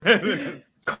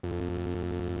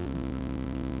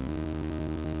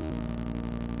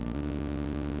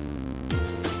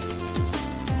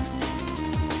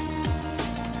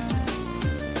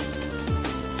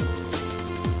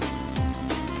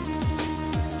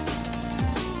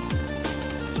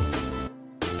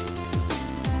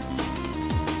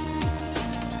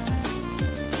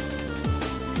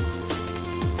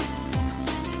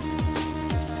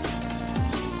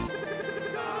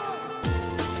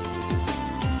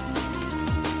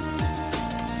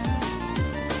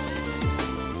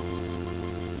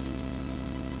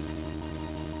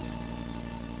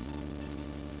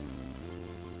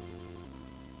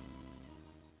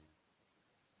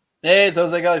Hey, it's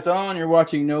Jose Galizon. You're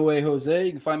watching No Way Jose.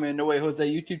 You can find me on No Way Jose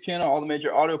YouTube channel, all the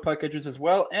major audio podcatchers as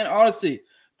well, and Odyssey.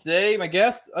 Today, my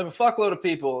guest, I have a fuckload of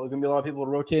people. There's going to be a lot of people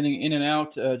rotating in and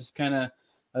out, just kind of,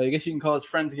 I guess you can call it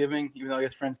Friendsgiving, even though I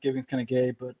guess Friendsgiving is kind of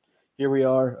gay, but here we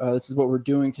are. This is what we're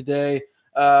doing today.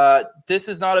 This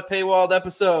is not a paywalled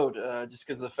episode, just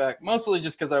because of the fact, mostly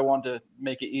just because I want to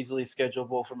make it easily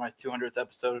schedulable for my 200th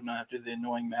episode and not have to do the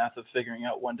annoying math of figuring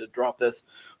out when to drop this.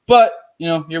 But, you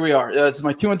know, here we are. This is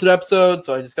my 200th episode,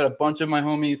 so I just got a bunch of my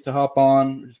homies to hop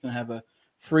on. We're just going to have a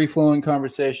free-flowing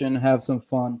conversation, have some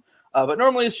fun. But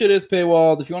normally this shit is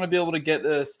paywalled. If you want to be able to get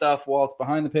this stuff while it's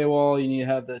behind the paywall, you need to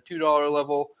have the $2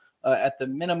 level. At the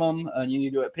minimum, you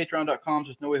need to do it at patreon.com,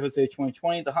 just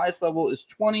NoWayJose2020. The highest level is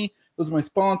 20. Those are my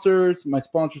sponsors. My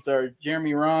sponsors are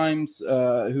Jeremy Rhymes,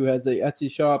 who has a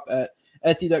Etsy shop at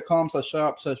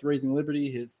etsy.com/shop/Raising Liberty.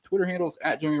 His Twitter handle is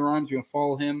at Jeremy Rhymes. You can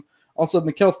follow him. Also,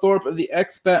 Mikkel Thorpe of the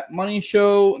Expat Money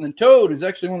Show. And then Toad, who's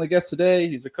actually one of the guests today.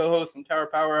 He's a co-host on Tower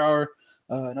Power Hour,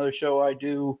 another show I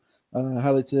do.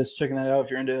 Highly suggest checking that out if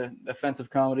you're into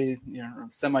offensive comedy, you know,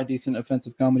 semi-decent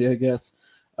offensive comedy, I guess.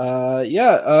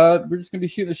 We're just gonna be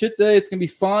shooting the shit today. It's gonna be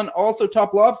fun. Also,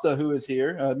 Top Lobster, who is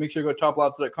here. Make sure to go to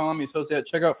toplobster.com. Use Jose at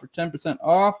checkout for 10%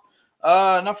 off.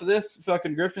 Enough of this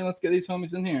fucking grifting. Let's get these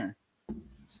homies in here.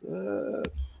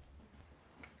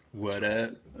 What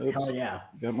up? Oops. Hell yeah.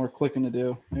 Got more clicking to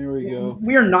do. Here we go.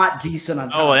 We are not decent on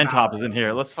top. Oh, and Top is in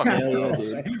here. Let's fucking yeah,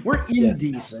 dude. We're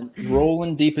indecent.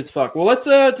 Rolling deep as fuck. Well, let's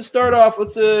to start off,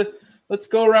 let's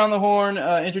go around the horn,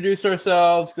 introduce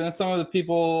ourselves. Because some of the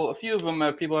people, a few of them,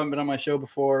 people haven't been on my show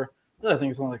before. Really, I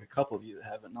think it's only like a couple of you that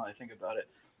haven't. Now I think about it,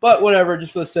 but whatever.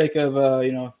 Just for the sake of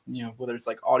you know, whether it's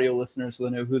like audio listeners, so they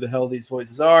know who the hell these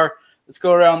voices are. Let's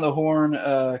go around the horn.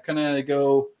 Kind of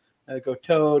go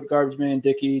Toad, Garbage Man,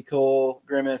 Dickie, Cole,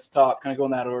 Grimace, Top. Kind of go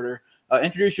in that order.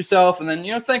 Introduce yourself, and then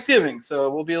it's Thanksgiving, so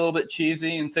we'll be a little bit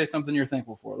cheesy and say something you're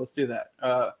thankful for. Let's do that.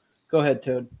 Go ahead,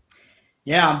 Toad.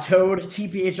 Yeah, I'm Toad,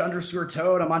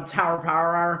 TPH_Toad. I'm on Tower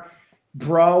Power Hour.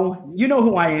 Bro, you know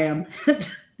who I am.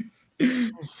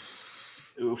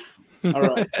 Oof. All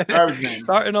right. Garbage Man.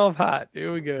 Starting off hot.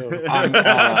 Here we go.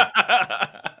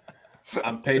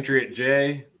 I'm Patriot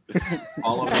J.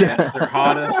 All of my cats are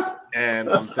hottest, and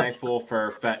I'm thankful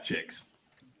for fat chicks.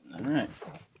 All right.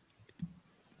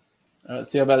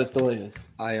 Let's see how bad this delay is.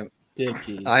 I am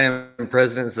Dickie.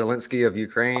 President Zelensky of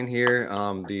Ukraine here,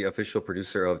 the official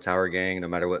producer of Tower Gang, no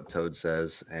matter what Toad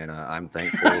says. And I'm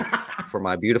thankful for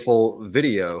my beautiful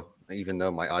video, even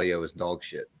though my audio is dog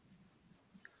shit.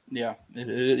 Yeah,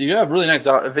 you have really nice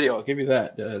video. I'll give you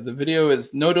that. The video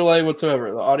is no delay whatsoever.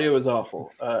 The audio is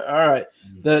awful. All right.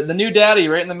 The new daddy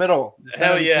right in the middle.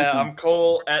 Hell yeah. I'm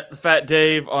Cole at the Fat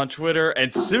Dave on Twitter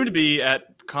and soon to be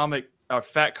at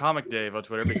Fat Comic Dave on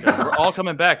Twitter because we're all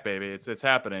coming back, baby. It's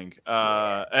happening.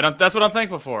 And that's what I'm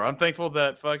thankful for. I'm thankful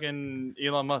that fucking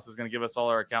Elon Musk is going to give us all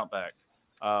our account back.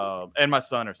 And my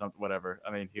son or something, whatever.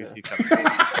 I mean, he's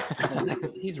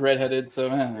he's redheaded, so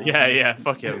yeah,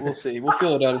 fuck it. We'll see. We'll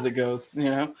feel it out as it goes.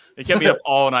 It kept me up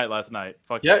all night last night.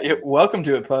 Fuck yeah. Welcome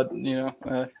to it, Pud.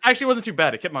 Actually, it wasn't too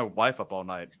bad. It kept my wife up all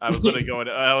night. I was literally going.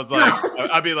 I was like,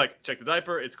 I'd be like, check the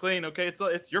diaper. It's clean. Okay,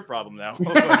 it's your problem now.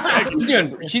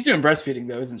 She's doing breastfeeding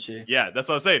though, isn't she? Yeah, that's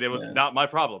what I'm saying. It was not my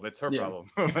problem. It's her problem.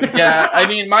 Yeah, I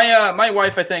mean, my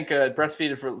wife, I think, fed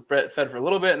for a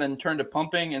little bit and then turned to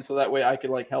pumping, and so that way I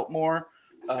could like help more.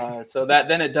 So that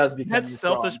then it does become that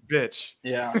selfish bitch.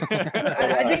 Yeah.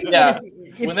 I think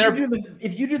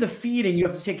if you do the feeding, you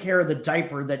have to take care of the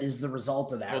diper that is the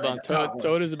result of that. Hold on,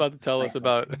 Toad is about to tell us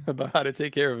about how to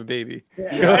take care of a baby.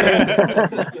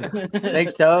 Yeah.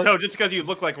 Thanks, Toad. So just because you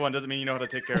look like one doesn't mean you know how to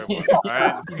take care of one. All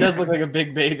right. He does look like a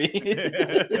big baby.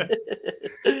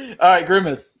 All right,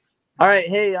 Grimace. All right,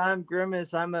 hey, I'm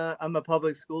Grimace. I'm a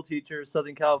public school teacher in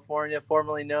Southern California,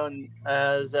 formerly known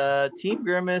as Team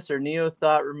Grimace or Neo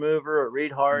Thought Remover or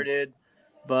Reed Hearted,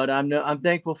 but I'm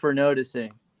thankful for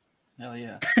noticing. Hell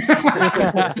yeah.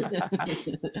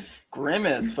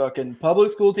 Grimace, fucking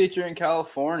public school teacher in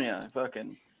California.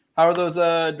 Fucking How are those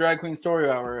drag queen story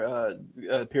hour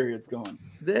periods going?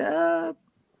 They're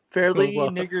fairly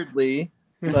Well. niggardly,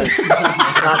 but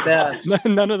not bad.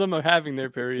 None of them are having their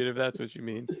period, if that's what you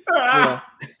mean. Yeah.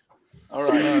 All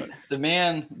right. The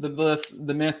man, the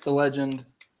myth, the legend,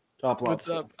 Top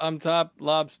Lobster. What's up? I'm Top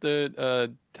Lobster,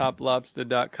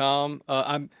 toplobster.com.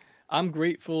 I'm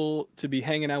grateful to be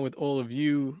hanging out with all of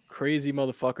you crazy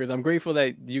motherfuckers. I'm grateful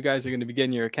that you guys are going to be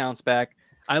getting your accounts back.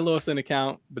 I lost an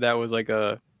account, but that was I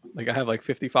have like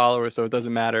 50 followers, so it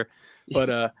doesn't matter.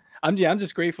 But I'm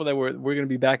just grateful that we're going to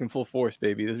be back in full force,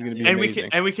 baby. This is going to be amazing.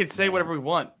 We can say whatever we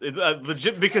want,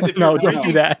 legit. Because if no, don't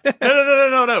do that.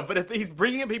 No. But if he's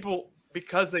bringing in people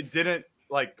because they didn't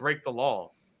like break the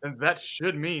law, then that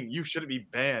should mean you shouldn't be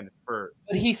banned for.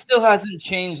 But he still hasn't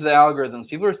changed the algorithms.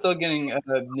 People are still getting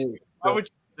new. I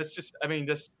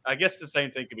guess the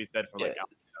same thing could be said for like.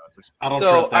 I don't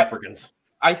trust Africans.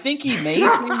 I think he may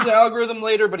change the algorithm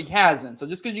later, but he hasn't. So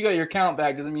just because you got your account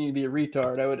back doesn't mean you be a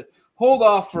retard. I would hold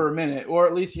off for a minute, or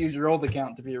at least use your old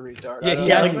account to be a retard. Yeah, he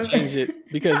hasn't changed it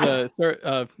because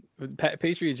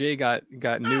Patriot J got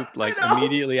nuked like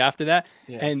immediately after that,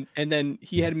 and then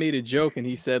he had made a joke and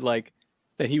he said like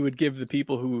that he would give the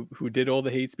people who did all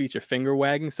the hate speech a finger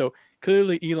wagging. So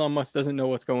clearly Elon Musk doesn't know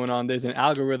what's going on. There's an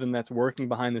algorithm that's working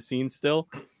behind the scenes still.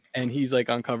 And he's like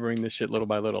uncovering this shit little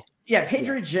by little. Yeah,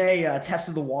 Patriot J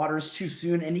tested the waters too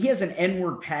soon, and he has an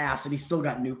N-word pass, and he still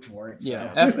got nuked for it. So.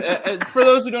 Yeah. For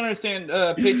those who don't understand,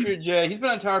 Patriot J, he's been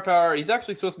on Tower Power. He's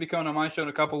actually supposed to be coming on my show in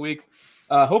a couple weeks.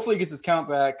 Hopefully, he gets his count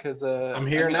back because I'm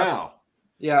here now.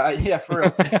 Yeah, for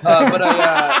real.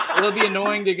 But it'll be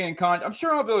annoying to get in contact. I'm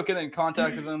sure I'll be able to get in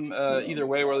contact with him either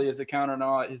way, whether he has an account or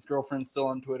not. His girlfriend's still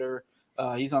on Twitter.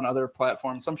 He's on other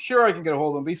platforms, so I'm sure I can get a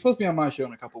hold of him. But he's supposed to be on my show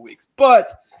in a couple weeks.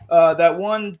 But that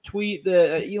one tweet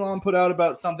that Elon put out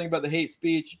about something about the hate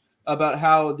speech, about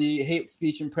how the hate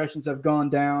speech impressions have gone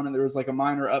down, and there was like a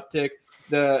minor uptick.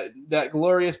 That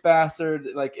glorious bastard,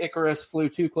 like Icarus, flew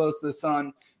too close to the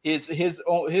sun. His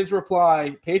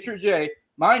reply, Patriot J,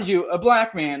 mind you, a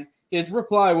black man. His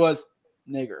reply was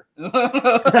nigger. like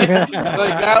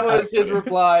that was his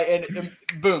reply, and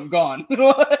boom, gone.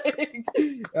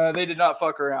 They did not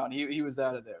fuck around. He was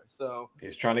out of there. So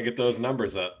he's trying to get those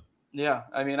numbers up. Yeah,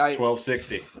 I mean,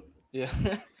 1260. Yeah,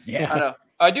 I know.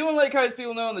 I do want to let guys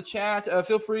people know in the chat.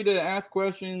 Feel free to ask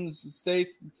questions. Say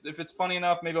if it's funny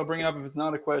enough, maybe I'll bring it up. If it's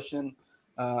not a question,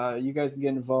 you guys can get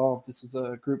involved. This is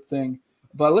a group thing.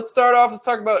 But let's start off. Let's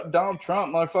talk about Donald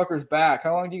Trump. Motherfucker's back.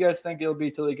 How long do you guys think it'll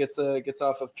be till he gets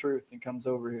off of Truth and comes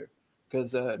over here?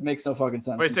 Because it makes no fucking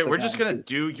sense. Wait, we're just gonna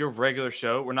do your regular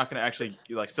show. We're not gonna actually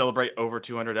like celebrate over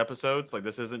 200 episodes. Like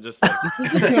this isn't just like.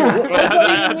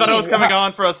 I thought I was coming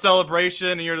on for a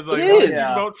celebration, and you're just like,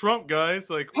 about Trump, guys.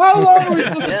 Like, how long are we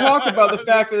supposed to talk about the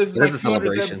fact that this is like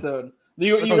 200th episode?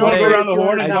 You want to go around the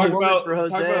horn and talk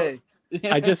about?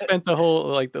 I just spent the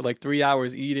whole like 3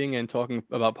 hours eating and talking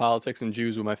about politics and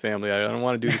Jews with my family. I don't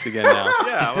want to do this again now.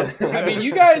 I mean,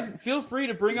 you guys feel free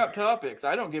to bring up topics.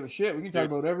 I don't give a shit. We can talk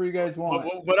about whatever you guys want.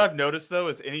 What I've noticed though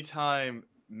is anytime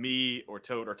me or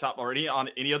Toad or Top or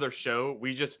any other show,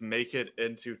 we just make it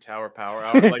into Tower Power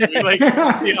Hour.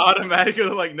 Like we automatically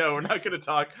like, no, we're not going to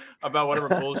talk about whatever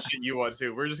bullshit you want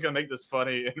to. We're just going to make this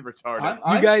funny and retarded.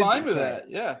 I'm fine with that.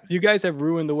 Yeah. You guys have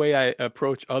ruined the way I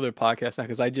approach other podcasts now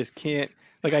because I just can't.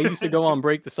 Like I used to go on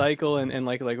Break the Cycle and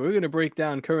like we're going to break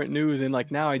down current news, and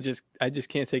like now I just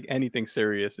can't take anything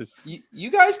serious. You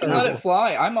guys can let it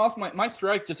fly. I'm off my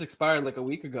strike just expired like a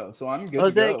week ago, so I'm good.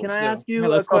 Jose, to go. Can I ask you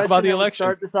let's a question talk about the election.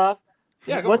 Start this off?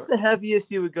 Yeah. What's the heaviest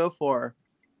you would go for?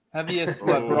 Heaviest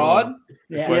what, broad?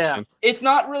 Yeah. It's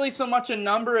not really so much a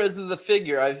number as the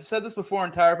figure. I've said this before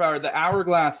in Tower Power. The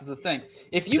hourglass is a thing.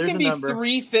 If you can be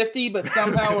 350, but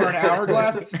somehow are an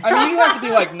hourglass, I mean, you have to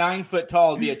be like 9 foot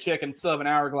tall to be a chick and still have an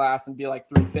hourglass and be like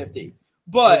 350.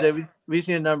 But we just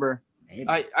need a number.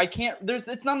 I can't.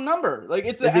 It's not a number. Like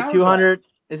it's is it 200?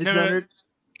 Is it 200?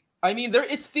 I mean,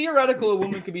 it's theoretical. A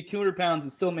woman could be 200 pounds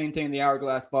and still maintain the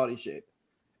hourgle's body shape.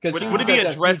 Would it be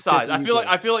a dress size? I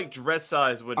feel like dress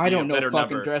size would be a better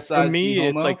number. Dress size. For me,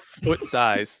 it's like foot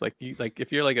size. Like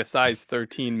if you're like a size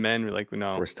 13 men, we're like,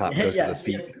 no. Where's Top goes to the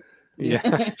feet. Yeah.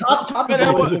 Top I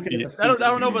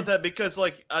don't know about that because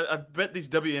like I bet these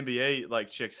WNBA like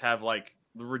chicks have like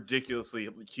ridiculously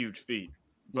huge feet,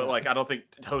 but like I don't think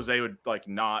Jose would like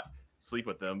not sleep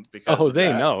with them because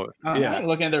Jose, no. I ain't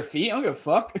looking at their feet. I don't give a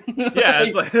fuck. Yeah,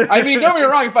 it's like I mean, don't get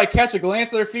me wrong. If I catch a glance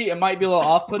at their feet, it might be a little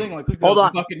off-putting. Like, look at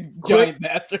those fucking giant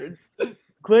bastards.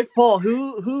 Quick poll: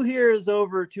 Who here is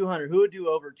over 200? Who would do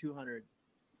over 200?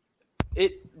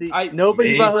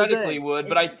 Nobody but theoretically Jose. would,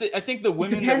 but I think the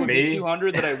women that would be Me?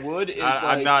 200 that I would is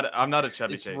I'm like not a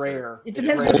Chevy it's chaser. rare. It It's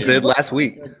depends. rare. what Cole she did looks last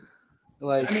week.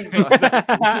 Like, I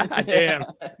mean, Damn.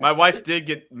 My wife did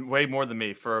get way more than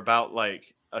me for about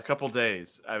like a couple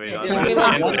days. I mean, yeah, I they was weigh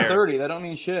like in there. 130. That don't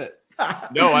mean shit.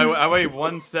 No, I weigh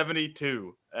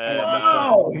 172.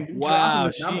 Whoa! Wow,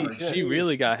 Dropping the number. she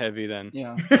really got heavy then.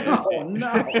 Yeah, Oh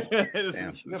no!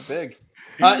 Damn. she got big.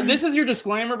 This is your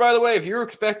disclaimer, by the way. If you're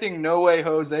expecting No Way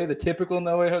Jose, the typical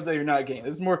No Way Jose, you're not getting.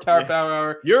 This is more Tower Power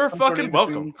Hour. You're some sort of fucking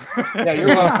welcome. Yeah, you're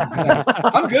welcome. Yeah.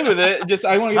 I'm good with it. Just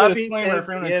I want to give a Happy disclaimer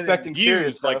for anyone Thanksgiving. expecting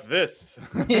serious Views like stuff. this.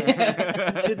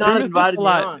 Should not have invited me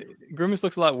on. Grimace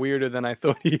looks a lot weirder than I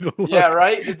thought he'd look. Yeah,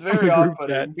 right. It's very Group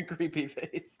off-putting. Creepy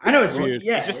face. I know it's Weird.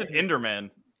 Yeah, It's just an Enderman.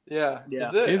 Yeah. Yeah.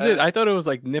 Is it? Is it? I thought it was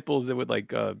like nipples that with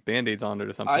like band-aids on it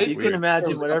or something. I- It's You weird. can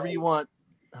imagine whatever you want.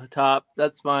 Top.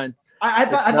 That's fine. I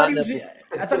It's thought not he was. nipple.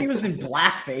 I thought he was in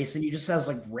blackface, and he just has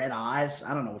like red eyes.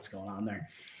 I don't know what's going on there.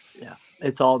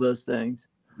 It's all those things.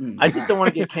 I just don't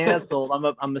want to get canceled.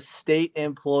 I'm a state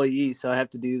employee, so I have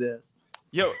to do this.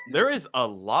 Yo, there is a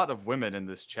lot of women in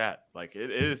this chat. Like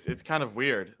it's kind of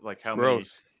weird. Like It's how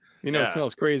gross. You know, Yeah. it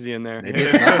smells crazy in there. Maybe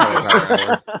it's not Tower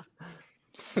Power Hour.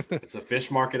 It's a fish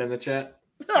market in the chat.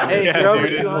 Hey, Yeah, if you're over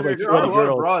dude, it's 200, like There are a lot of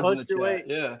girls. broads in Punch the your chat.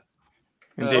 weight. Yeah.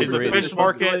 And Uh, Dave It's a Brady. fish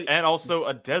market and also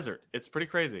a desert. It's pretty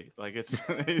crazy. Like it's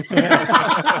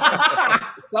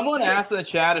Someone asked in the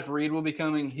chat if Reed will be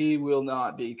coming. He will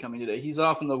not be coming today. He's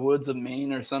off in the woods of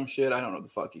Maine or some shit. I don't know what the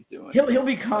fuck he's doing. He'll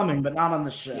be coming, but not on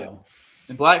the show. Yeah.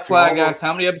 And Black Flag asks,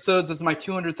 how many episodes? This is my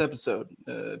 200th episode.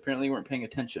 Apparently you weren't paying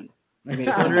attention. I made it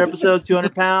 200 funny. episodes,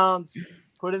 200 pounds.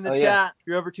 Put in the Oh, chat. yeah. If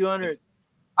you're over 200.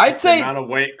 I'd The say amount of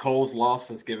weight Cole's lost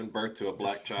since giving birth to a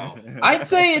black child.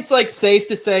 it's like safe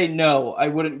to say no, I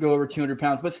wouldn't go over 200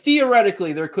 pounds. But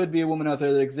theoretically, there could be a woman out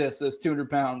there that exists that's 200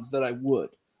 pounds that I would.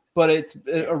 But it's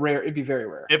a rare. It'd be very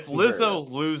rare. if It'd be very rare. Lizzo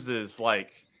loses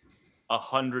like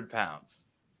 100 pounds,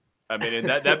 I mean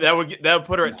that would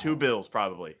put her at 2 bills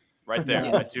probably right there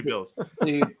Yeah. at 2 bills.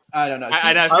 Dude, I don't know.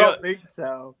 I I feel- don't think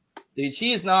so. Dude,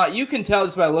 she is not. You can tell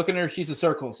just by looking at her. She's a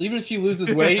circle. So even if she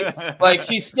loses weight, like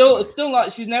she's still, it's still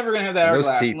not. She's never gonna have that Those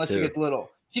hourglass teeth, unless too. she gets little.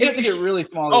 She'd have to get really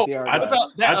small to Oh, get the I'd,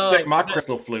 hourglass. I'd stick my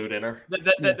crystal flute in her.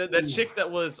 That chick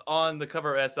that was on the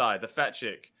cover of SI, the fat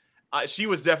chick, she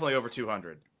was definitely over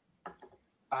 200.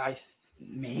 I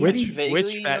Maybe. Which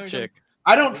vaguely know fat you're- chick?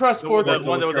 I don't trust The sports. one that was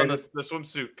on Illustrated. the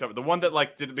swimsuit cover, the one that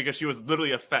like did it because she was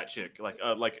literally a fat chick, like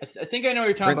I think I know what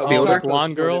you're talking Prince about. Fielder? We talked about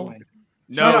Blonde this before, girl? didn't we?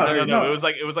 no. No.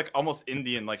 It was like almost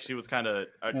Indian, like she was kind of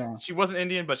Yeah. she wasn't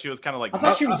Indian, but she was kind of like I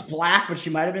thought she was black, but she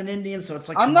might have been Indian. So it's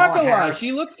like I'm not Kamala gonna lie. Harris.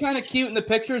 She looked kind of cute in the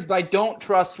pictures, but I don't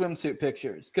trust swimsuit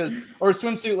pictures or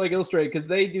swimsuit like Illustrated because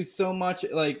they do so much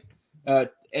like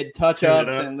touch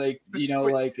ups and like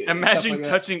like Imagine stuff like that.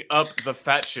 touching up the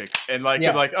fat chick and like Yeah.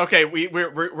 you're like, okay,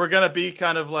 we're gonna be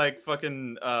kind of like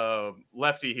fucking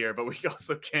lefty here, but we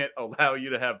also can't allow you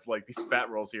to have like these fat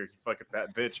rolls here, you fucking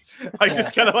fat bitch. Like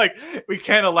just kind of like we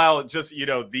can't allow just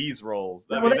these rolls.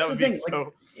 Well, that's the thing. Like,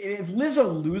 if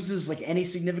Lizzo loses like any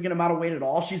significant amount of weight at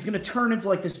all, she's gonna turn into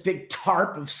like this big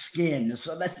tarp of skin.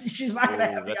 So she's not gonna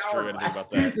have the that's true. I didn't think hourglass.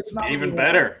 about that. It's not Even what we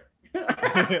better.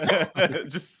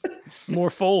 just More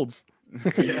folds.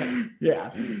 want.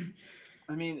 Yeah.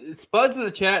 I mean, Spud's in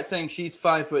the chat saying she's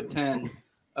 5'10".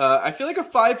 I feel like a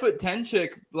 5'10"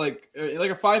 chick, like a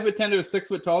 5'10" to a 6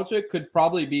 foot tall chick, could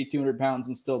probably be 200 pounds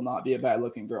and still not be a bad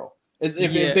looking girl. If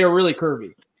they're really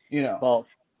curvy, Both.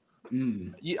 I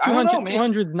don't know,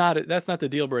 man. 200's not that's not the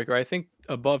deal breaker. I think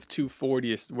above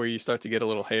 240 is where you start to get a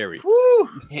little hairy.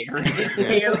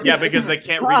 yeah, because they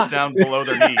can't reach down below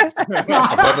their knees.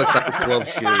 Above a size 12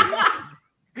 shoe.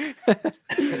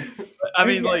 I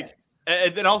mean, like,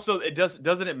 and then also,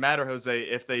 doesn't it matter, Jose,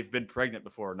 if they've been pregnant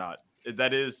before or not?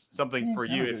 That is something for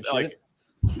you. If like,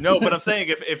 no, but I'm saying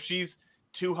if she's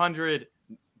 200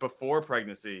 before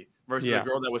pregnancy versus a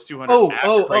girl that was 200. Oh,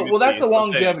 pregnancy, well, that's a it's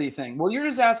longevity thing. Well, you're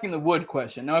just asking the wood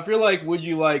question. Now, if you're like, would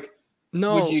you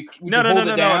No,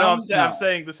 I'm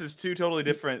saying this is two totally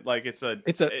different. Like it's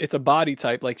a body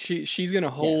type. Like she's gonna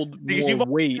hold because more you've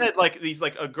weight. said like these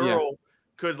like a girl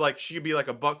could like she'd be like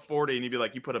a $140 and you'd be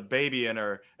like you put a baby in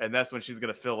her and that's when she's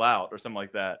gonna fill out or something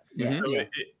like that. Yeah. So Yeah.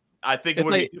 I think It's it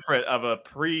would like- be different of a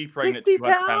pre-pregnant 60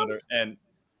 200 pounder and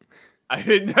I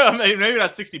no, maybe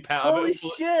not 60 pounds. Holy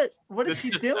shit! What is it's she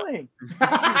just- doing?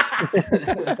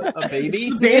 a baby? It's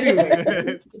the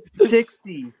baby weight.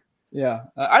 60. Yeah,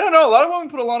 I don't know. A lot of women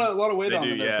put a lot of weight They on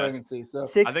do, in their yeah. pregnancy. So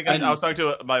I think I was talking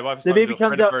to my wife. Was The talking baby to a comes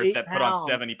friend of out hers 8 that put on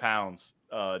pounds. 70 pounds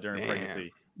during Damn.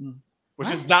 pregnancy, Mm. which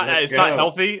is not Let's it's not go.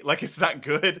 healthy. Like it's not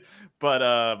good,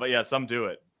 but yeah, some do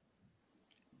it.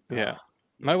 Yeah.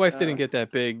 My wife didn't get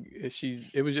that big.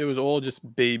 It was all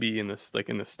just baby in the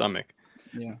stomach.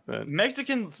 Yeah. But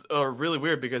Mexicans are really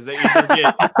weird because they either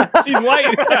get she's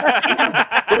white.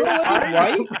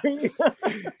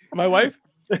 White? My wife?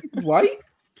 He's white?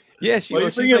 Yeah, What do you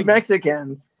she's think of like,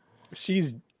 Mexicans?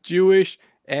 she's Jewish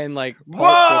and like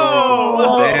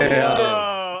Whoa! Damn.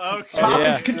 Whoa! Okay. Top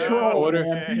Yeah. is control. Quarter-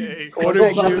 man. Quarter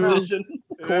Controlled Jewish, opposition.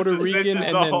 Puerto This is Rican,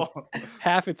 and then all-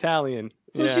 half Italian.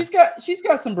 So Yeah. she's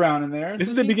got some brown in there. This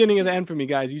So is the she's- beginning of the end for me,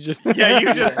 guys. You just Yeah,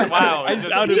 you just wow. I you just,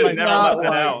 doubted you She's never not let that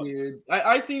white, out. dude.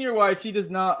 I seen your wife. She does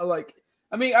not like.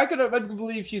 I mean, I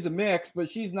believe she's a mix, but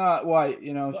she's not white.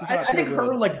 You know, she's I not. think her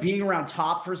purebred. like being around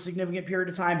Top for a significant period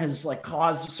of time has like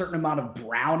caused a certain amount of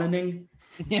browning.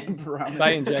 Yeah, brown.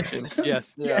 by injection.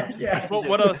 Yes. Yeah. Yeah. But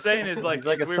what I was saying is like, He's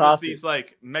like it's a weird with sausage. these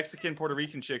like Mexican Puerto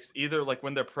Rican chicks, either like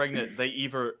when they're pregnant, they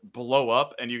either blow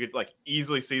up and you could like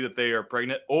easily see that they are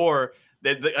pregnant, or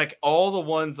they like all the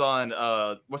ones on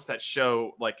what's that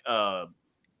show like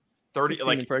 30 16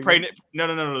 like and Pregnant? pregnant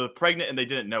no the pregnant and they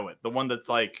didn't know it, the one that's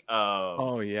like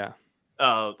Oh yeah.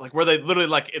 like where they literally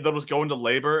like they'll just go into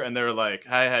labor and they're like,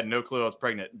 I had no clue I was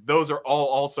pregnant. Those are all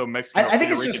also Mexican. I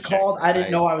think Puerto it's just Rican called chicks. I didn't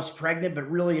Right. know I was pregnant, but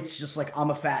really it's just like I'm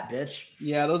a fat bitch.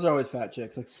 Yeah, those are always fat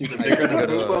chicks, like super. I The bigger used to the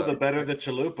go to, chalupa, the better the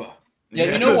chalupa. Yeah,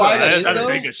 you know why that That's is, not though?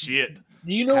 big as shit.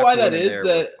 Do you know half why the that women is?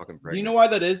 there were That fucking do you pregnant. know why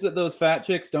that is? That those fat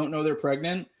chicks don't know they're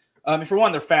pregnant. For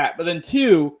one, they're fat, but then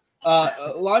two, a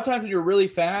lot of times when you're really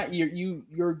fat,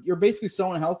 you're basically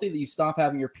so unhealthy that you stop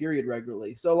having your period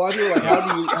regularly. So a lot of people are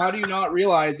like, how do you not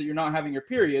realize that you're not having your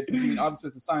period? Because I mean, obviously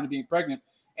it's a sign of being pregnant,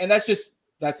 and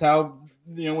that's how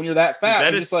when you're that fat,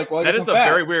 That you're is- just like, well, I That guess is I'm a fat.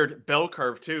 very weird bell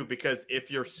curve too, because if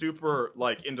you're super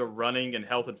like into running and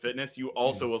health and fitness, you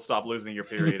also will stop losing your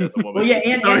period as a woman. Well, yeah,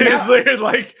 and, So and it's now- literally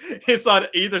like it's on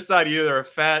either side. You're either a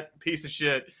fat piece of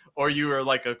shit or you are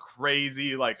like a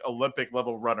crazy like Olympic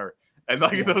level runner, and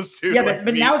like those two. yeah, like,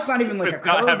 but meet now it's not even like a with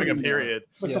not curve having a anymore. period.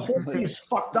 Like Yeah. the whole thing is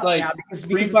fucked It's up like now because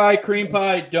cream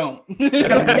pie, don't. now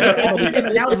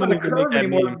it's not a Someone needs to curve make that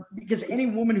anymore meme. because any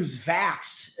woman who's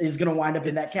vaxxed is going to wind up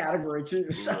in that category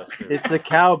too. So It's the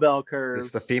cowbell curve.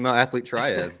 It's the female athlete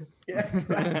triad.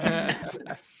 yeah.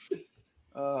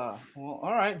 Well,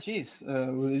 all right, geez.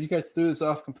 Well, you guys threw this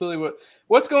off completely.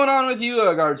 What's going on with you,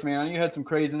 Guards, man? You had some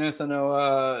craziness. I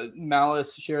know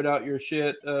Malice shared out your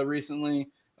shit recently.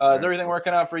 Is everything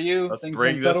working out for you? Let's Things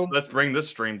bring been this. settled? Let's bring this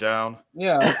stream down.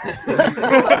 Yeah.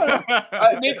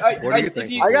 What do you if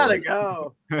think? you- I gotta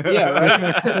go.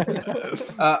 yeah,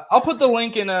 right. I'll put the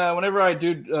link in whenever I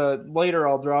do later.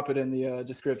 I'll drop it in the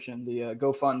description. The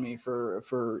GoFundMe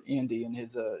for Andy and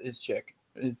his chick,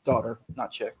 his daughter,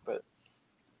 not chick, but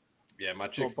Yeah, my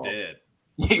chick's Football. dead.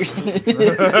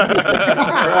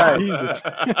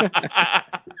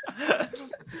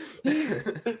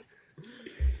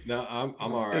 No, I'm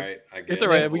all right. I guess. It's all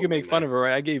right. We can make fun of her.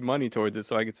 Right? I gave money towards it,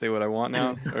 so I could say what I want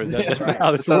now. Or is that that's not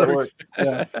how this That's how it works? works.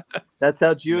 Yeah. That's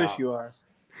how Jewish No. you are.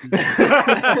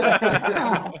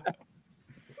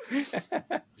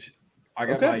 I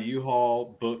got Okay. my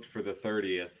U-Haul booked for the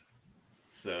 30th,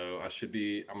 so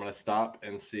I'm gonna stop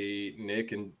and see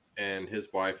Nick and his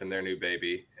wife and their new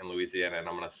baby in Louisiana, and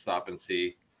I'm gonna stop and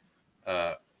see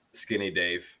Skinny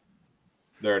Dave.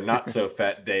 They're not so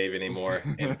fat Dave anymore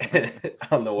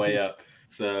on the way up,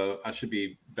 so I should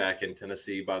be back in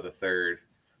Tennessee by the 3rd.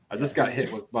 I just got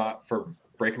hit with for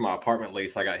breaking my apartment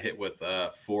lease. I got hit with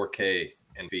 $4K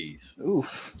in fees.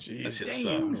 Oof. That shit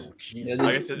sucks. Yeah,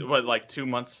 I guess like 2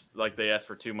 months. Like they asked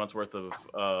for 2 months worth of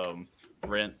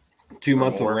rent. 2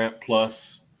 months of more. rent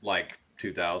plus like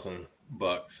 $2,000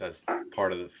 as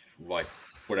part of the like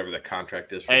whatever the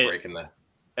contract is for Hey. breaking the.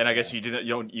 And I guess you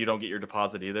don't get your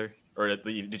deposit either, or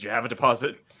did you have a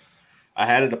deposit? I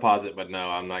had a deposit, but no,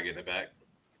 I'm not getting it back.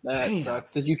 That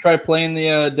sucks. Did you try playing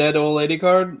the dead old lady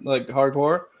card like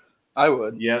hardcore? I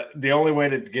would. Yeah, the only way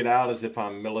to get out is if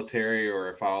I'm military or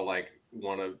if I like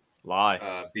want to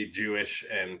Lie. be Jewish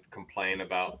and complain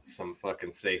about some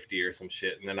fucking safety or some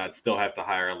shit, and then I'd still have to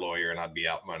hire a lawyer and I'd be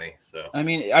out money. So I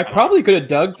mean, I probably could have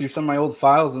dug through some of my old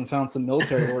files and found some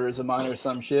military orders of mine or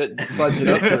some shit, fudge it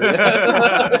up for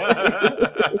it.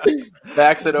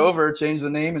 Fax it over, change the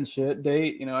name and shit,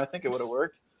 date. I think it would have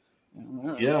worked.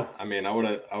 yeah, I mean, I would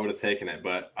have taken it,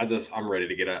 but I'm ready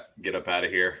to get up out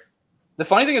of here. The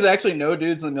funny thing is, I actually know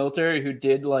dudes in the military who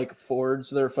did like forge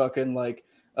their fucking like,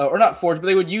 or not forge, but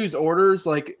they would use orders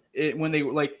like when they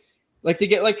like Like to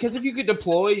get like, because if you could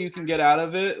deploy, you can get out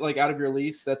of it, like out of your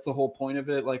lease. That's the whole point of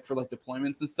it, like for like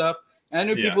deployments and stuff. And I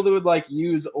knew people that would like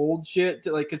use old shit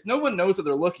to like, because no one knows what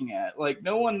they're looking at. Like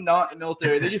no one not in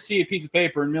military, they just see a piece of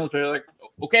paper in military, like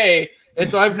okay. And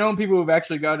so I've known people who've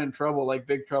actually gotten in trouble, like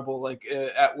big trouble, like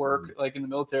at work, like in the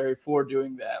military for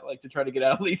doing that, like to try to get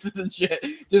out of leases and shit.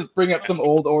 Just bring up some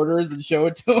old orders and show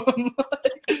it to them.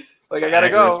 like I gotta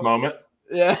go. Moment.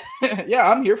 Yeah, yeah,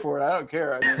 I'm here for it. I don't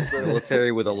care. I mean, it's the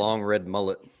Military with a long red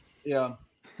mullet. Yeah.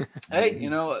 Hey, you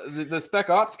know, the Spec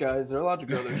Ops guys, they're allowed to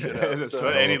grow their shit out. That's So.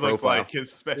 what Andy looks profile. like,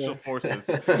 his special forces.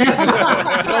 You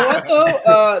know what,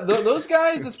 though? Those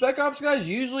guys, the Spec Ops guys,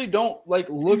 usually don't, like,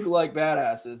 look like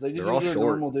badasses. They just They're all usually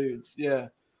short. normal dudes. Yeah.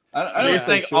 I You're don't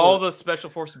saying say all short. the special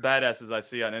force badasses I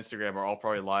see on Instagram are all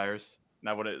probably liars?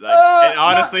 That would it? Like, and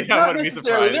honestly, I not wouldn't be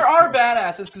necessarily. surprised. There are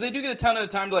badasses because they do get a ton of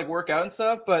time to, like, work out and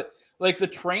stuff, but like the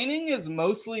training is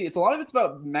mostly a lot of it's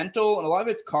about mental and a lot of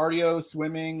it's cardio,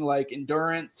 swimming, like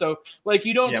endurance. So like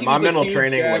you don't see my these, like, mental huge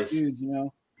training jacked was dudes, you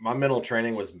know. My mental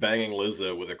training was banging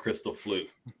Lizzo with a crystal flute.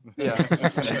 Yeah.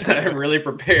 That really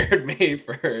prepared me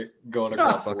for going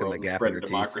across the Fucking world the and gap in spreading your teeth.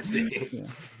 democracy.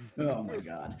 Oh my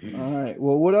god. All right.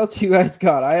 Well, what else you guys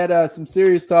got? I had some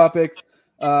serious topics.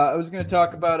 I was going to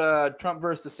talk about Trump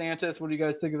versus DeSantis. What do you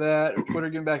guys think of that?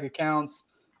 Twitter giving back accounts.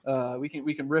 We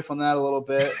can riff on that a little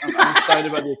bit. I'm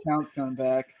excited about the accounts coming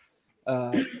back.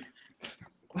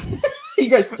 You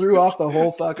guys threw off the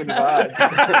whole fucking vibe.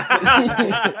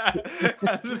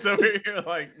 I'm just over here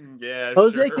like, yeah.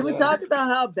 Jose, sure. can we talk about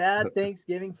how bad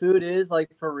Thanksgiving food is? Like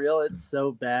for real, it's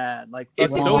so bad. Like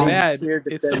It's fucking so wrong bad. here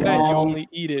to It's so say. bad. You only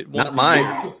eat it once. Not a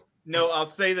year. mine. No, I'll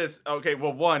say this. Okay,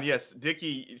 well, one, yes,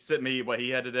 Dickie sent me what he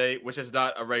had today, which is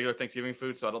not a regular Thanksgiving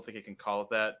food, so I don't think he can call it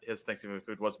that. His Thanksgiving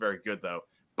food was very good, though.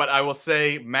 But I will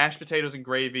say mashed potatoes and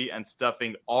gravy and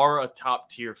stuffing are a top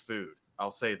tier food.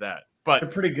 I'll say that. They're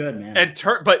But pretty good, man.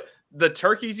 but the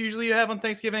turkeys usually you have on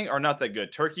Thanksgiving are not that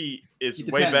good. Turkey is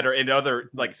It way better depends. in other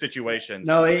like situations.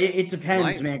 No, it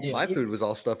depends, man. My food was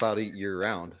all stuff out eat year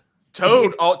round.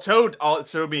 Toad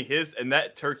showed me his, and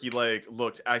that turkey leg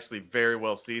looked actually very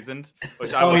well seasoned,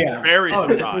 which I Oh, was yeah. very Oh,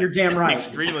 surprised. you're damn right.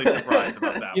 Extremely surprised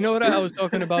about that. You know what I was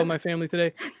talking about with my family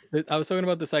today? I was talking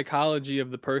about the psychology of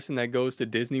the person that goes to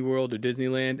Disney World or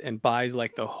Disneyland and buys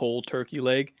like the whole turkey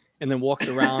leg and then walks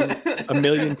around a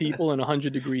million people in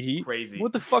 100-degree heat. Crazy.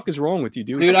 What the fuck is wrong with you,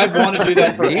 dude? Dude, I've wanted to do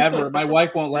that forever. My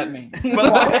wife won't let me.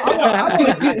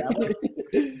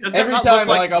 Does that Every not time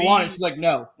look like I want it, the- she's like,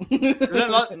 no. Does that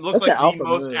not look That's an like the alpha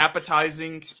most move.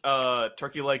 appetizing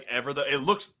turkey leg ever? Though it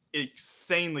looks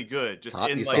insanely good. Just Top,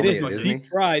 in you like saw It me is at like, Disney? deep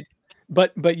fried,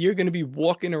 but you're gonna be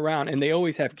walking around, and they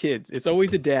always have kids. It's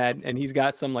always a dad, and he's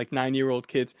got some like 9-year-old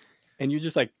kids, and you're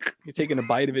just like you're taking a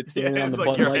bite of it, standing yeah, on it's the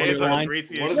like Bud your Light hands are line.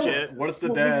 greasy What as is shit. What is the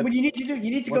Well, dad? what you need to do,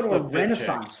 you need to What's go to a the fit check?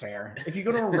 Renaissance fair. If you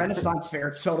go to a Renaissance fair,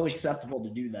 it's totally acceptable to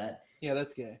do that. Yeah,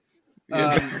 that's gay.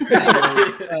 Yeah.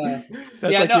 Anyways,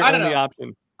 That's yeah, like no, your I don't only know.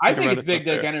 option. I Like a think it's big Renaissance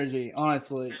dick fair. energy,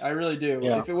 honestly. I really do.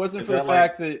 Yeah. If it wasn't Is for the that like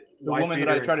fact that the Wife woman that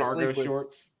beater I and try to cargo sleep with.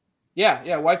 shorts?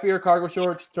 Yeah, wife beater, cargo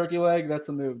shorts, turkey leg, that's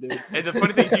the move, dude. And the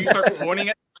funny thing, you start pointing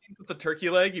at things with the turkey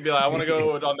leg, you'd be like, I want to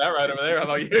go on that right over there. How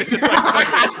about you? Just like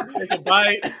fucking take a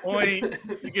bite, point.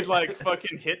 You could like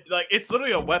fucking hit. Like it's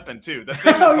literally a weapon too. That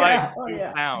thing is Oh, like yeah. Oh, 2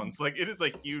 yeah. pounds. Like it is a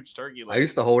huge turkey leg. I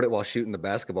used to hold it while shooting the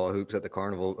basketball hoops at the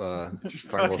carnival.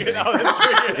 Carnival Fucking- thing. oh,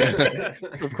 that's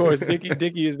true. Of course,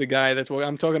 Dickie is the guy. That's what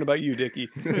I'm talking about. You, Dickie.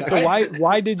 So I-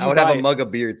 why did you I would buy have a it? mug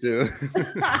of beer too.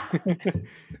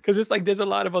 Because it's like there's a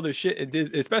lot of other shit,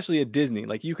 especially at Disney.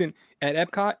 Like you can at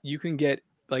Epcot, you can get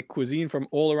like cuisine from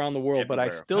all around the world, but I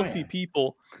Everywhere. still Oh, see yeah.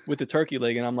 people with the turkey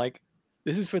leg, and I'm like,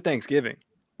 this is for Thanksgiving.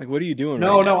 Like, what are you doing?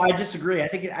 No, right no, now? I disagree. I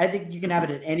think you can have it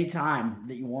at any time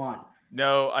that you want.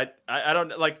 No, I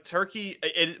don't like turkey.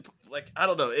 It like I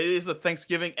don't know. It is a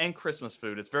Thanksgiving and Christmas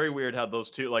food. It's very weird how those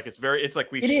two like it's like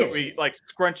It is. we like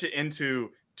scrunch it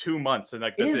into 2 months and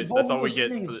like It that's is it. both That's of all we those get.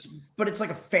 things, but it's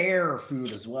like a fair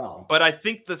food as well. But I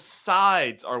think the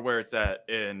sides are where it's at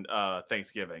in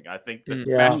Thanksgiving. I think the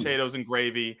Yeah. mashed potatoes and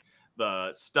gravy,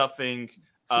 the stuffing,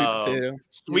 Sweet potato.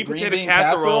 sweet green potato bean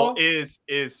casserole casserole?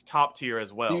 is top tier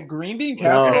as well. Dude, green bean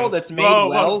casserole that's made Whoa,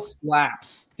 well whoa.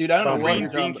 slaps. Dude, I don't know what green you're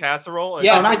bean talking about. casserole.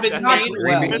 Yes, not- if it's it's not made green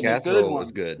well. bean it's a casserole good was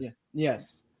one. good. Yeah.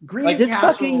 Yes. Green Like, bean It's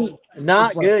casserole. fucking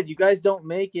not is like- good. You guys don't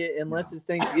make it unless it's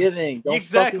Thanksgiving. Don't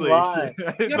Exactly. fucking lie. Yeah,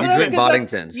 You but drink that's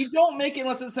 'cause Boddingtons. you don't make it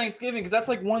unless it's Thanksgiving because that's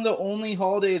like one of the only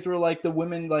holidays where like the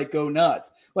women like go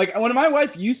nuts. Like when my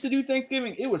wife used to do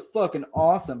Thanksgiving, it was fucking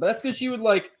awesome. But that's because she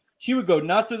would go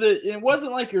nuts with it. And it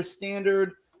wasn't like your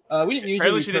standard We didn't usually.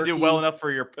 Apparently, she didn't do well turkey. enough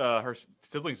for your her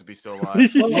siblings to be still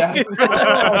alive. Yeah.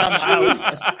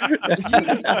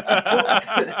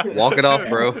 Walk it off,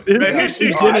 bro. Maybe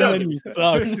she sucks.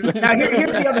 Now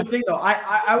here's the other thing though.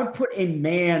 I would put a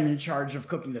man in charge of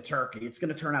cooking the turkey. It's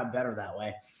going to turn out better that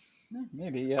way.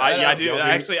 Maybe. Yeah. I do.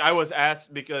 Actually, I was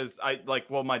asked because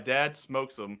my dad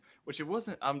smokes them, which it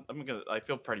wasn't. I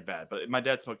feel pretty bad, but my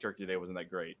dad smoked turkey today wasn't that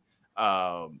great.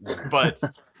 But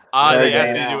they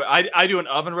asked me to do it. I do an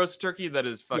oven roasted turkey that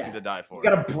is fucking to die for. You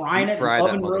got to brine Deep it, fry and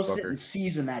that oven roast it, motherfucker. and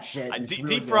season that shit. and it's Deep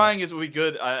really good. frying is would be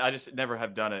good. I just never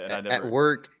have done it, and I never. At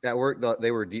work,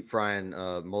 they were deep frying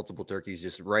multiple turkeys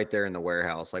just right there in the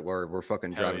warehouse, like we're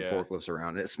fucking driving forklifts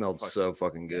around, and it smelled so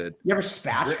fucking good. You ever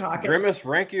spatchcock it? Grimace,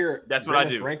 rank your. That's what I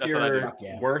do. Rank That's what I do.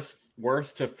 your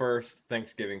worst to first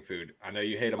Thanksgiving food. I know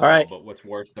you hate them All right. but what's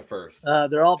worst to first?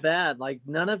 They're all bad. Like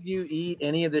none of you eat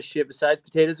any of this shit besides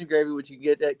potatoes and gravy, which you can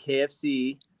get at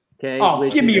KFC. Okay. Oh,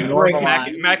 which give me is a break.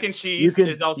 normalized. Mac and cheese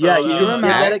is also. Yeah, you can get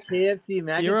Mac. that at KFC.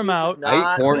 Mac Hear and 'em cheese out. is I eat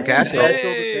not corn special casserole. to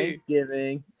Hey.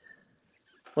 Thanksgiving.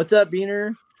 What's up,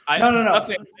 Beaner? No.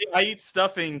 I eat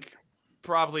stuffing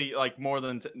probably like more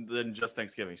than just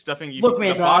Thanksgiving. Stuffing. Look,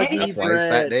 man, box That's why he's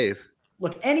Fat Dave.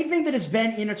 Look, anything that has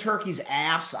been in a turkey's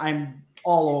ass, I'm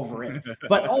all over it.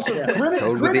 But also,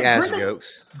 Toad with the ass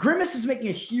jokes. Grimace is making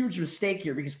a huge mistake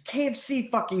here because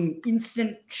KFC fucking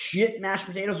instant shit mashed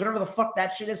potatoes, whatever the fuck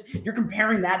that shit is, you're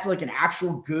comparing that to like an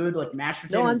actual good like mashed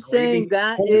potato. No, I'm and gravy. saying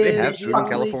that Holy they have is food the in only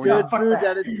California? good Fuck food that.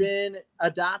 that has been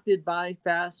adopted by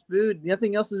fast food.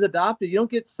 Nothing else is adopted. You don't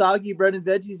get soggy bread and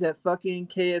veggies at fucking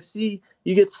KFC.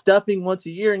 You get stuffing once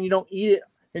a year, and you don't eat it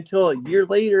until a year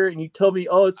later. And you told me,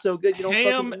 "Oh, it's so good." You don't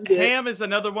fucking eat it. Ham is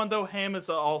another one though. Ham is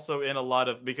also in a lot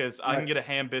of because I can get a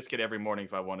ham biscuit every morning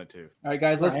if I wanted to. All right,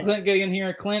 guys, let's Clint get in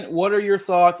here. Clint, what are your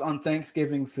thoughts on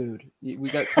Thanksgiving food? We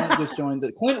got Clint just joined.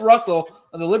 Clint Russell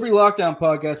of the Liberty Lockdown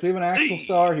podcast. We have an actual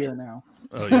star here now.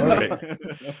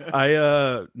 Oh,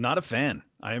 yeah. Not a fan.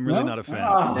 I am really not a fan.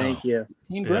 Oh. Thank you.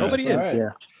 Team Yeah. Grimace. Nobody all is. right. Yeah.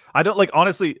 I don't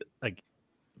honestly,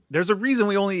 there's a reason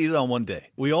we only eat it on one day.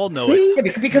 We all know it. See?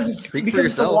 Yeah, because it's Speak for because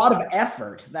it's a yourself. lot of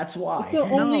effort. That's why. It's the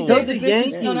only No. day Those the are bitch is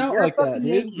Yankees. done out You're like that, fucking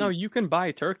dude. Yankees. No, you can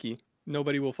buy turkey.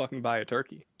 Nobody will fucking buy a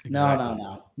turkey. No.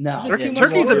 Turkey- Yeah,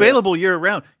 Turkey's Turkey- available year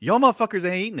round. Y'all motherfuckers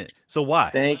ain't eating it. So why?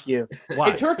 Thank you.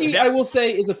 Why? Hey, turkey, I will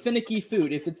say, is a finicky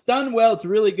food. If it's done well, it's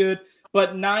really good.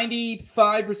 But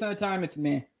 95% of the time, it's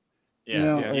meh. Yeah, You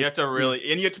know, you like- have to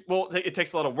really, and it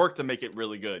takes a lot of work to make it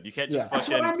really good. You can't just That's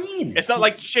fucking. what I mean. It's not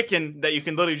like chicken that you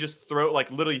can literally just throw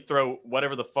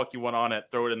whatever the fuck you want on it,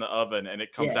 throw it in the oven, and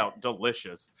it comes out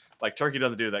delicious. Like turkey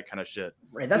doesn't do that kind of shit.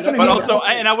 Right, that's what I But mean. also,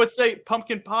 and I would say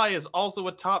pumpkin pie is also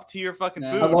a top tier fucking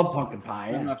Yeah. food. I love pumpkin pie.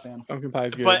 I'm Yeah. not a fan. Pumpkin pie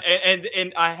is good. But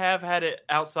and I have had it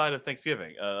outside of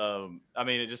Thanksgiving. I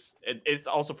mean, it's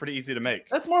also pretty easy to make.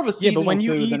 That's more of a Yeah, seasonal but when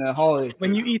you food eat- than a holiday food.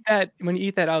 when you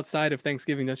eat that outside of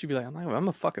Thanksgiving, don't you be like, I'm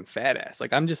a fucking fat ass.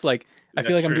 Like I'm just like I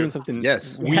feel That's like I'm true. doing something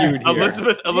Yes. weird here.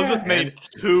 Elizabeth Yeah. made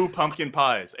 2 pumpkin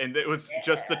pies, and it was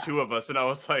just the 2 of us, and I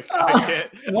was like, Oh, I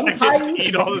one can't pie each?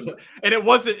 eat all this. And it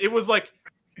was like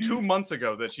 2 months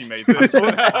ago that she made this.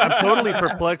 I'm totally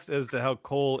perplexed as to how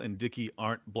Cole and Dickie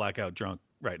aren't blackout drunk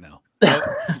right now.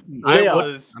 I Yeah.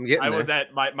 was I'm getting I was there.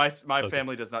 at my Okay.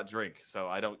 family does not drink, so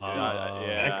I don't.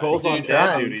 And Cole's on Dude, dad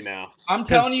guys. duty now. I'm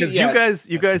telling you, Because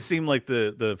yeah, you guys seem like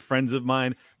the friends of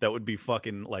mine that would be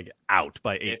fucking like out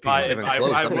by 8 If I, p.m. Even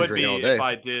close, I I've been would drinking be all day. if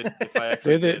I did. If I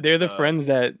actually They're the did, friends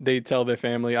that they tell their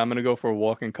family, I'm gonna go for a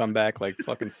walk and come back like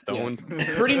fucking stoned.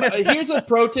 pretty much. Here's a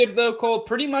pro tip though, Cole.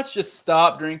 Pretty much just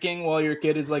stop drinking while your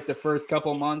kid is like the first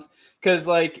couple months, because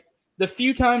like the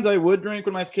few times I would drink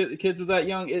when my kids was that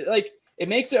young, it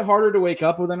makes it harder to wake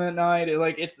up with them at night.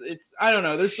 It's I don't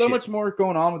know. There's so Shit. much more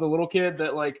going on with a little kid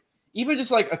that like even just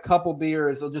like a couple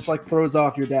beers will just like throws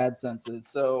off your dad's senses.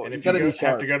 So And you if you gotta be have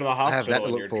sharp. to go to the have that hospital to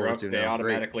and look you're forward drunk, to they now.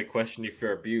 Great. automatically question you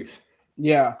for abuse.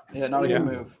 Yeah, not a Yeah. good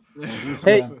move.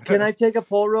 Hey, can I take a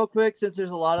poll real quick since there's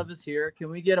a lot of us here?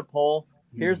 Can we get a poll?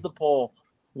 Here's the poll.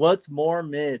 What's more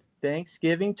mid,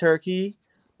 Thanksgiving turkey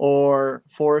or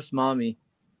Forest Mommy?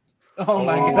 Oh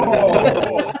my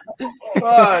god.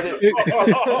 God.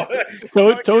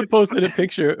 Toad posted a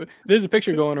picture. There's a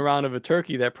picture going around of a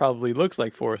turkey that probably looks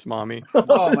like Forest Mommy.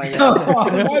 Oh my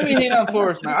god. Why do we hate on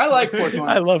Forrest Mommy? I like Forrest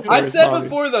Mommy. I love I've Forest said Mommy.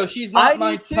 before though, she's not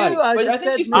my do too. type. I But I just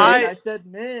think said she's mid. pretty. I said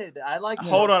mid. I like.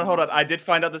 Hold on. I did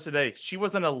find out this today. She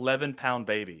was an 11-pound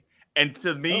baby, And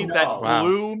to me, Oh, that wow.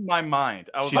 blew my mind.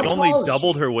 I was She's like, only tall is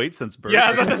doubled she? her weight since birth.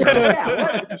 Yeah, that's what I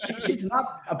Yeah, what? She's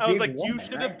not a big I was like, woman, you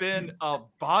should right? have been a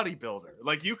bodybuilder.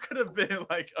 Like, you could have been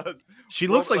like a. She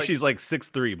looks like like- she's like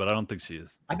 6'3", but I don't think she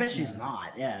is. I bet she's not.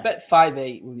 Yeah. Bet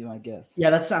 5'8" would be my guess. Yeah,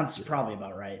 that sounds probably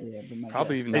about right. Yeah, but my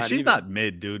Probably guess. even Hey, not. she's even. not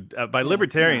mid, dude. By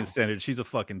libertarian no. standards, she's a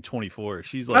fucking 24.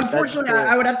 She's like, Unfortunately, That's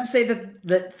true. I would have to say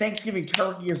that Thanksgiving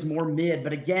turkey is more mid,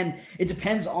 but again, it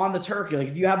depends on the turkey. Like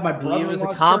if you have my It was brother-in-law's a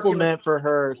turkey, compliment for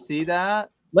her. See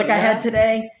that? like See I had that?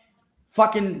 today,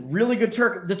 fucking really good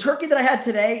turkey. The turkey that I had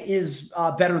today is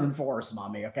better than Forrest,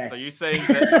 mommy. Okay. So you saying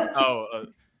that?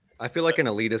 I feel like an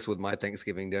elitist with my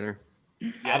Thanksgiving dinner.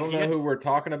 I don't know who we're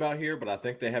talking about here, but I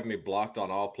think they have me blocked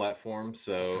on all platforms.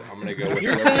 So I'm gonna go If with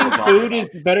you're whoever saying we're talking food about.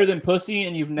 is better than pussy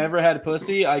and you've never had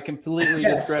pussy, I completely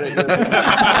Yes. discredit your opinion.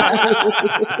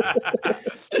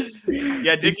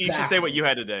 Yeah, Dickie, you should say Exactly. what you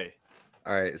had today.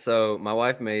 All right, so my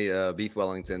wife made beef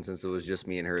Wellington since it was just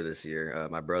me and her this year.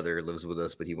 My brother lives with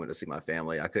us, but he went to see my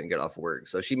family. I couldn't get off work,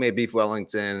 so she made beef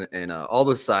Wellington, and all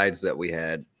the sides that we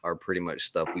had are pretty much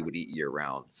stuff we would eat year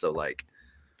round. So like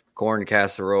corn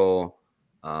casserole,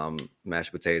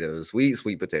 mashed potatoes. We eat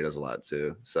sweet potatoes a lot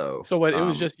too. So So what? It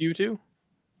was just you two?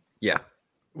 yeah.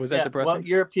 Was that depressing? What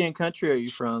European country are you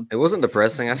from? It wasn't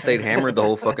depressing. I stayed hammered the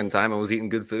whole fucking time. I was eating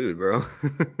good food, bro.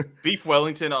 Beef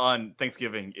Wellington on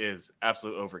Thanksgiving is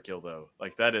absolute overkill, though.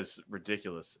 Like that is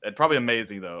ridiculous and probably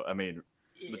amazing, though. I mean,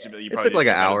 legitimately, you It probably took like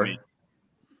an didn't eat that hour. with me.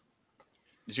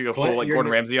 Did you go Clint, full like you're Gordon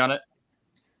new- Ramsay on it?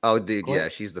 Oh, dude, Clint? yeah,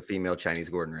 she's the female Chinese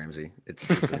Gordon Ramsay. It's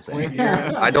insane. Clint,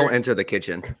 I don't enter the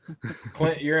kitchen.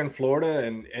 Clint, you're in Florida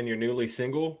and you're newly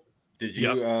single. Did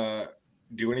you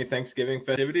do any Thanksgiving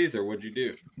festivities, or what'd you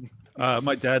do?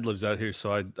 my dad lives out here,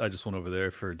 so I just went over there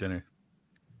for dinner.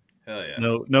 Hell yeah!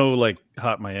 No, like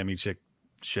hot Miami chick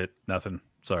shit, nothing.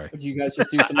 Sorry. Would you guys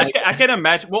just do some like I can't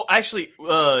imagine. Well, actually,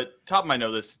 Top might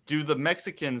know this. Do the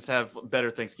Mexicans have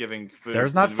better Thanksgiving food?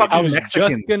 There's not than we fucking do? I was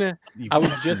Mexicans. just gonna I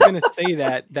was just gonna say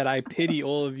that I pity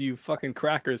all of you fucking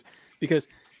crackers because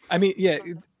I mean, yeah,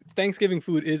 Thanksgiving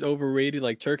food is overrated.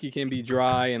 Like turkey can be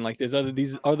dry, and like there's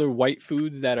these other white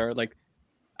foods that are like,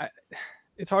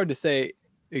 it's hard to say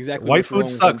exactly. White what's wrong food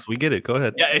with sucks. We get it. Go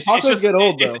ahead. Yeah, it's Tacos just get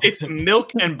old, it's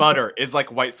milk and butter is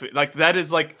like white food. Like that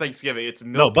is like Thanksgiving. It's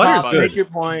milk. No, butter's and good. Make your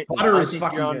point. Butter I is think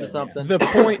fucking you're onto good, something. The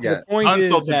point. Yeah. The point is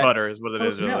Unsalted that butter is what it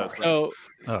is. Toast milk. so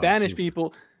Oh, Spanish geez.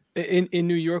 people in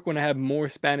New York, when I have more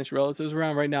Spanish relatives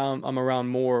around, right now I'm around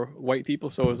more white people,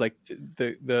 so it was like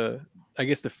the I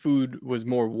guess the food was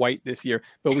more white this year.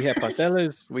 But we had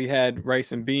pasteles, we had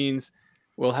rice and beans,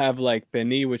 we'll have like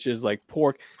pernil, which is like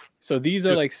pork. So these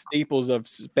are like staples of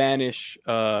Spanish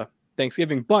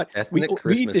Thanksgiving, but we Ethnic eat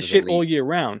Christmas this is shit all elite. year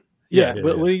round. Yeah, Yeah,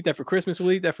 yeah, we'll eat that for Christmas.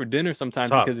 We'll eat that for dinner sometimes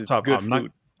Top, because it's top. good I'm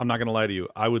food. not gonna lie to you.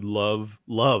 I would love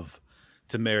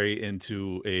to marry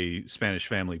into a Spanish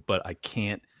family, but I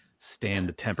can't stand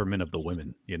the temperament of the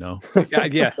women. You know?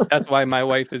 Yeah, that's why my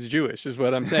wife is Jewish, is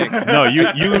what I'm saying. No, you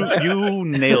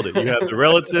nailed it. You have the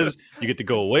relatives. You get to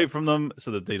go away from them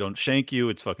so that they don't shank you.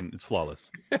 It's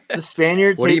flawless. The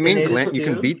Spaniards. What do you hate the mean, natives Clint? You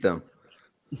can too. beat them.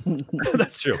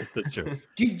 That's true. That's true.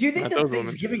 Do you think Not that those women.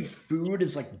 Thanksgiving food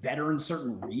is like better in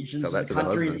certain regions Tell of that the to the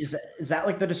country? husbands. Is that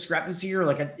like the discrepancy, or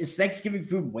like is Thanksgiving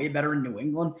food way better in New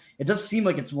England? It does seem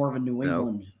like it's more of a New No.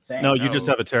 England thing. No, you just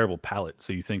have a terrible palate,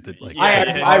 so you think that like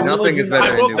I really Nothing do is not-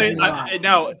 better I in will New say England.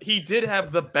 now he did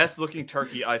have the best looking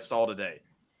turkey I saw today.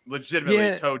 Legitimately,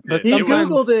 Yeah, Toad but did. He It was- sometimes-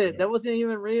 googled it. That wasn't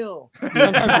even real.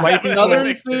 Sometimes white people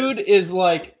Northern food is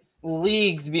like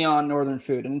leagues beyond northern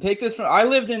food. And take this from I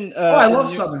lived in Oh, I in love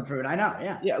New- Southern food. I know.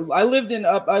 Yeah. Yeah, I lived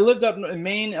up in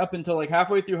Maine up until like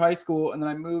halfway through high school, and then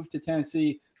I moved to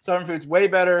Tennessee. Southern food's way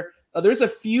better. There's a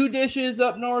few dishes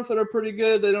up north that are pretty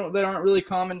good. They aren't really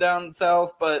common down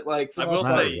south, but like for I the will most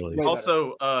part, Not say really. way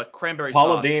also cranberry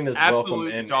Paula sauce. Deen is welcome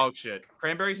absolute in. dog shit.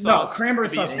 Cranberry No, sauce. cranberry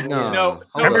could be- sauce is No.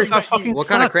 Cranberry you- sauce fucking What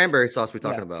kind of sucks. cranberry sauce we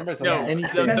talking Yes, about? cranberry sauce. No, Yeah,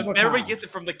 anything. Depends what everybody kind. gets it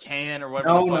from the can or whatever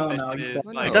No, the fuck no, that no, shit you is.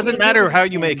 said- Like, It doesn't matter how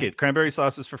you make it. Cranberry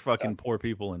sauce is for fucking Sucks. poor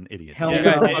people and idiots. Hell You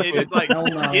no. guys- it's like Hell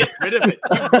no. get rid of it.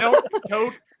 You don't,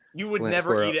 Toad, you would Clint,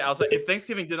 never square eat up. it outside. If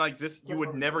Thanksgiving did not exist, you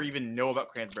would never even know about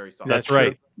cranberry sauce. That's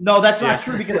right. No, that's not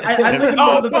true because I live in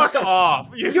Oh, one of the fuck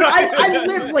off! Dude, I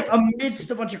live like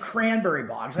amidst a bunch of cranberry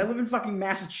bogs. I live in fucking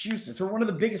Massachusetts. We're one of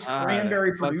the biggest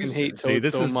cranberry fucking producers. hate See, Toad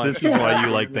this so is much. this is why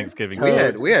you like Thanksgiving.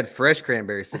 We had fresh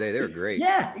cranberries today. They were great.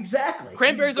 Yeah, exactly.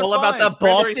 Cranberries are all about fine. the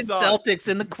Cranberry Boston sauce. Celtics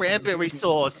and the cranberry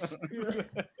sauce. You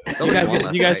guys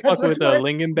That's fuck with what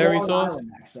lingonberry Long sauce?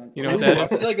 Island accent. You know what I that is?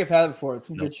 feel like I've had it before. It's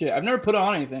some Nope. good shit. I've never put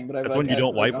on anything, but I've That's like, when you had,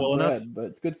 don't like, wipe on well enough? bread, but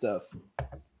it's good stuff.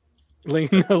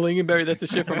 Lingonberry, that's the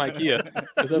shit from IKEA.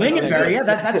 Lingonberry, yeah,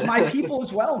 that's my people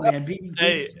as well, man. Being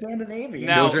Hey, Scandinavian.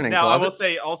 Now, Children in now I will closets?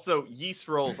 say also yeast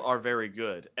rolls are very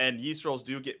good, and yeast rolls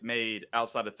do get made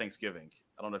outside of Thanksgiving.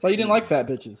 I don't know. So you didn't like fat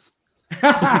bitches.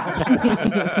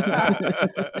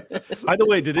 By the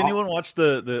way, did anyone watch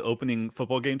the opening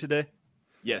football game today?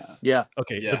 Yes. Yeah.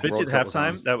 Okay, Yeah. the bitch World at Cup was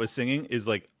halftime on. that was singing is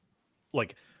like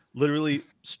literally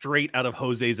straight out of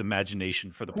Jose's imagination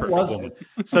for the Who perfect was woman.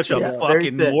 it? Such a Yeah. Very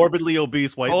fucking thick. morbidly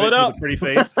obese white Pull it bitch up. with a pretty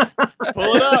face.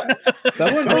 Pull it up.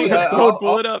 Someone bring,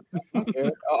 Pull it up.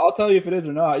 I'll tell you if it is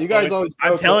or not. You guys always.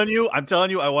 I'm joke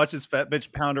telling you, I watched this fat bitch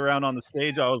pound around on the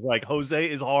stage. I was like, Jose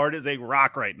is hard as a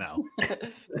rock right now.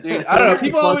 dude. I don't know. Was she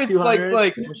People plus always 200?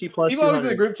 like Was she plus people always in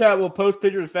the 200? group chat will post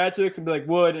pictures of fat chicks and be like,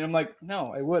 "Would," and I'm like,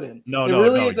 "No, I wouldn't." No, it no,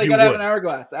 really no, is. They you gotta have would. an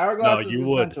hourglass. The hourglass No, is you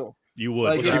would. essential. You would.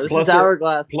 Like, Was if she No, this plus is or-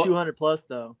 hourglass, pl- 200 plus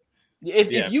though.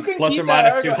 If you can plus keep or that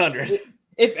minus hourglass, 200.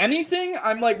 if anything,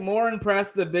 I'm like more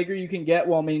impressed the bigger you can get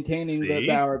while maintaining See?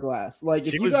 the hourglass. Like if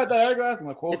She you was- got that hourglass, I'm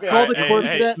like, It's okay. called a hey,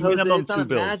 corset, hey, Jose. minimum It's not 2 a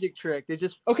bills. magic trick. They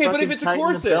just Okay, but if fucking it's a tighten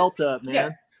corset- the belt up, man. Yeah.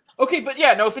 Okay, but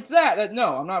yeah, no, if it's that,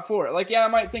 no, I'm not for it. Like, yeah, I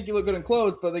might think you look good in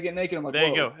clothes, but they get naked. I'm like, There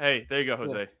you whoa. go. Hey, there you go,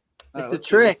 Jose. All right, It's a let's see,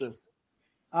 trick. what's this?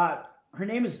 Her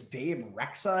name is Babe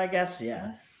Rexa, I guess.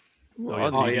 Yeah.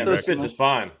 Oh yeah, Those that bitch is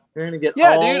fine. You're gonna get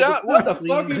Yeah, all dude, what the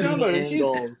fuck are you clean talking about? She's-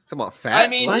 angles. Come on, fat. I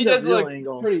mean, Find she a does real look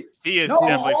angle. pretty. He is No,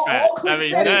 definitely all fat. Clint I mean,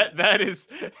 said that is.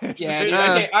 Yeah, dude,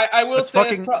 okay, I will That's say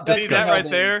fucking that's See that how right they-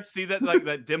 there? See that like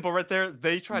that dimple right there?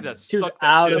 They tried to She was suck that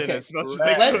out shit of in it. as much as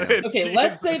they Let's could. okay.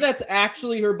 Let's say that's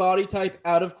actually her body type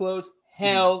out of clothes.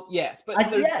 Hell yes, but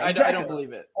Yeah, I exactly. don't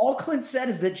believe it. All Clint said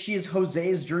is that she is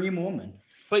Jose's dream woman.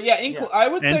 But yeah, I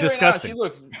would And say disgusting.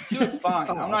 right now she looks fine.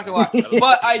 I'm not gonna lie,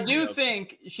 but I do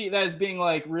think that is being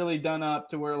like really done up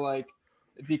to where like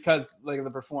because like of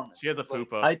the performance. She has a Like,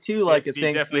 fupa. I too like a She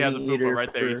definitely has a Thanksgiving fupa eater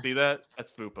right there. You for- see that?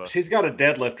 That's fupa. She's got a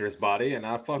deadlifter's body, and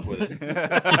I fuck with it.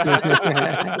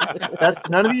 That's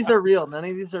none of these are real. None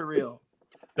of these are real.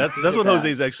 That's what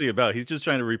Jose's actually about. He's just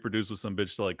trying to reproduce with some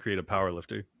bitch to like create a power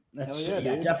lifter. That's Hell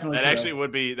yeah, dude. definitely. That true. actually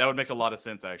would make a lot of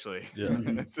sense actually. Yeah.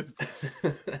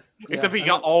 Except he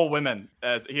got all women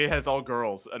as he has all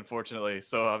girls, unfortunately.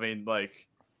 So I mean, like,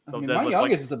 I they'll mean, deadlift, my like-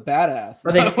 youngest is a badass.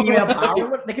 Are they female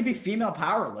power? They could be female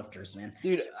power lifters, man.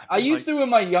 Dude, I used to when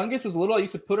my youngest was little. I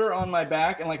used to put her on my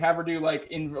back and like have her do like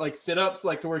in like sit ups,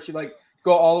 like to where she like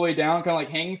go all the way down, kind of like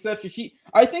hanging steps.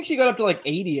 I think she got up to like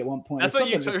 80 at one point. That's It's what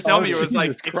you something were telling me. It retarded. was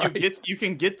like Jesus if you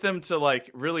can get them to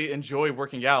like really enjoy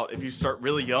working out if you start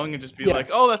really young and just be Yeah. like,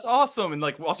 oh, that's awesome, and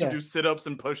like watch them Yeah. do sit ups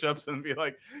and push ups and be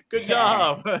like, good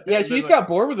job. Yeah, And she then, just like, got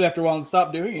bored with it after a while and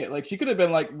stopped doing it. Like she could have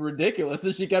been like ridiculous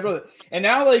if she kept with it. And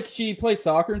now like she plays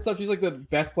soccer and stuff. She's like the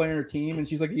best player in her team, and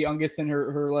she's like the youngest in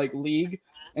her like league,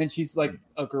 and she's like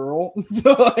a girl.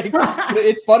 So like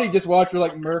it's funny just watch her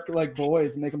like murk like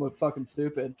boys and make them look fucking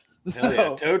stupid. Hell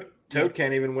yeah. So, Toad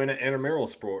can't even win an intramural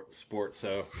sport.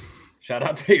 So shout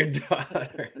out to your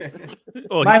daughter.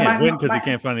 Well, he My- can't my- win because my- he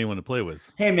can't find anyone to play with.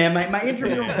 Hey, man, my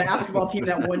intramural basketball team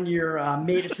that one year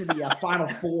made it to the Final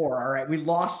Four. All right, we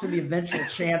lost to the eventual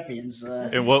champions.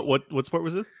 And what sport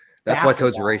was this? That's why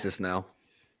Toad's basketball. racist now.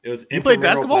 It was You played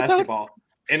intramural basketball, Toad?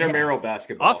 Intramural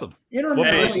basketball. Awesome. Intramural.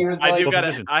 Hey, She was I like- do What got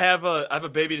position? I have a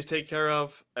baby to take care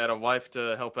of and a wife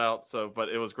to help out. So, but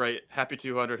it was great. Happy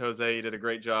 200, Jose. You did a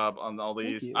great job on all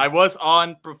these. you. I was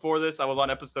on before this. I was on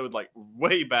episode like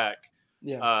way back.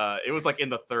 yeah, It was like in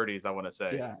the 30s. I want to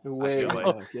say. yeah, way feel back,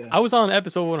 like- yeah. I was on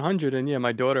episode 100, and yeah,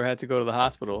 my daughter had to go to the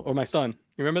hospital, or my son.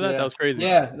 You remember that? Yeah. That was crazy.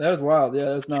 Yeah, that was wild. Yeah,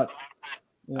 that was nuts.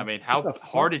 Yeah. I mean, how What the fuck?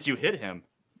 hard did you hit him?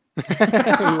 We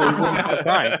wouldn't stop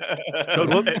crying.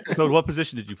 Toad, what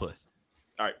position did you play?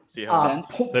 All right. See how. it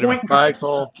is. Later, Point Bye, guard.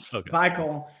 Cole. Okay. Bye,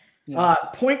 Cole. Yeah.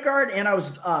 Point guard, and I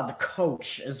was the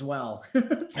coach as well.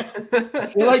 I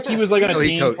feel like he was like on a So he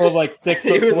team coached. full of like 6 He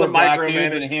foot was four a black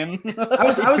dudes micromanager. and him.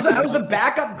 I was a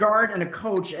backup guard and a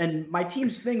coach, and my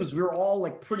team's thing was we were all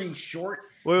like pretty short.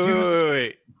 Wait.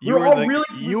 Dudes, You we're were all the really-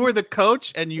 you were the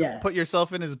coach, and you Yeah. put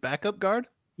yourself in as backup guard.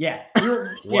 Yeah, we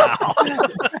were, Wow.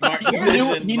 Smart he knew,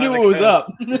 decision he by knew the what was coach. up.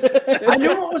 I knew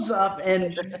what was up,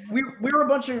 and we were a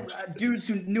bunch of dudes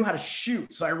who knew how to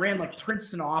shoot. So I ran like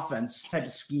Princeton offense type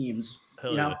of schemes.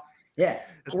 Hell you know, yeah.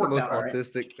 It's the worked most out all right.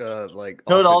 autistic, like.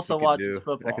 Toad offense also you can watches do.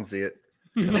 football. I can see it.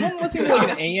 Someone listening to like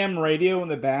an AM radio in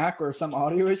the back or some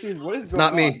audio issues. What is It's going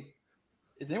not on? me.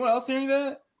 Is anyone else hearing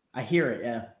that? I hear it.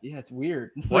 Yeah. Yeah, it's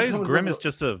weird. It's Why like is someone's Grimace listening-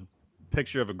 just a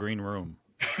picture of a green room?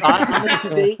 I'm a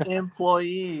state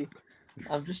employee.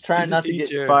 I'm just trying He's a not to get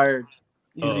teacher. fired.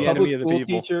 He's Oh. a The public enemy of the school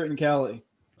people. teacher in Cali.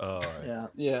 Oh, all right.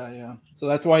 Yeah. So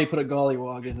that's why he put a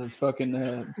gollywog as his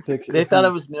fucking picture. They thought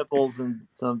it was nipples and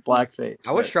some blackface.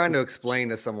 I was trying to explain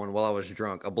to someone while I was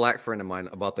drunk, a black friend of mine,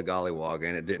 about the gollywog,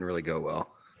 and it didn't really go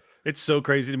well. It's so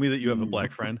crazy to me that you have a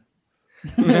black friend.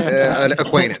 An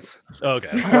acquaintance. Okay.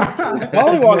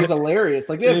 Gollywog is hilarious.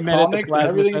 Like they have met at the comics and plasma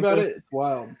everything center. about it. It's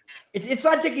wild. It's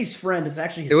not Dickie's friend. It's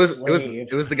actually his slave.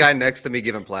 It was the guy next to me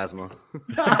giving plasma,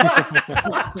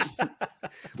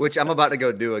 which I'm about to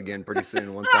go do again pretty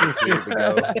soon once I'm cleared to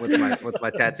go. Once my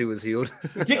tattoo is healed.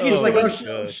 Dickie's like,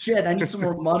 oh shit, I need some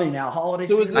more money now. Holiday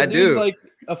So is season. the dude like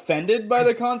offended by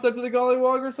the concept of the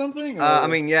gollywog or something? Or? I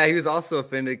mean, yeah, he was also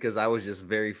offended because I was just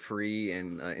very free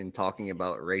and in talking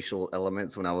about racial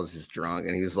elements when I was just drunk,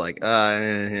 and he was like,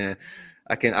 I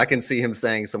can see him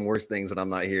saying some worse things when I'm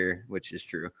not here, which is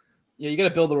true. Yeah, you got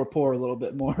to build the rapport a little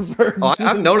bit more first. Oh,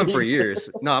 I've known him for years.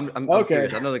 No, I'm Okay.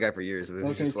 serious. I've known the guy for years. It was Okay,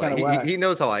 just he's kinda like, whack. he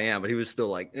knows how I am, but he was still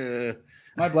like,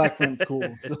 My black friend's cool.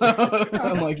 So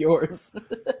I'm like yours.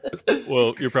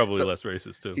 Well, you're probably less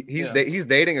racist too. He's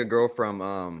dating a girl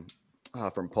from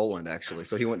Poland actually.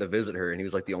 So he went to visit her, and he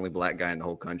was like the only black guy in the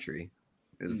whole country.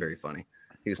 It was very funny.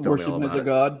 He was telling me Worship all him as a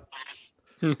about god.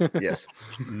 Yes.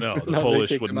 No, the No, they Polish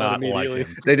kicked would him out not like immediately.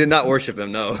 him. They did not worship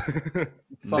him. No, they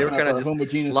Fucking were up kind our of just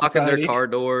homogeneous locking society. their car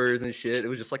doors and shit. It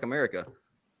was just like America.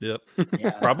 Yep.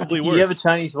 Yeah. Probably If worse. you have a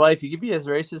Chinese wife, you can be as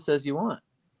racist as you want.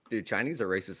 Dude, Chinese are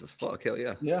racist as fuck. Hell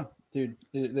yeah. Yeah, dude,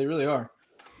 they really are.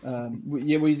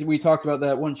 We talked about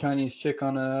that one Chinese chick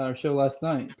on our show last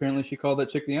night. Apparently, she called that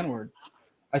chick the N-word.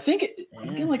 I think I'm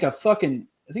getting like a fucking.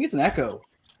 I think it's an echo.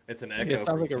 It's an Yeah, echo. it sounds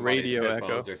from like a somebody's radio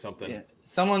headphones echo. or something. Yeah,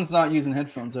 someone's not using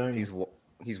headphones. Are you?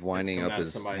 He's winding It's coming up out of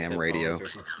his somebody's ham headphones radio. or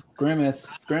something. It's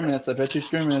Grimace. I bet you it's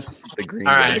Grimace. The green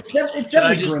All guy. right. It's Should I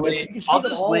definitely just Grimace. leave? You can see I'll that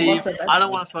just all of us leave. have I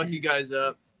don't want headphones. to fuck you guys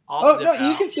up. I'll Oh dip no, you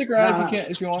out. can stick around Nah.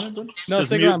 if you wanted. But No, Just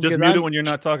stick mute, around just because mute it I'm- when you're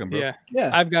not talking, bro. Yeah,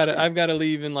 yeah. I've got to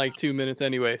leave in like 2 minutes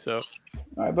anyway. So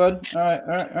All right, bud. All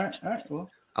right. Well,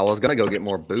 I was gonna go get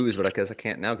more booze, but I guess I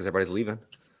can't now because everybody's leaving.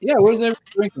 yeah. What is everyone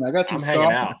drinking? I got some I'm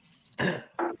hanging scotch. out.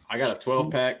 I got a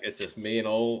 12 pack. It's just me and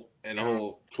old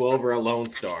 12 or a Lone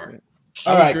Star.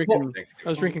 All I was right, drinking. Thanks. I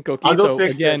was drinking I'll coquito go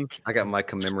fix again. I got my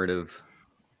commemorative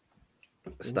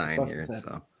stein fuck here. is that?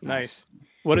 So Nice.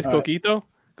 What is All right. coquito?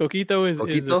 Coquito is a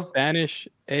Coquito? Spanish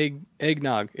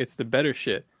eggnog. It's the better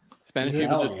shit. Spanish people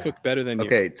Hell just yeah. cook better than you.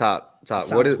 okay, top.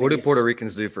 Sounds What do nice. Puerto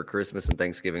Ricans do for Christmas and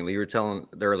Thanksgiving? You were telling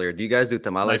earlier. Do you guys do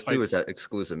tamales Knife too? Or is fights. that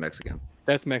exclusive Mexican?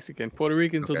 That's Mexican. Puerto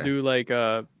Ricans will Okay. do like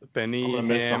I'm penne gonna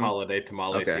miss the ham. holiday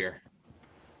tamales Okay. here.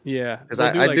 Yeah, Because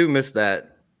they'll I like- do miss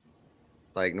that.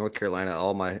 Like North Carolina,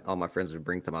 all my friends would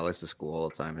bring tamales to school all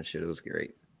the time and shit. It was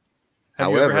great. Have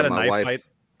you ever However, had a my knife wife- fight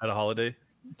at a holiday?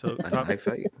 To, A top? knife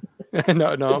fight?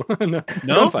 no. No?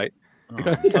 Gunfight.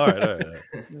 Oh, all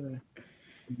right.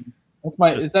 That's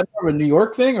my. Is that more of a New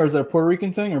York thing or is that a Puerto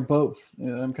Rican thing or both?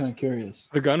 Yeah, I'm kind of curious.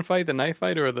 The gunfight, the knife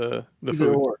fight, or the Either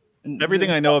food? or. And- Everything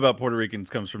I know about Puerto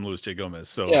Ricans comes from Luis J. Gomez.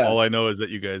 So Yeah. all I know is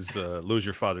that you guys lose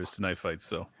your fathers to knife fights.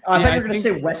 So I Yeah, thought I you were going to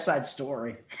think- say West Side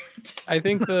Story. I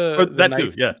think the Or that too,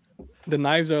 knife- yeah. The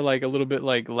knives are like a little bit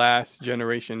like last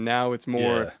generation. Now it's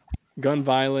more Yeah. gun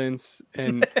violence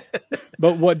and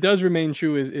but what does remain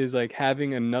true is like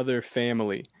having another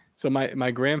family. So my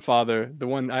grandfather, the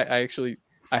one I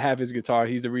have his guitar.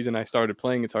 He's the reason I started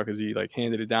playing guitar because he like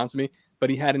handed it down to me. But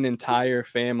he had an entire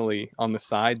family on the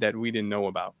side that we didn't know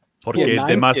about. Porque Yeah, es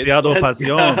 9 demasiado Let's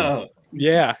pasión. go.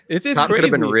 Yeah, it's Tom could crazy.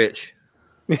 have been rich.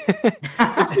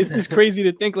 It's just crazy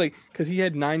to think like because he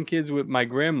had 9 kids with my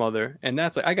grandmother, and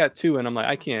that's like I got 2, and I'm like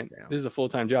I can't. Damn. This is a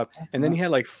full-time job. That's And then he had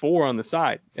nuts. like 4 on the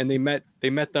side, and they met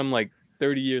them like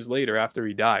 30 years later after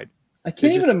he died. I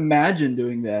can't It's even imagine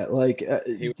doing that. Like,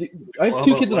 He- I have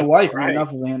 2 well, kids and a left wife, and and right.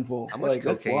 enough of a handful. How much Like,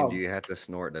 that's cocaine wild. do you have to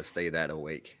snort to stay that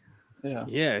awake? Yeah.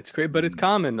 Yeah, it's great, but it's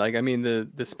common. Like I mean, the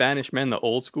Spanish men, the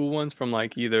old school ones from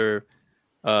like either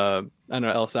I don't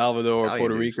know El Salvador or Italian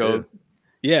Puerto dudes, Rico. too.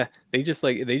 Yeah, they just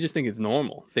think it's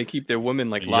normal. They keep their women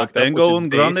like Yo locked up. tengo un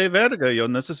which grande is verga. Yo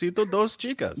necesito dos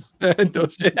chicas.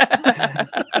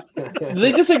 days.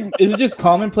 They just like, is it just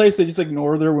commonplace? They just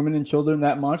ignore their women and children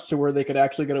that much to where they could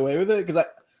actually get away with it? Because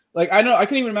I know I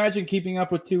can't even imagine keeping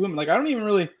up with 2 women. Like I don't even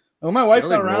really. When my wife's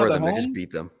They don't not around ignore at them, they just home,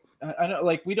 beat them. I know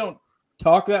like we don't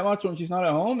talk that much when she's not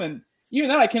at home, and even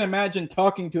that I can't imagine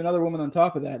talking to another woman on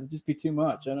top of that. It'd just be too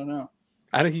much. I don't know.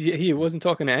 He wasn't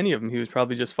talking to any of them. He was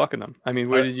probably just fucking them. I mean,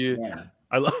 where did you? Yeah.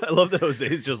 I love that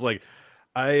Jose's just like,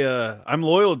 I'm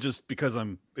loyal just because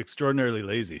I'm extraordinarily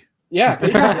lazy. Yeah.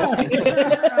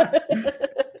 basically.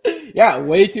 Yeah,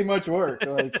 way too much work.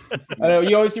 Like, I know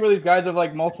you always see where these guys have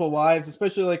like multiple wives,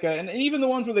 especially like, and even the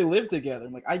ones where they live together.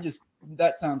 I'm like,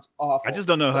 that sounds awful. I just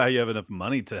don't know how you have enough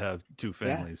money to have two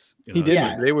families. You know? He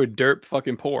didn't. They were dirt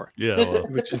fucking poor. Yeah, well.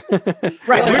 Which is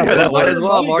Right. Might as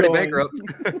well. I'm already bankrupt.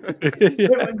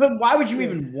 But why would you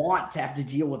even want to have to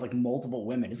deal with like multiple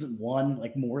women? Isn't one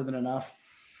like more than enough?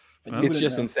 It's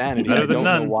just insanity. Better I than don't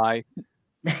know none. why.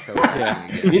 Yeah.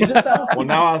 Is it though? Well,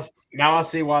 now I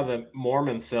see why the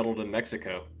Mormons settled in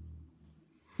Mexico.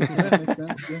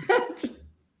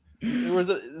 Is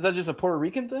that just a Puerto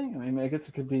Rican thing? I mean, I guess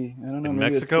it could be. I don't know. In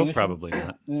maybe a Mexico, Spanish probably thing?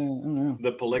 not. Yeah, I don't know.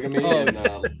 The polygamy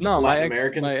and No, Latin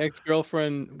Americans. my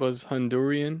ex-girlfriend was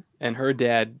Honduran, and her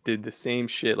dad did the same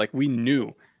shit. Like, we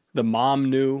knew. The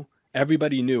mom knew.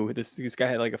 Everybody knew. This guy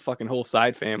had like a fucking whole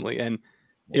side family, and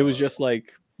it was just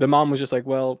like the mom was just like,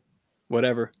 well,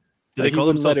 whatever. Do Like, they call he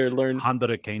wouldn't let themselves her learn.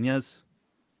 Hondureñas?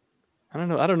 I don't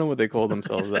know. I don't know what they call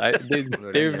themselves.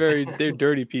 They're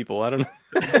dirty people. I don't know.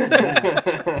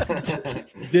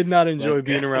 Did not enjoy That's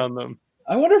being good. around them.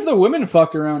 I wonder if the women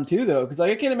fucked around too, though, because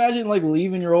like I can't imagine like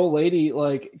leaving your old lady,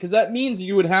 like, because that means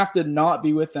you would have to not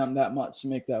be with them that much to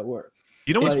make that work.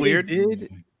 You know what's Like, weird? Did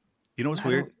You know what's I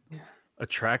weird? don't-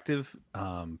 Attractive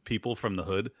people from the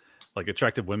hood, like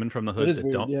attractive women from the It hood is that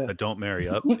weird, yeah. don't marry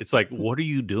up. It's like, what are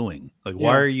you doing? Like,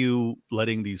 why Yeah. are you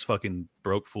letting these fucking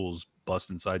broke fools bust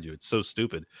inside you? It's so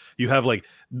stupid. You have like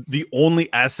the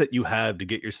only asset you have to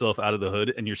get yourself out of the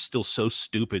hood, and you're still so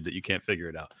stupid that you can't figure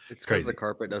it out. It's because crazy. the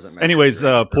carpet doesn't match. Anyways,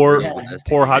 your poor Yeah.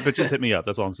 poor hot bitches hit me up.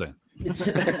 That's all I'm saying.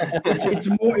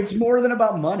 It's more than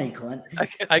about money, Clint.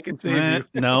 I can save Eh,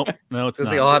 you. no, it's Because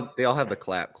not. they all have the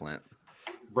clap, Clint.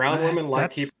 Brown women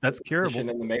like That's curable. in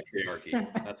the matriarchy.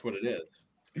 That's what it is.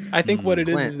 I think what it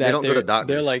is Clint, is they that don't go to they're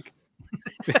doctors. like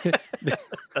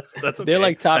That's okay. they're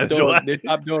like top As do dog. I. They're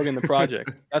top dog in the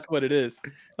project. That's what it is.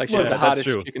 Like, she's Yeah, the that's hottest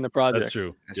true. chick in the project. That's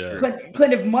true. That's Yeah. true.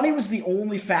 Clint, if money was the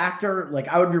only factor, like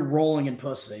I would be rolling in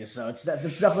pussy. So it's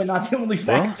definitely not the only Well,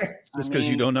 factor. just because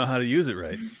you don't know how to use it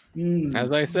right. Mm.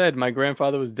 As I said, my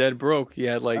grandfather was dead broke. He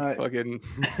had like Alright. fucking.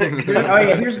 Oh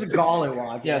yeah, here's the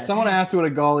gollywog. Yeah, someone asked what a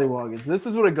gollywog is. This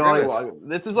is what a gollywog is.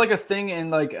 This is like a thing in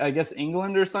like I guess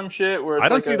England or some shit where it's I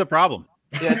don't like see the problem.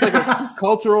 yeah, it's like a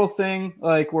cultural thing,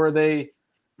 like where they,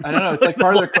 I don't know, it's like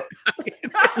part of their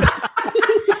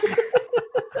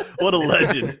What a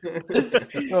legend.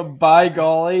 by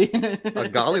golly. A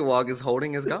gollywog is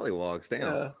holding his gollywogs.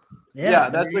 Damn. Yeah,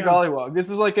 that's there a you go. gollywog. This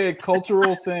is like a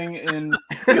cultural thing in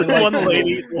like, One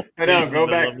lady. I know. Go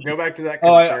back to that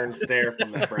Oh, I- concerned stare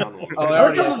from that brown woman. Oh, I I like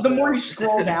already how have the that. more you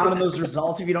scroll down in those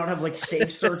results, if you don't have like safe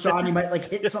search on, you might like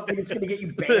hit something that's gonna get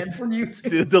you banned from YouTube.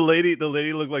 Dude, the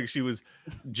lady looked like she was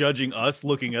judging us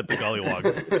looking at the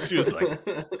gollywogs. She was like,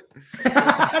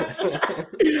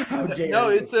 How dare No,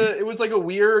 you. it was like a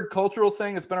weird cultural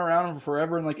thing that's been around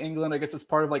forever in like England. I guess it's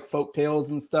part of like folk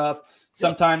tales and stuff.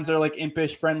 Sometimes they're like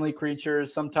impish, friendly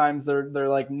creatures. Sometimes they're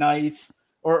like nice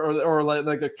or like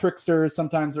they're tricksters.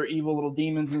 Sometimes they're evil little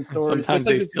demons in stories. But Sometimes it's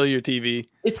like they this- steal your TV.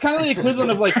 It's kind of the equivalent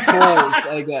of like trolls,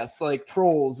 I guess. Like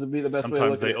trolls would be the best way to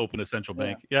sometimes look they at it. open a central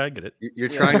bank. Yeah, I get it. You're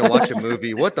trying to watch a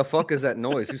movie. What the fuck is that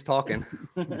noise? Who's talking?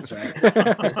 That's right.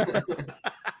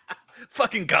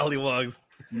 Fucking gollywogs.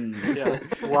 Yeah,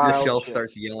 Your wild shelf shit.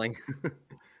 starts yelling.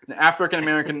 An African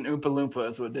American Oompa Loompa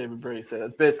is what David Brady said.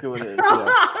 That's basically what it is.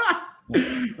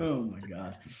 Yeah. Oh my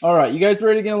god. All right, you guys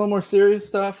ready to get a little more serious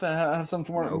stuff? Have some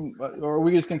more, or are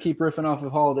we just gonna keep riffing off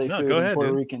of holiday No, food go and ahead, Puerto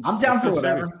dude. Ricans? I'm down Let's for go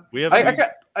whatever. serious. We have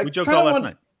I we joked kinda all last want-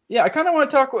 night. Yeah, I kind of want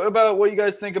to talk about what you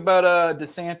guys think about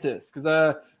DeSantis because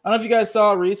I don't know if you guys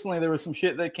saw recently there was some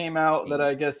shit that came out that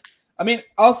I guess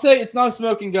I'll say it's not a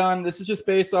smoking gun. This is just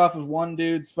based off of one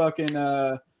dude's fucking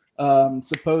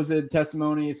supposed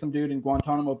testimony. Some dude in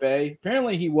Guantanamo Bay.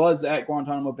 Apparently, he was at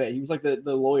Guantanamo Bay. He was like the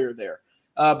lawyer there.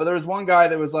 But there was one guy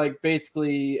that was like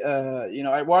basically, I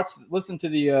listened to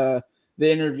the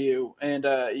interview, and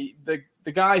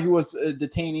the guy who was a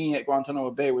detainee at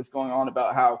Guantanamo Bay was going on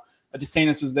about how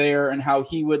DeSantis was there and how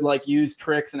he would like use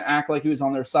tricks and act like he was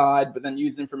on their side, but then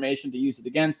use information to use it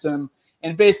against him,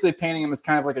 and basically painting him as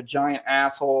kind of like a giant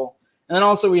asshole. And then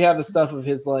also we have the stuff of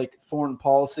his like foreign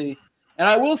policy. And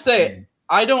I will say,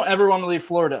 I don't ever want to leave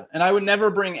Florida, and I would never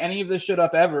bring any of this shit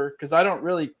up ever because I don't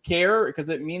really care because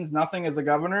it means nothing as a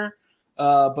governor.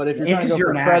 But if you're trying to go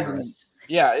for president,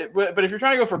 but if you're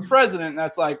trying to go for president,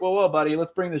 that's like, well, buddy,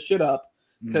 let's bring this shit up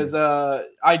because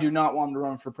I do not want to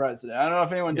run for president. I don't know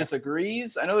if anyone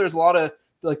disagrees. I know there's a lot of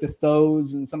like the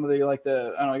Thos and some of the like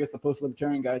the I guess the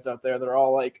post-libertarian guys out there that are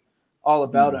all like all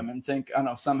about him and think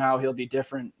somehow he'll be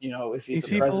different, if he's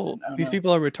the president. These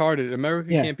people are retarded.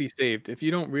 America Yeah. can't be saved. If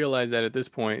you don't realize that at this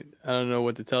point, I don't know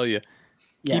what to tell you.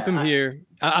 Keep him here.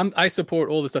 I support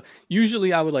all this stuff.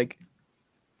 Usually, I would like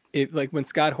when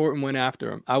Scott Horton went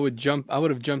after him. I would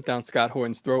have jumped down Scott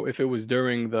Horton's throat if it was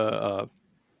during the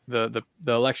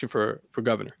election for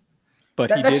governor.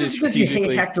 But he did it because you hate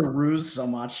strategically. Hector Ruse so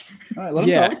much. All right, let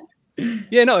him talk.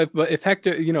 Yeah, no. If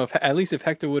Hector, at least if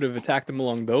Hector would have attacked him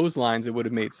along those lines, it would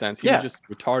have made sense. He was just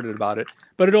retarded about it.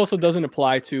 But it also doesn't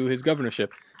apply to his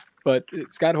governorship. But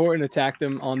Scott Horton attacked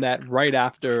him on that right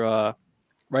after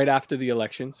the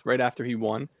elections, right after he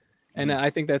won, and I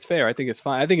think that's fair. I think it's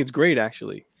fine. I think it's great,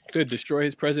 actually. Good, destroy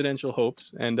his presidential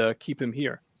hopes and keep him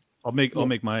here. I'll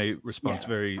make my response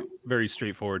very, very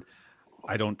straightforward.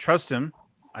 I don't trust him.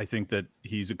 I think that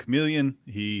he's a chameleon.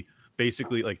 He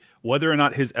basically, like, whether or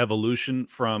not his evolution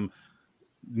from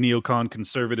neocon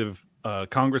conservative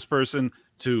congressperson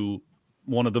to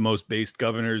one of the most based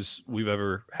governors we've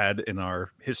ever had in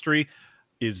our history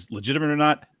is legitimate or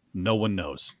not, no one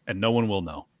knows, and no one will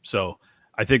know. So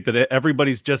I think that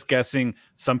everybody's just guessing.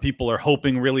 Some people are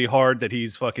hoping really hard that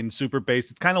he's fucking super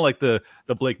based. It's kind of like the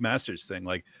Blake Masters thing.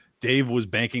 Like, Dave was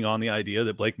banking on the idea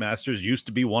that Blake Masters used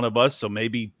to be one of us, so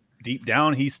maybe deep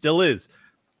down he still is.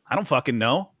 I don't fucking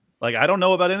know. Like, I don't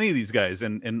know about any of these guys.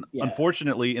 And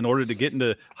unfortunately, in order to get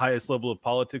into highest level of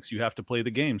politics, you have to play the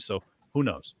game. So who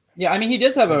knows? Yeah, I mean, he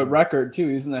does have a record too.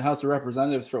 He's in the House of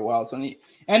Representatives for a while, so he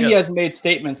has made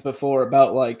statements before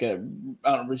about like I don't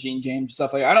know, regime change and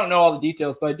stuff like that. I don't know all the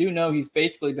details, but I do know he's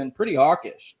basically been pretty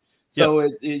hawkish. So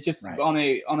it's just on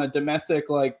a domestic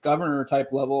like governor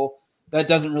type level that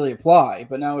doesn't really apply.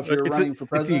 But now if you're running for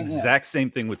president, it's the exact same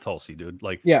thing with Tulsi, dude.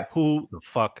 Like, who the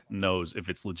fuck knows if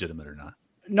it's legitimate or not?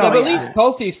 No, but at least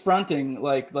Tulsi's fronting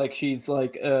like she's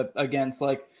like against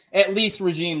like at least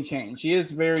regime change. She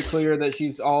is very clear that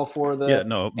she's all for the.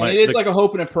 And it is like a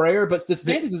hope and a prayer. But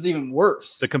DeSantis is even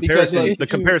worse. The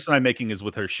comparison I'm making is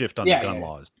with her shift on the gun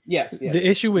laws. Yes. The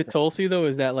issue with Tulsi though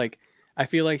is that like I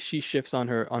feel like she shifts on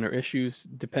her issues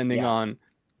depending on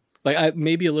like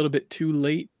maybe a little bit too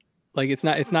late. Like it's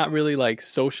not really like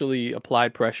socially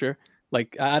applied pressure.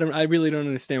 Like I really don't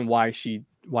understand why she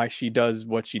does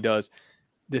what she does.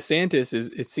 DeSantis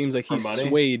it seems like he's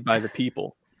swayed by the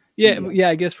people. Yeah,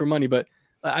 I guess for money, but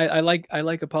I like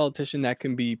a politician that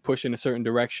can be pushed in a certain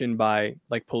direction by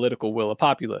like political will, a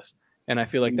populist. And I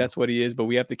feel like that's what he is, but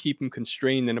we have to keep him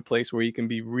constrained in a place where he can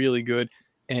be really good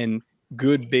and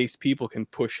good based people can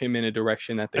push him in a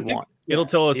direction that they want. It'll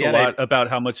tell us a lot about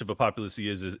how much of a populist he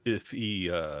is if he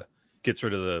gets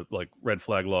rid of the like red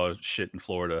flag law shit in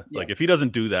Florida. Like if he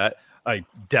doesn't do that, I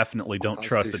definitely don't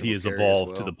trust that he has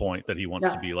evolved to the point that he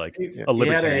wants to be like a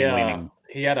libertarian leaning.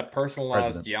 He had a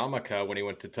personalized yarmulke when he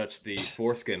went to touch the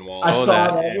foreskin wall. I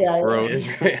saw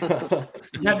that.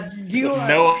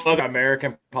 No other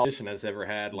American politician has ever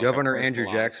had. Like, Governor Andrew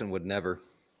Jackson would never.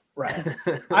 Right.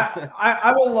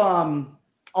 I will.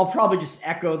 I'll probably just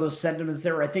echo those sentiments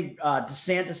there. I think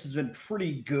DeSantis has been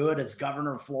pretty good as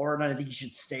governor of Florida, and I think he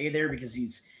should stay there because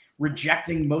he's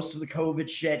rejecting most of the COVID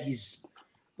shit. He's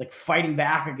like fighting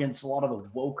back against a lot of the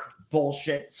woke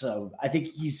bullshit. So I think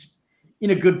he's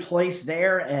in a good place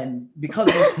there. And because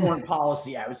of his foreign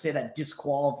policy, I would say that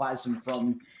disqualifies him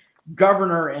from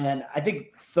governor. And I think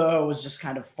Tho was just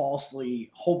kind of falsely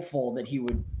hopeful that he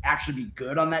would actually be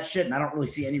good on that shit. And I don't really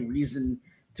see any reason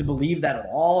to believe that at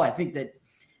all. I think that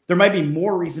there might be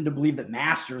more reason to believe that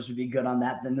Masters would be good on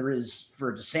that than there is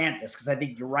for DeSantis. Because I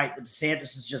think you're right. That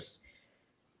DeSantis is just,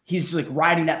 he's like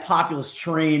riding that populist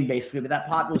train basically, but that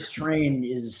populist train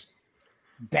is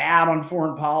bad on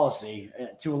foreign policy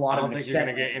to a lot of extent. I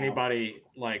don't think you're going to get anybody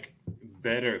like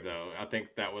better though. I think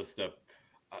that was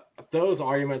those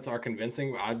arguments are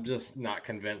convincing. I'm just not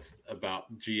convinced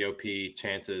about GOP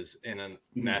chances in a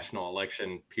national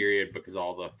election period because of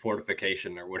all the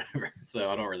fortification or whatever. So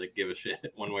I don't really give a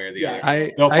shit one way or the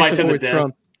other. They'll fight to the death.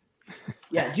 Trump.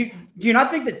 Yeah. Do you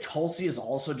not think that Tulsi is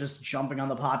also just jumping on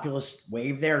the populist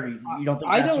wave there? You don't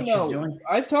think that's what she's doing?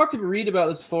 I've talked to Reed about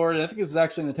this before, and I think this is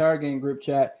actually in the Tower Gang group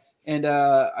chat. And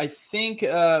I think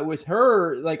with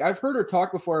her, like I've heard her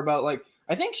talk before about like,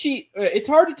 I think it's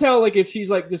hard to tell like if she's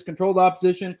like this controlled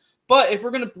opposition, but if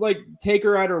we're going to like take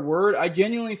her at her word, I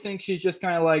genuinely think she's just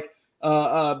kind of like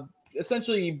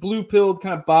essentially blue pilled,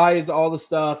 kind of buys all the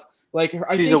stuff. Like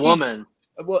she's a woman.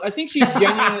 Well, I think she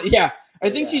genuinely, I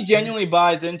think she genuinely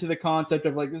buys into the concept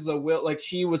of like, this is a will, like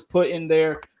she was put in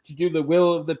there to do the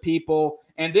will of the people.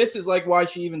 And this is like why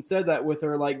she even said that with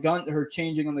her like her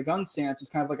changing on the gun stance. It's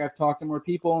kind of like, I've talked to more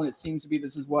people and it seems to be,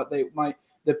 this is what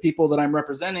the people that I'm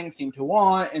representing seem to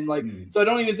want. And like, so I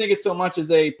don't even think it's so much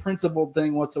as a principled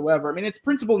thing whatsoever. I mean, it's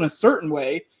principled in a certain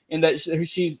way in that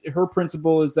her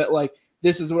principle is that like,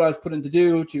 this is what I was put in to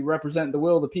do to represent the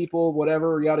will of the people,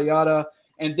 whatever, yada yada.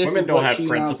 And this Women is don't what have she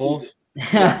principles.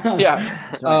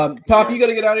 Yeah. Top, you got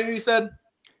to get out of here. You said.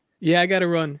 Yeah, I got to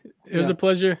run. It was a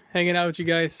pleasure hanging out with you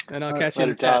guys, and I'll catch you in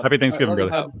the later, Top. chat. Happy Thanksgiving, All right,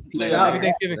 brother. Peace out. out. Happy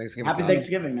Thanksgiving. Happy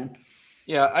Thanksgiving, man.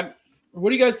 Yeah. What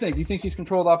do you guys think? Do you think she's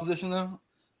controlled opposition though?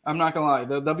 I'm not gonna lie.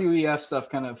 The WEF stuff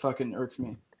kind of fucking irks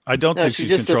me. I don't No, think she's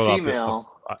she's just a controlled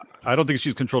female. I don't think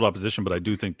she's controlled opposition, but I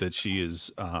do think that she is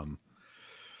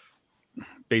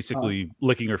basically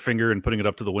licking her finger and putting it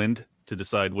up to the wind to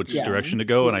decide which direction to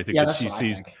go. And I think that she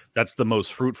sees that's the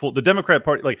most fruitful. The Democrat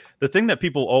Party, like the thing that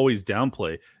people always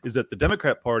downplay is that the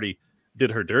Democrat Party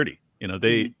did her dirty. You know,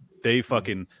 they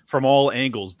fucking from all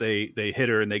angles they hit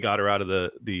her and they got her out of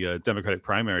the Democratic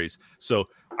primaries. So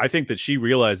I think that she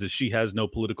realizes she has no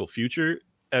political future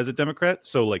as a Democrat.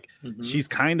 So like she's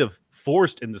kind of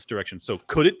forced in this direction. So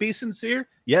could it be sincere?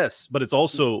 Yes, but it's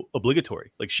also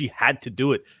obligatory. Like she had to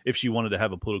do it if she wanted to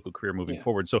have a political career moving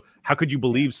forward. So how could you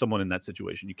believe someone in that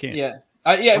situation? You can't. Yeah.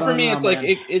 For me, it's like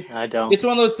it's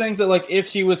one of those things that like if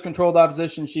she was controlled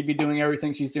opposition, she'd be doing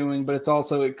everything she's doing, but it's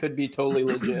also it could be totally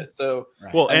legit. So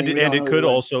well, and it could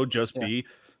also just be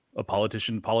a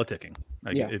politician politicking.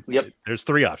 Like, there's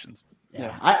three options.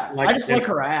 Yeah, I just like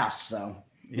her ass. So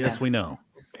yes, we know.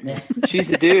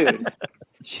 She's a dude.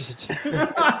 She's a dude.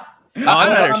 I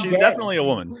met her. She's definitely a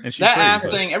woman, and she's that pretty, ass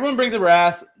thing. Everyone brings up her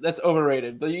ass. That's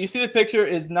overrated. You see the picture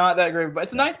is not that great, but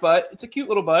it's a nice butt. It's a cute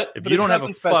little butt. If but you don't have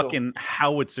a special. fucking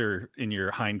howitzer in your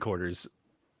hindquarters,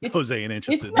 Jose ain't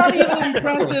interested. It's not even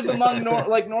impressive among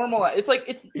normal. It's like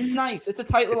it's nice. It's a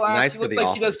tight little ass. Nice she looks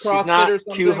like she does CrossFit She's not or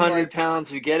something. 200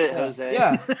 pounds. We get it, Jose.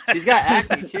 Yeah. She's got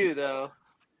acne too, though.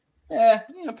 Yeah,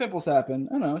 pimples happen.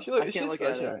 I don't know. She's like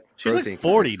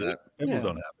 40, dude. Pimples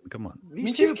don't happen. Come on. I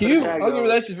mean, she's cute. I'll give her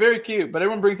that. She's very cute. But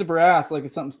everyone brings up her ass like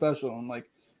it's something special. And like,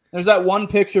 there's that one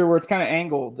picture where it's kind of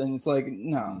angled, and it's like,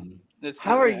 no.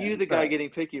 How are you the guy getting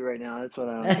picky right now? That's what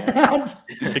I don't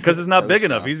get. Because it's not big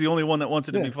enough. He's the only one that wants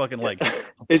it to be fucking like.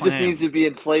 It just needs to be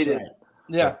inflated. Right.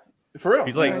 Yeah, for real.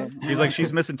 He's like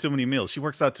she's missing too many meals. She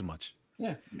works out too much.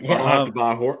 Yeah. If I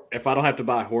don't have to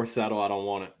buy a horse saddle, I don't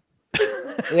want it.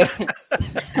 Yeah.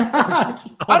 I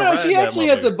don't know. She actually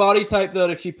has a body type though.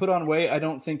 If she put on weight, I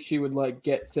don't think she would like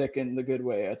get thick in the good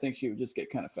way. I think she would just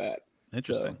get kind of fat.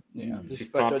 Interesting. So, yeah, she's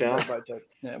topped out.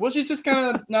 Yeah. Well, she's just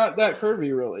kind of not that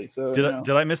curvy, really. So did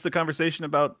I miss the conversation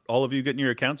about all of you getting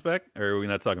your accounts back, or are we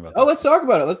not talking about that? Oh, let's talk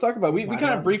about it. We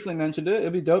kind of briefly mentioned it.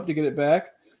 It'd be dope to get it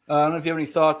back. I don't know if you have any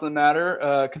thoughts on the matter,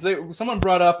 because someone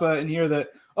brought up in here that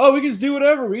we can just do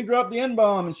whatever. We drop the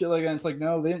N-bomb and shit like that. And it's like,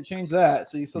 no, they didn't change that.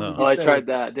 So you still need to I tried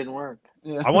that. It didn't work.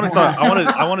 Yeah. I wanted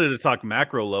to talk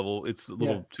macro level. It's a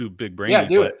little too big brainy. Yeah,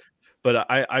 do it. But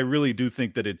I really do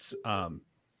think that it's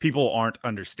people aren't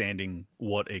understanding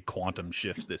what a quantum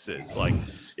shift this is. Like,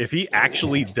 if he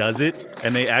actually does it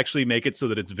and they actually make it so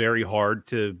that it's very hard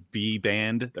to be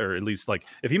banned, or at least like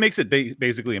if he makes it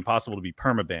basically impossible to be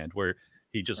perma-banned, where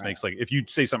he just makes like if you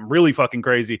say something really fucking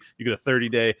crazy, you get a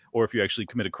 30-day, or if you actually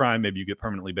commit a crime, maybe you get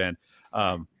permanently banned.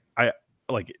 I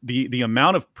like the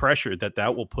amount of pressure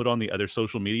that will put on the other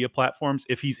social media platforms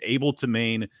if he's able to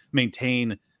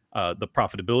maintain the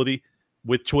profitability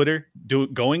with Twitter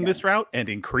going this route and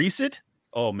increase it.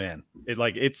 Oh man,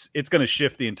 it's going to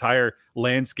shift the entire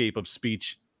landscape of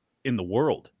speech in the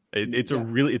world.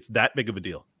 It's that big of a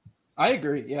deal. I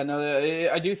agree. Yeah, no,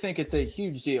 I do think it's a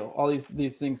huge deal. All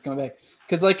these things coming back,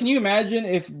 because like, can you imagine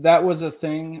if that was a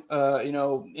thing?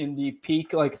 In the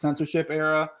peak like censorship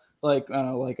era, like I don't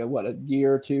know, like a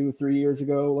year, 2, 3 years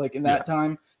ago, like in that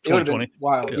time, it would have been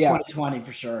wild. Yeah, 2020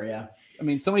 for sure. Yeah. I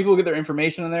mean, so many people get their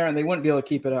information in there and they wouldn't be able to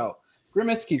keep it out.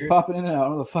 Grimace keeps popping in and out. I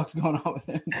don't know what the fuck's going on with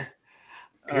him.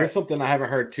 Here's something I haven't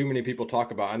heard too many people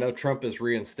talk about. I know Trump is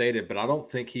reinstated, but I don't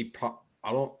think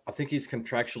I think he's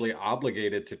contractually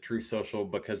obligated to Truth Social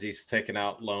because he's taken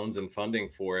out loans and funding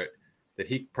for it, that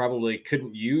he probably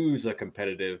couldn't use a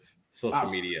competitive social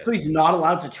media. So he's not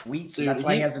allowed to tweet, so that's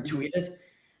why he hasn't tweeted?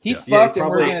 He's fucked and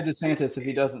we're going to DeSantis if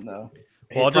he doesn't, though.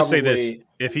 Well, I'll just say this.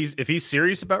 If he's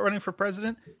serious about running for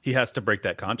president, he has to break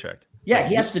that contract. Yeah,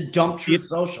 he has to dump Truth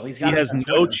Social. He has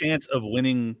no chance of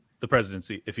winning the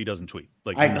presidency if he doesn't tweet.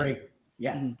 Like, I agree.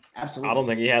 Yeah, absolutely. I don't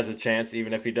think he has a chance,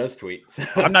 even if he does tweet.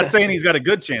 I'm not saying he's got a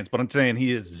good chance, but I'm saying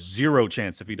he has zero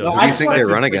chance if he doesn't. Who do you think they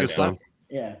run against him?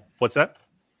 Yeah. What's that?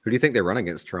 Who do you think they run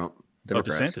against Trump?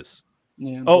 Democrats. DeSantis.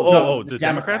 Yeah. The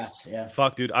Democrats? Yeah.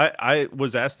 Fuck, dude. I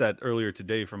was asked that earlier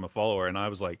today from a follower, and I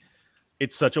was like,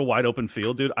 it's such a wide open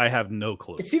field, dude. I have no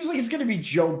clue. It seems like it's going to be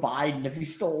Joe Biden if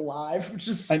he's still alive, which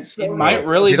is it might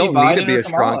really. He be don't Biden need to be a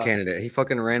strong Kamala. candidate. He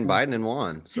fucking ran Biden and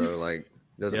won, so like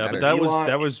doesn't matter. But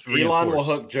that was Elon will reinforced.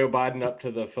 hook Joe Biden up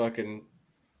to the fucking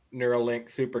Neuralink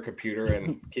supercomputer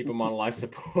and keep him on life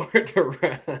support to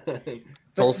run.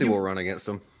 Tulsi will run against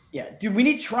him. Yeah, dude, we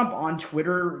need Trump on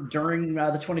Twitter during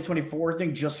the 2024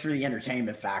 thing just for the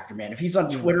entertainment factor, man. If he's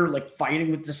on Twitter, like fighting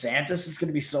with DeSantis, it's going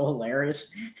to be so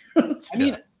hilarious. I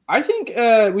mean, I think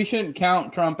we shouldn't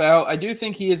count Trump out. I do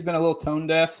think he has been a little tone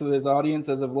deaf with his audience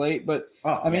as of late, but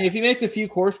I mean, if he makes a few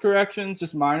course corrections,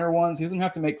 just minor ones, he doesn't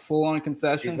have to make full on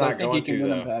concessions. I think he can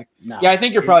win them back. No. Yeah, I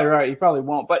think you're probably right. He probably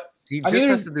won't, but he just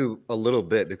has to do a little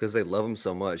bit because they love him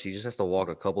so much. He just has to walk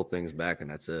a couple things back, and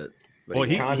that's it. But well,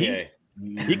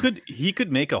 he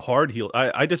could make a hard heel.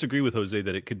 I disagree with Jose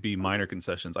that it could be minor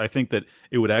concessions. I think that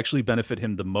it would actually benefit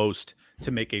him the most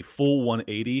to make a full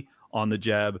 180 on the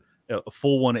jab, a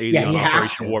full 180 on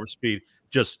Operation Warp Speed.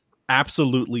 Just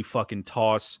absolutely fucking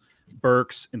toss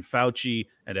Birx and Fauci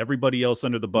and everybody else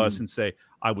under the bus and say,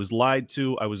 I was lied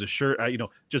to. I was assured,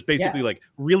 just basically like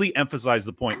really emphasize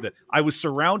the point that I was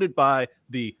surrounded by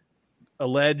the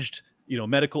alleged,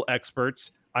 medical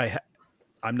experts.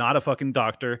 I'm not a fucking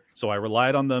doctor, so I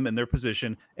relied on them in their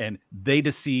position, and they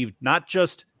deceived not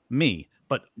just me,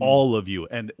 but all of you,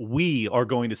 and we are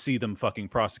going to see them fucking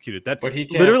prosecuted. That's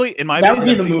literally, in my opinion,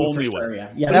 that's the only way.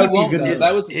 Yeah, that would be good.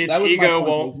 His ego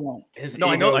won't.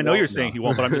 I know you're saying he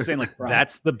won't, but I'm just saying like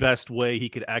that's the best way he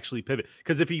could actually pivot.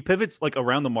 Because if he pivots like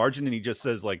around the margin and he just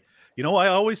says like, I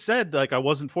always said like I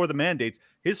wasn't for the mandates,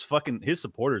 his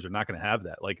supporters are not going to have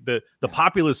that. Like the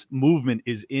populist movement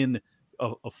is in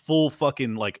a full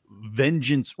fucking like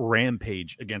vengeance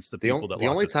rampage against the people the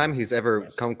only time he's ever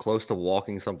come close to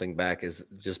walking something back is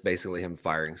just basically him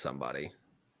firing somebody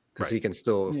because he can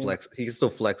still flex. He can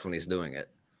still flex when he's doing it.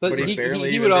 But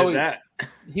he would always that.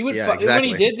 He would when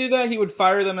he did do that, he would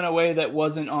fire them in a way that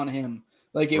wasn't on him.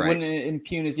 Like it wouldn't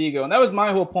impugn his ego. And that was my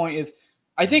whole point is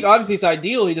I think obviously it's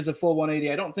ideal he does a full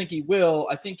 180. I don't think he will.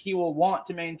 I think he will want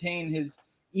to maintain his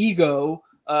ego.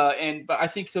 But I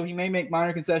think so. He may make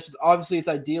minor concessions. Obviously, it's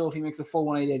ideal if he makes a full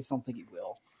 180. I just don't think he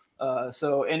will.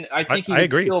 And I think he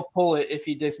would still pull it if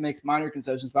he just makes minor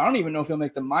concessions. But I don't even know if he'll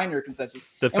make the minor concessions.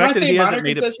 And when I say minor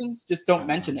concessions, just don't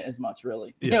mention it as much,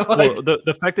 really. Yeah.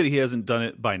 The fact that he hasn't done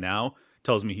it by now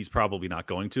tells me he's probably not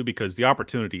going to because the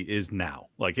opportunity is now.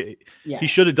 Like he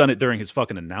should have done it during his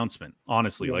fucking announcement.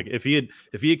 Honestly, like if he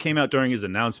had came out during his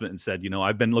announcement and said,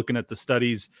 I've been looking at the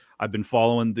studies, I've been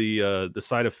following the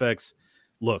side effects.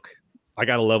 Look, I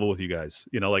got to level with you guys.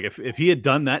 Like if he had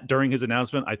done that during his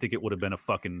announcement, I think it would have been a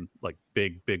fucking like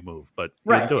big move. But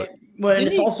he didn't do it. Well, and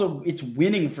it's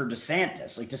winning for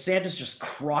DeSantis. Like DeSantis just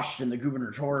crushed in the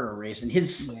gubernatorial race, and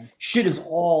his shit is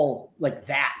all like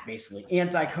that basically.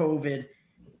 Anti-COVID,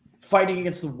 fighting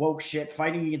against the woke shit,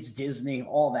 fighting against Disney,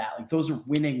 all that. Like those are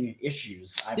winning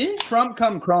issues. Didn't Trump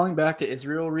come crawling back to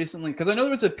Israel recently? Because I know there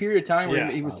was a period of time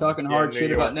where he was talking hard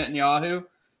shit about Netanyahu.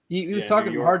 He was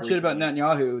talking hard shit about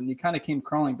Netanyahu, and he kind of came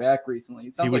crawling back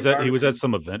recently. He was at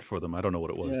some event for them. I don't know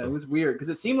what it was. Yeah, it was weird because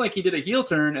it seemed like he did a heel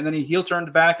turn, and then he heel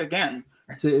turned back again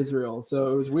to Israel. So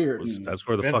it was weird. That's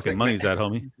where the fucking money's at,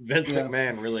 homie. Vince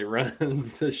McMahon really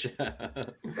runs the show.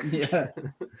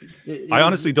 I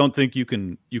honestly don't think you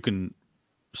can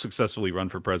successfully run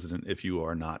for president if you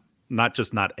are not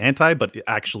just not anti, but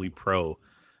actually pro,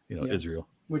 Israel.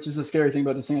 Which is a scary thing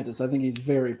about DeSantis. I think he's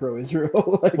very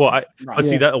pro-Israel.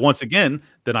 See that once again,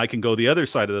 then I can go the other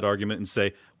side of that argument and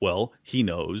say, well, he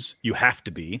knows you have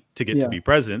to be to get to be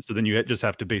president. So then you just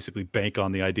have to basically bank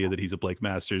on the idea that he's a Blake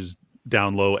Masters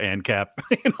down low and cap.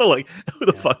 Who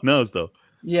the fuck knows though?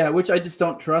 Yeah, which I just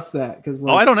don't trust that because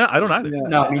I don't know. I don't either. Yeah,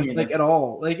 no, like at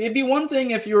all. Like it'd be one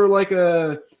thing if you were like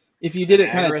if you did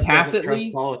it kind of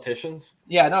tacitly. Politicians?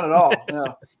 Yeah, not at all. No.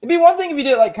 It'd be one thing if you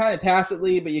did it like kind of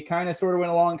tacitly, but you kind of sort of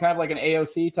went along kind of like an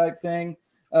AOC type thing.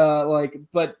 But I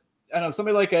don't know,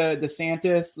 somebody like a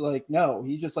DeSantis, like, no,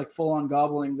 he's just like full on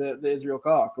gobbling the Israel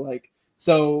cock. Like,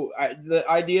 so the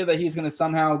idea that he's going to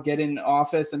somehow get in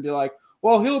office and be like,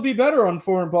 well, he'll be better on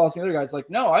foreign policy than other guys. Like,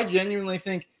 no, I genuinely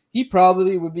think he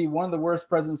probably would be one of the worst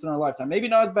presidents in our lifetime. Maybe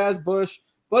not as bad as Bush.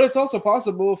 But it's also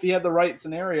possible if he had the right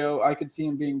scenario, I could see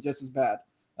him being just as bad.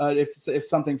 If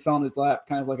something fell in his lap,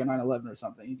 kind of like a 9/11 or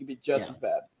something, he could be just as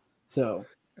bad. So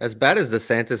as bad as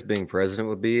DeSantis being president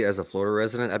would be as a Florida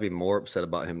resident, I'd be more upset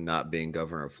about him not being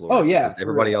governor of Florida. Oh yeah,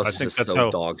 everybody else is just so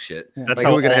dog shit. Yeah. That's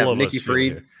how we're gonna have Nikki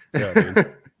Fried,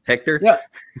 Hector. Yeah,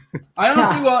 I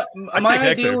honestly want my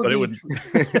idea would be.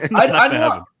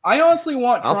 I honestly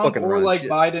want Trump or like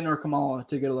Biden or Kamala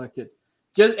to get elected.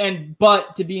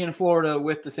 But to be in Florida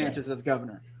with DeSantis as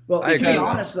governor. Well, to be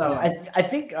honest, though, I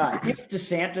think if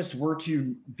DeSantis were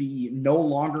to be no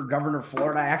longer governor of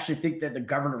Florida, I actually think that the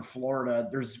governor of Florida,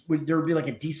 there would be like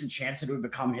a decent chance that it would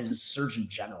become his surgeon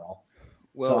general.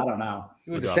 So I don't know.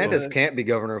 DeSantis can't be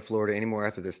governor of Florida anymore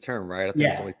after this term, right? I think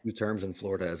it's Yeah. only 2 terms in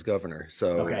Florida as governor. So,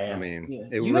 Okay, yeah. I mean, Yeah.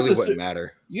 it You have really the wouldn't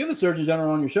matter. You have the Surgeon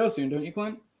General on your show soon, don't you,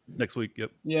 Clint? Next week,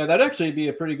 yep. Yeah, that'd actually be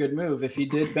a pretty good move if he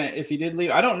did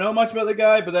leave. I don't know much about the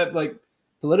guy, but that like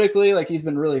politically, like he's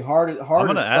been really hard I'm as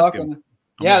gonna fuck. ask him.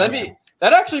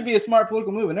 That'd actually be a smart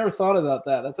political move. I never thought about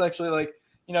that. That's actually like,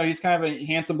 you know, he's kind of a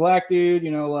handsome black dude.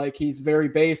 You know, like he's very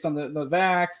based on the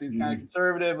vax. He's kind of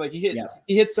conservative. Like he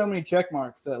hit so many check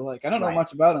marks that like I don't know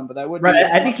much about him, but that would Right.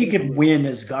 be I think he could win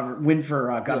as win for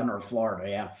governor of Florida.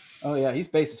 Yeah. Oh yeah, he's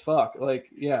base as fuck. Like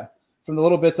yeah. From the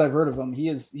little bits I've heard of him,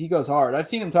 he goes hard. I've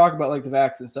seen him talk about like the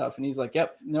vax and stuff, and he's like,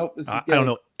 "Yep, nope, this is." I don't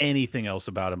know anything else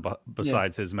about him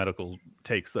besides his medical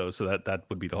takes, though. So that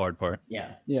would be the hard part.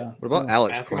 Yeah. What about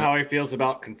Alex? Ask him how he feels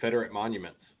about Confederate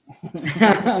monuments.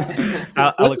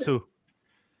 Alex who?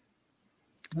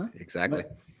 Huh? Exactly.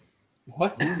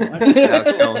 What? Alex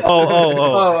Jones.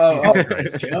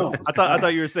 Oh. Jones. I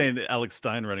thought you were saying Alex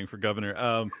Stein running for governor.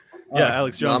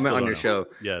 Alex Jones. No, I'm still on don't your know. show.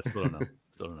 Yeah, still don't know.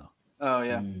 Still don't know. Oh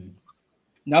yeah.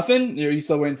 Nothing? Are you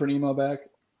still waiting for an email back?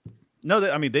 No,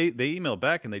 they email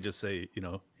back and they just say, you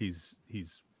know, he's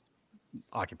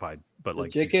occupied, but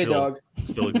like JK he's dog.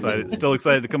 still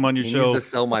excited to come on your He show. needs to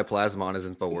sell my plasma on his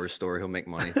InfoWars store. He'll make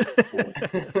money.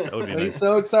 That would be He's nice.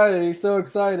 so excited. He's so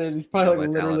excited. He's probably like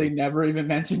Vitality. literally never even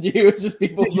mentioned you. It's just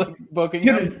people like booking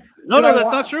him. No, that's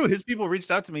not true. His people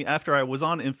reached out to me after I was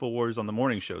on InfoWars on the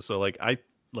morning show. So like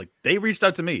they reached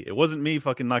out to me. It wasn't me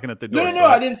fucking knocking at their door. No,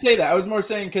 I didn't say that. I was more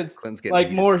saying because Clint's getting like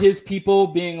heated. more his people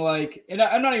being like, and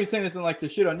I'm not even saying this in like to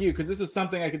shit on you because this is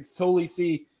something I could totally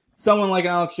see someone like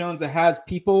an Alex Jones that has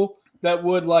people that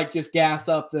would like just gas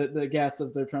up the gas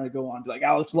if they're trying to go on. Like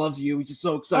Alex loves you. He's just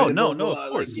so excited. Oh no, blah, blah, of blah.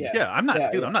 course. Like, yeah, I'm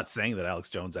not, dude. yeah. I'm not saying that Alex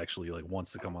Jones actually like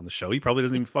wants to come on the show. He probably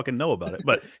doesn't even fucking know about it.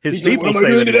 But his He's like, people "What am I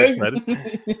say doing that he's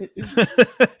today?"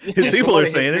 excited. His people are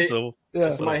Somebody saying hits it. So Yeah.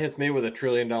 If somebody hits me with $1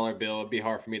 trillion bill, it'd be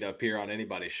hard for me to appear on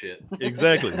anybody's shit.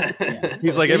 exactly.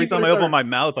 He's like, every He's time I gonna open start- my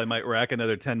mouth, I might rack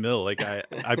another 10 mil. Like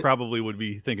I probably would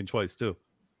be thinking twice too.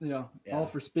 Yeah, all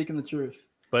for speaking the truth.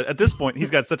 But at this point,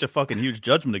 he's got such a fucking huge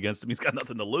judgment against him. He's got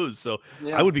nothing to lose. So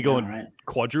Yeah. I would be going right.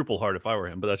 quadruple hard if I were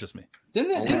him. But that's just me.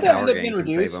 Didn't Only that end Tower up Gang being can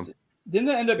save reduced? him. Didn't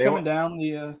that end up They coming want- down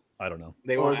the? I don't know.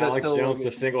 They Or want is that Alex still Jones to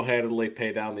litigation? single-handedly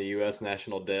pay down the U.S.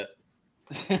 national debt.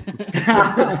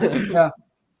 Yeah,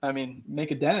 I mean,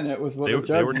 make a dent in it with what They, the they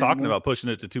judge were is, talking man. about pushing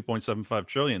it to 2.75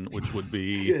 trillion, which would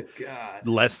be Good God.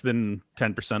 less than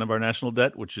 10% of our national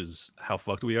debt, which is how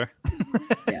fucked we are.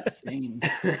 Insane.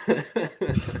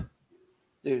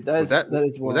 Dude, that is Would that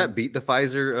is would wild. that beat the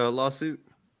Pfizer lawsuit?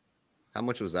 How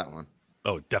much was that one?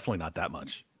 Oh, definitely not that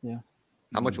much.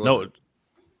 How much was No, it?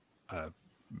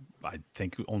 I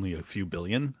think only a few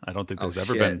billion. I don't think Oh, there's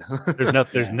ever shit. been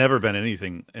there's never been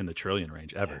anything in the trillion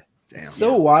range ever. Damn.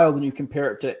 so wild when you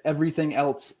compare it to everything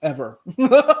else ever.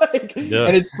 Like, Yeah.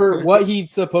 And it's for what he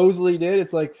supposedly did.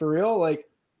 It's like for real. Like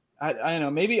I don't know.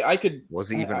 Maybe I could. Was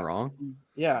he even wrong?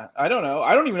 Yeah, I don't know.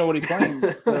 I don't even know what he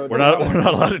claimed. So We're not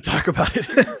allowed to talk about it.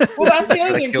 Well, that's the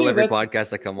other I thing kill too. every That's,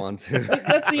 podcast I come on to.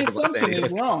 that's the Talk about assumption. Sandy He's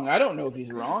Hook. wrong. I don't know if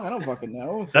he's wrong. I don't fucking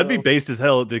know. That'd be so- based as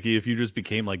hell, Dickie, if you just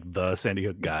became like the Sandy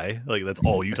Hook guy. Like that's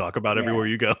all you talk about everywhere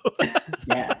you go.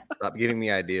 Yeah. Stop giving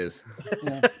me ideas.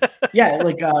 Yeah.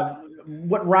 Like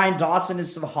what Ryan Dawson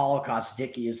is to the Holocaust,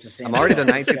 Dickie is to Sandy I'm already the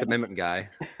Hook. 19th Amendment guy.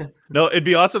 No, it'd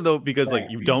be awesome though because like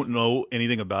you don't know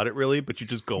anything about it really, but you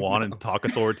just go on and talk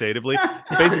authoritatively.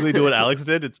 Basically, do what Alex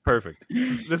did. It's perfect.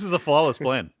 This is a flawless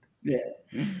plan. Yeah.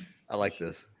 I like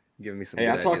this. Giving me some. Hey,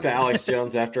 I good talked to ideas. Alex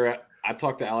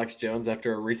Jones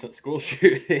after a recent school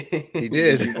shooting. He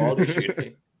did. Uvalde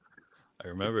shooting. I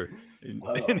remember,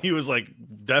 and he was like,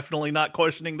 definitely not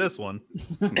questioning this one.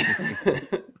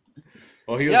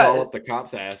 Well, he was Yeah. all up the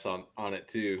cops' ass on it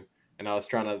too, and I was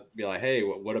trying to be like, "Hey,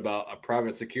 what about a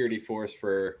private security force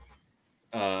for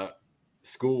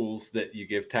schools that you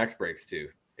give tax breaks to?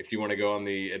 If you want to go on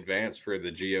the advance for the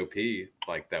GOP,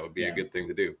 like that would be a good thing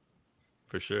to do."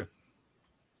 For sure.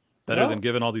 Better Well- than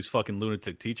giving all these fucking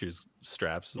lunatic teachers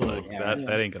straps. Like Yeah.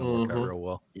 that ain't gonna work out real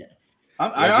well. I'm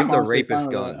give the honestly rapist fine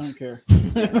with it. guns. I don't care.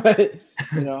 But,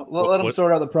 you know, let them What-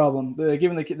 sort out the problem.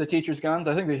 Giving the teachers guns,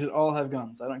 I think they should all have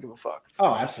guns. I don't give a fuck.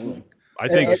 Oh, absolutely. I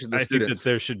think Especially the I think that students.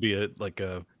 there should be a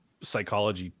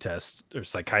psychology test or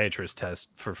psychiatrist test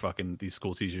for fucking these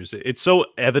school teachers. It's so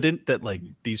evident that like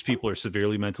these people are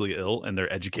severely mentally ill and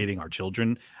they're educating our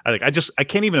children. I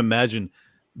can't even imagine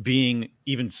being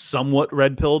even somewhat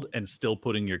red pilled and still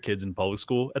putting your kids in public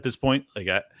school at this point. Like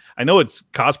I know it's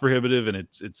cost prohibitive and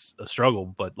it's a struggle,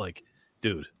 but like,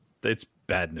 dude, It's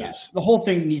bad news. Yeah, the whole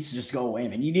thing needs to just go away,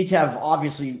 man. You need to have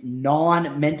obviously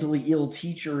non-mentally ill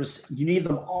teachers. You need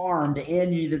them armed,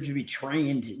 and you need them to be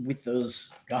trained with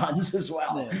those guns as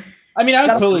well. Yeah. I mean, I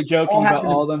was totally joking about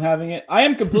all of them having it. I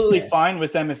am completely fine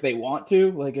with them if they want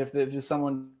to. Like if just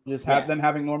someone just have them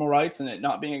having normal rights and it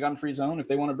not being a gun-free zone. If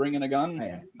they want to bring in a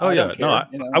gun,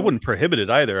 I wouldn't prohibit it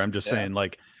either. I'm just saying,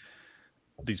 like,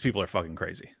 these people are fucking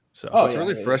crazy. So what's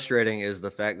really frustrating is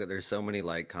the fact that there's so many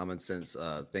like common sense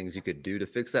things you could do to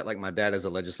fix that. Like my dad is a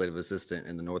legislative assistant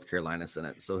in the North Carolina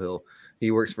Senate, so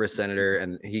he works for a senator,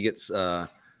 and he gets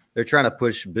they're trying to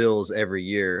push bills every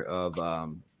year of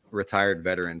retired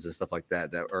veterans and stuff like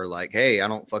that are like, hey, I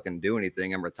don't fucking do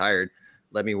anything, I'm retired,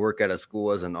 let me work at a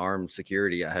school as an armed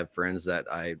security. I have friends that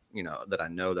I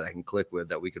know that I can click with,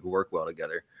 that we could work well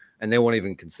together, and they won't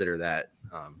even consider that.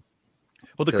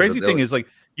 Well, the crazy thing is, like,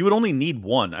 you would only need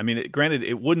one. I mean, granted,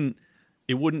 it wouldn't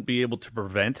be able to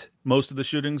prevent most of the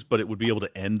shootings, but it would be able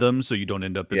to end them, so you don't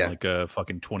end up in like a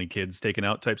fucking 20 kids taken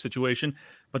out type situation.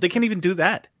 But they can't even do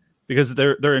that because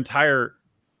their entire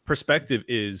perspective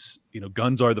is,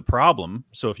 guns are the problem.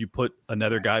 So if you put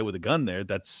another guy with a gun there,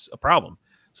 that's a problem.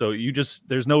 So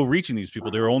there's no reaching these people.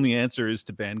 Their only answer is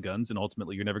to ban guns, and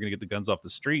ultimately you're never going to get the guns off the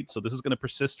street. So this is going to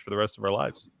persist for the rest of our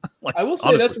lives. Like, I will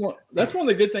say that's one of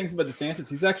the good things about DeSantis.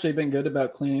 He's actually been good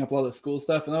about cleaning up all the school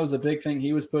stuff, and that was a big thing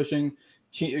he was pushing.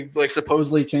 Like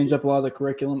supposedly change up a lot of the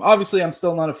curriculum. Obviously, I'm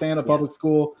still not a fan of public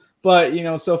school, but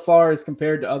so far as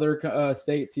compared to other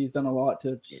states, he's done a lot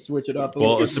to switch it up.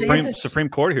 Well, the Supreme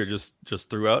Court here just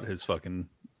threw out his fucking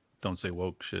 "don't say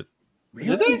woke" shit.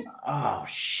 Really? Did they? Oh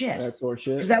shit! That's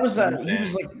horseshit. Because that was he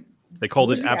was like, they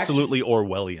called it absolutely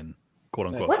Orwellian, quote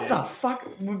unquote. What the fuck?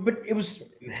 But it was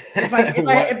if I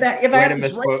had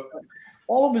this right,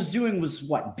 all it was doing was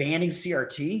what, banning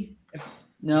CRT.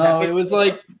 No, it was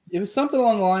something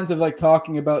along the lines of like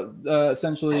talking about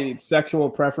essentially sexual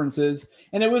preferences,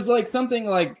 and it was like something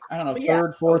like, I don't know,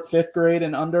 third, fourth, fifth grade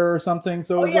and under or something.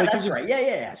 So it was that's right.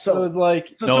 Yeah. So it was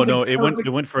like no, it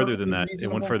went further than that.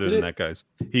 It went further than that, guys.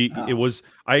 It was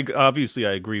I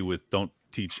agree with don't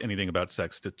teach anything about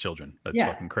sex to children. That's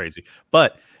fucking crazy.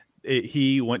 But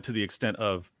he went to the extent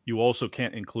of you also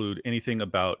can't include anything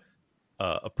about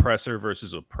oppressor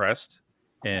versus oppressed.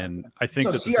 And I think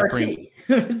that the Supreme,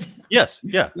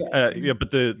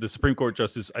 but the Supreme Court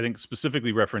justice, I think,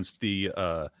 specifically referenced the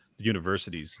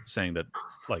universities, saying that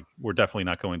like we're definitely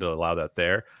not going to allow that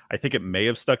there. I think it may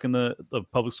have stuck in the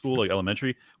public school, like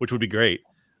elementary, which would be great.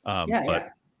 But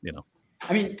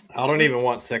I mean, I don't even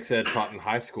want sex ed taught in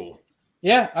high school.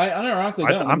 Yeah, I unironically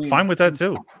don't. I'm fine with that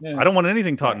too. Yeah. I don't want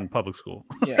anything taught in public school.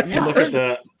 Yeah, if you look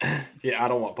at I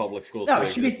don't want public schools. No,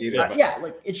 it should be like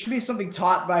it should be something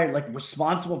taught by like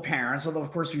responsible parents. Although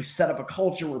of course we've set up a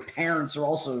culture where parents are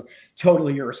also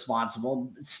totally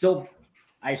irresponsible. It's still,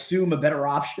 I assume, a better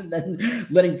option than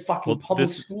letting fucking public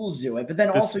schools do it. But then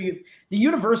also the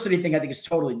university thing, I think, is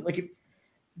totally like it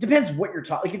depends what you're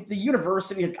taught. Like if the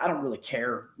university, I don't really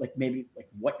care. Like maybe like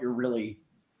what you're really.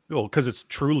 Well, because it's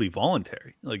truly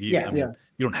voluntary. Like you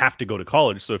don't have to go to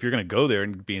college. So if you're going to go there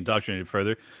and be indoctrinated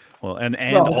further,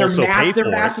 also pay for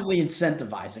they're massively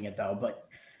incentivizing it though. But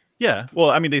yeah, well,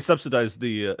 I mean, they subsidize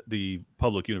the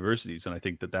public universities, and I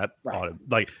think that ought to,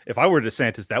 like, if I were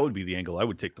DeSantis, that would be the angle I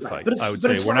would take the fight. I would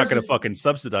say we're not going to fucking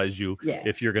subsidize you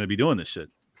if you're going to be doing this shit.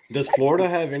 Does Florida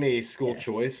have any school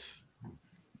choice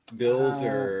bills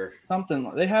or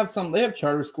something? They have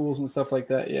charter schools and stuff like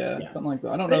that. Yeah, something like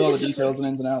that. I don't know all the details and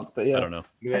ins and outs, but I don't know.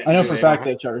 I know for a fact they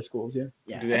have charter schools.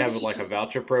 Yeah. Do they have like a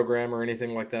voucher program or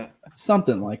anything like that?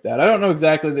 Something like that. I don't know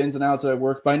exactly the ins and outs of how it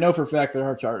works, but I know for a fact there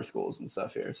are charter schools and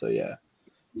stuff here. So yeah.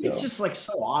 It's just like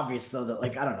so obvious though that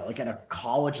like I don't know, like at a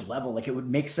college level, like it would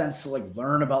make sense to like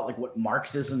learn about like what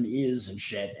Marxism is and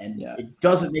shit, and it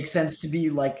doesn't make sense to be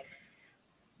like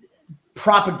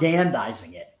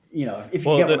propagandizing it. If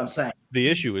you get what I'm saying. The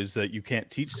issue is that you can't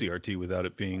teach CRT without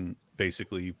it being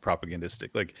basically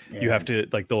propagandistic. Like you have to,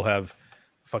 like they'll have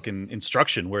fucking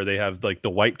instruction where they have like the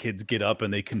white kids get up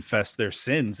and they confess their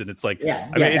sins, and it's like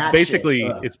it's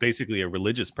basically a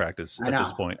religious practice at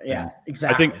this point. Yeah,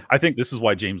 exactly. I think this is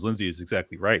why James Lindsay is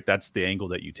exactly right. That's the angle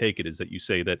that you take it, is that you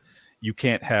say that you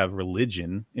can't have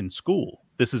religion in school.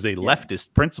 This is a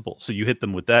leftist principle. So you hit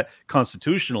them with that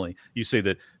constitutionally. You say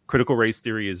that critical race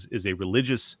theory is a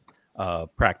religious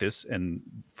practice, and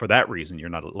for that reason you're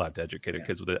not allowed to educate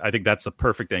kids with it. I think that's a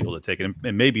perfect angle to take it,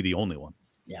 and maybe the only one.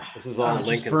 Yeah, this is all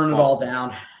Lincoln's just burn fault. It all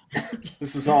down.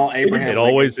 This is all Abraham. It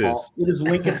always is. Fault. It is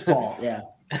Lincoln's fault. Yeah,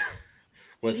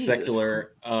 with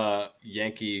secular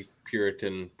Yankee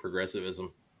Puritan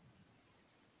progressivism.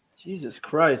 Jesus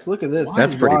Christ! Look at this.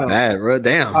 That's pretty wild. bad, bro.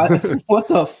 Damn. What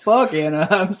the fuck, Anna?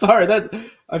 I'm sorry.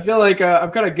 I feel like I'm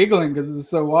kind of giggling because this is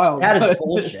so wild. That is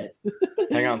bullshit.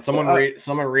 Hang on, someone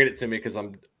read it to me because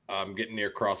I'm getting near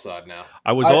cross-eyed now.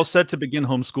 I was all set to begin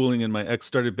homeschooling, and my ex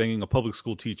started banging a public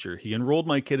school teacher. He enrolled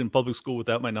my kid in public school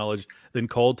without my knowledge, then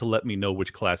called to let me know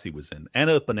which class he was in.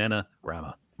 Anna Banana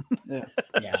Rama. Yeah.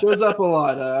 Shows up a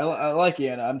lot. I like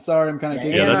Anna. I'm sorry, I'm kind of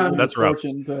giggling. Yeah, that's rough.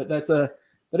 But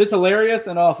that is hilarious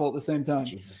and awful at the same time.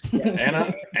 Jesus.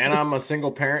 Anna, I'm a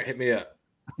single parent. Hit me up.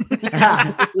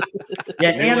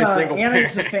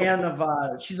 Anna's a fan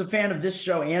of she's a fan of this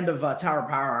show and of Tower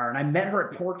Power Hour, and I met her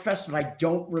at PorcFest, but I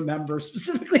don't remember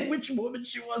specifically which woman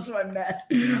she was who I met.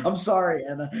 I'm sorry,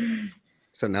 Anna.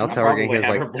 So now Tower Gang has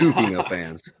like 2 female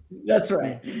fans. That's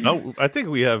right. No, I think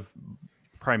we have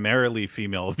primarily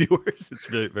female viewers.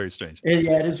 It's really very strange.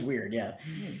 Yeah, it is weird. Yeah,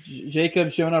 Jacob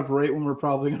showing up right when we're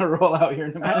probably gonna roll out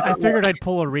here. I figured I'd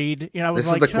pull a read. You know, I was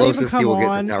this like, is the closest he will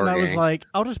get to Tower Gang. I was Gang. like,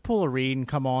 I'll just pull a read and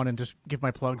come on and just give my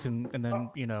plugs and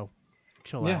then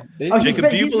chill out.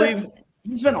 Jacob, do you believe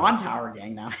he's been on Tower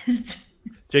Gang now?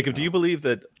 Jacob, do you believe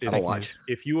that watch.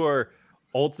 if you are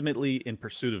ultimately in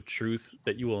pursuit of truth,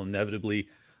 that you will inevitably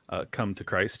come to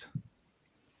Christ?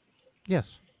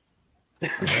 Yes.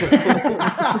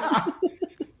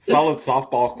 Solid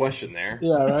softball question there.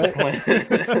 Yeah, right.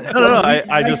 No.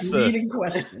 I just leading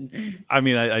question. I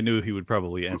mean, I knew he would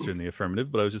probably answer in the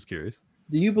affirmative, but I was just curious.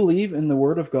 Do you believe in the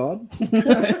Word of God?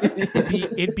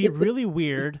 It'd be really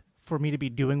weird for me to be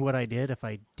doing what I did if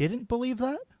I didn't believe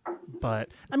that. But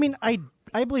I mean, I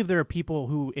believe there are people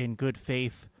who, in good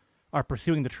faith, are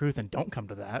pursuing the truth and don't come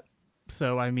to that.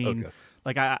 So I mean,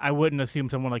 like I wouldn't assume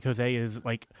someone like Jose is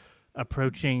like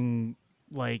approaching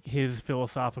like his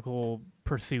philosophical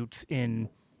pursuits in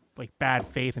like bad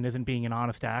faith and isn't being an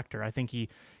honest actor. I think he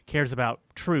cares about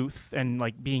truth and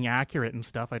like being accurate and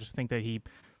stuff. I just think that he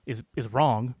is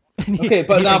wrong. Okay,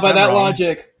 but now by that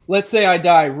logic, let's say I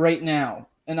die right now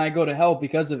and I go to hell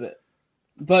because of it.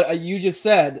 But you just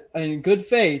said in good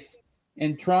faith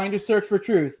and trying to search for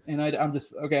truth, and I'm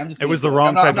just. It was the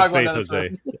wrong type of faith,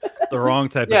 Jose. The wrong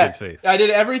type of good faith. I did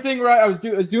everything right. I was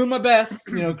doing my best,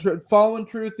 following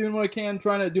truth, doing what I can,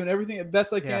 doing everything the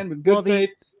best I can with good faith.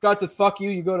 God says, "Fuck you,"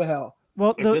 you go to hell.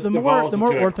 Well, the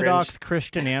more orthodox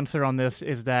Christian answer on this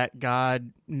is that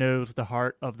God knows the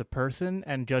heart of the person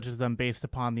and judges them based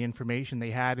upon the information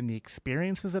they had and the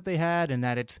experiences that they had, and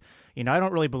that it's I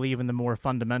don't really believe in the more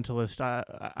fundamentalist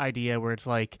idea where it's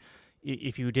like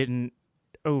if you didn't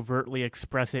overtly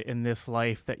express it in this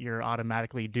life that you're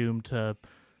automatically doomed to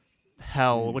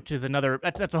hell, which is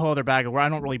that's a whole other bag of where I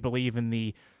don't really believe in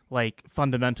the like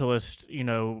fundamentalist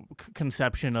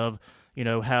conception of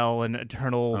hell and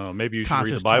eternal maybe you should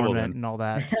read the Bible then. And all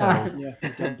that. So. Yeah,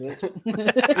 dumb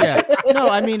bitch. Yeah. No,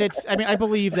 I mean I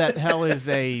believe that hell is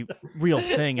a real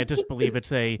thing. I just believe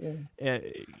it's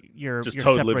you're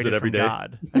Toad lives it every day.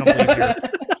 God. I don't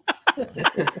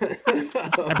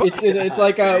believe it's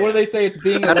like what do they say? It's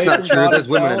being That's away not from true. God There's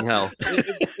is women hell. in hell.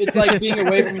 It's like being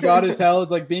away from God is hell.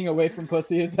 It's like being away from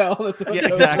pussy is hell. That's what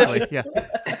exactly. Yeah.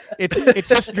 It's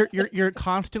just you're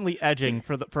constantly edging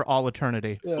for all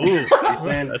eternity. Yeah. Ooh,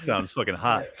 that sounds fucking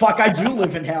hot. Fuck, I do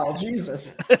live in hell.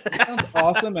 Jesus. It sounds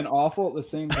awesome and awful at the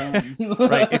same time.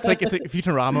 Right. It's like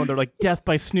Futurama. They're like death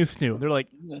by snoo snoo. They're like,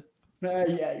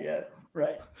 yeah.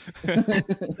 Right.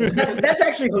 that's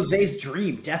actually Jose's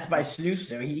dream, death by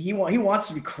snoo. He wants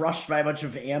to be crushed by a bunch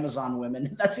of Amazon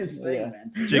women. That's his thing, man.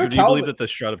 Jacob, do you believe that the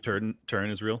Shroud of Turin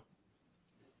is real?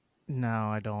 No,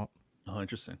 I don't. Oh,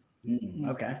 interesting.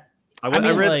 Okay.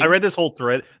 I read this whole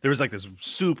thread. There was like this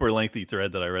super lengthy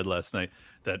thread that I read last night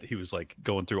that he was like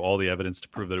going through all the evidence to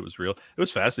prove that it was real. It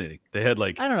was fascinating. They had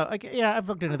like I don't know. I've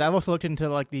looked into that. I've also looked into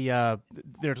like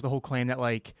there's the whole claim that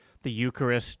like the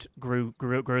Eucharist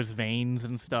grows veins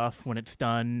and stuff when it's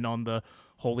done on the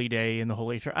holy day in the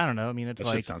holy church. I don't know. I mean, it's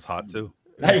that shit sounds hot too.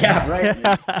 Yeah, right.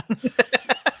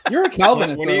 You're a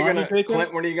Calvinist. When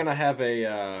are you gonna have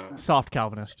a soft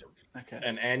Calvinist? Okay.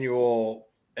 An annual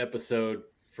episode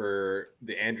for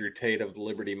the Andrew Tate of the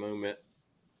Liberty Movement?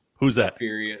 Who's that?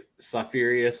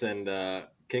 Sapphirius and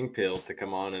King Pill to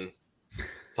come on and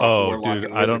talk warlock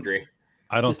and wizardry.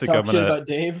 I don't Just think I'm talk shit gonna. about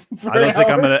Dave. I don't think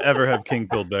I'm gonna ever have King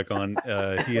Pill back on.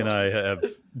 He and I have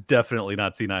definitely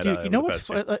not seen eye to eye. You know what's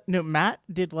no? Matt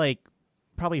did like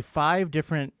probably 5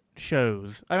 different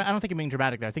shows. I don't think I'm being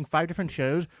dramatic there. I think 5 different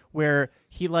shows where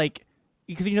he like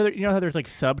because you know how there's like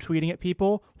subtweeting at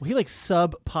people. Well, he like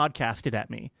sub podcasted at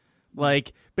me.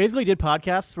 Like basically did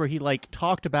podcasts where he like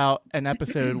talked about an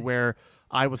episode where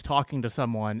I was talking to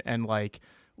someone and like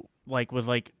was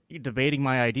debating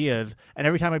my ideas, and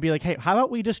every time I'd be like, hey, how about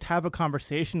we just have a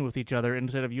conversation with each other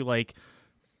instead of you like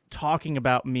talking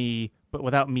about me but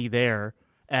without me there.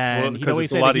 And he'd always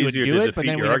it's a say lot that he would easier do to it, but defeat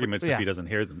then your arguments if he yeah. doesn't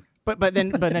hear them. But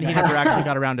then he never actually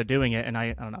got around to doing it, and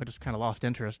I don't know, I just kind of lost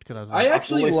interest because I was like, I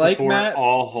actually fully like support Matt.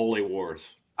 all holy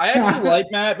wars. I actually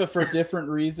like Matt, but for a different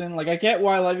reason. Like, I get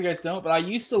why a lot of you guys don't, but I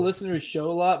used to listen to his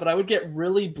show a lot, but I would get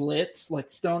really blitz, like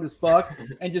stoned as fuck,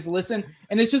 and just listen.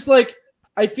 And it's just like,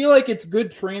 I feel like it's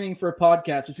good training for a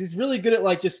podcast, which he's really good at,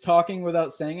 like, just talking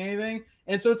without saying anything.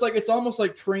 And so it's like, it's almost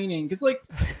like training. Because, like,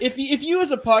 if you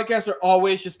as a podcaster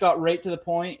always just got right to the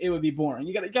point, it would be boring.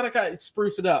 You gotta kind of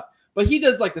spruce it up. But he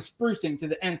does, like, the sprucing to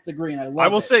the nth degree, and I love it. I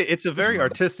will say it's a very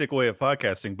artistic way of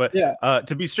podcasting. But yeah.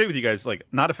 To be straight with you guys, like,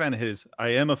 not a fan of his. I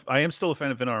am still a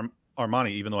fan of Vin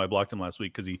Armani, even though I blocked him last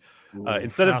week because he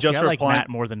instead of just I replying, like Matt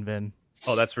more than Vin.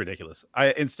 Oh, that's ridiculous.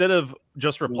 Instead of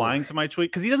just replying to my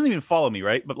tweet, because he doesn't even follow me,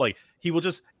 right? But like he will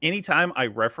just anytime I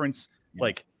reference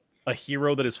like a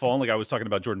hero that has fallen, like I was talking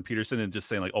about Jordan Peterson and just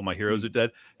saying like, oh, my heroes are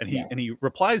dead, and he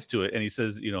replies to it and he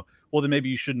says, well, then maybe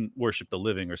you shouldn't worship the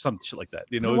living or some shit like that.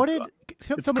 What did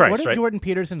right? Jordan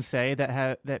Peterson say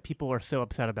that people are so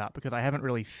upset about? Because I haven't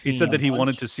really seen. He said that he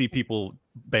wanted to see people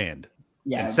banned.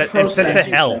 Yeah, and sent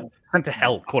to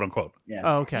hell, quote unquote. Yeah.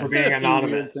 Oh, okay. For being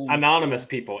anonymous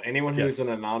people, anyone who's an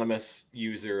anonymous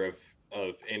user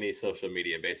of any social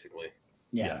media, basically.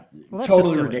 Yeah, well,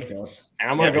 totally ridiculous. And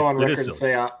I'm gonna go on record and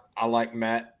say I like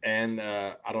Matt, and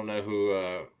I don't know who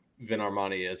Vin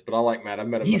Armani is, but I like Matt. I've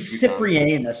met him. He's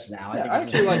Ciprianus now. I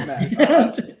actually like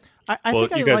Matt. I well,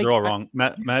 think you guys are all wrong.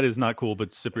 Matt is not cool, but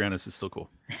Ciprianus is still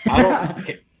cool.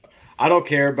 I don't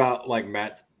care about like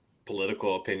Matt's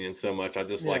political opinion so much. I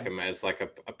just like him as like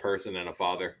a person and a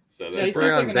father. So that's he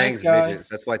seems like a nice guy. Midgets.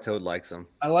 That's why Toad likes him.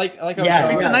 I like how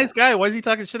he's a nice guy. Why is he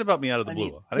talking shit about me out of the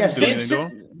blue? I didn't do anything to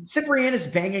him. Ciprianus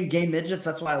banging gay midgets.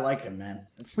 That's why I like him, man.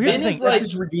 I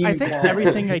think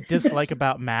everything I dislike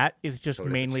about Matt is just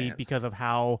mainly because of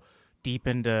how deep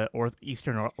into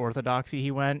Eastern Orthodoxy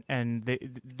he went, and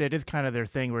that is kind of their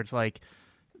thing where it's like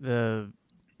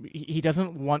he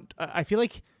doesn't want. I feel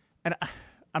like, and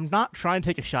I'm not trying to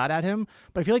take a shot at him,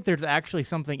 but I feel like there's actually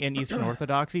something in Eastern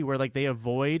Orthodoxy where like they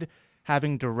avoid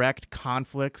having direct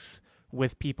conflicts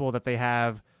with people that they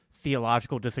have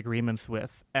theological disagreements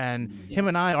with. And him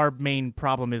and our main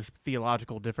problem is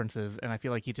theological differences, and I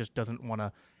feel like he just doesn't want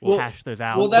to hash those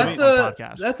out. Well, that's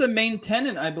a main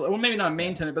tenet, I believe. Well, maybe not a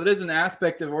main tenet, but it is an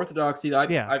aspect of Orthodoxy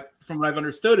that from what I've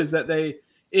understood is that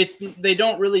they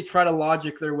don't really try to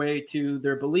logic their way to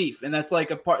their belief, and that's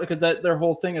like a part because their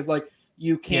whole thing is like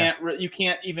you can't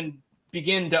even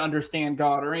begin to understand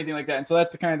God or anything like that, and so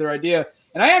that's kind of their idea.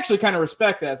 And I actually kind of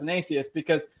respect that as an atheist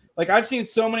because like I've seen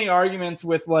so many arguments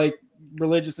with like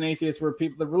religious and atheists where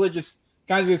the religious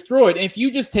guys are destroyed. And if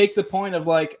you just take the point of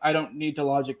like I don't need to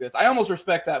logic this, I almost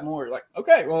respect that more. Like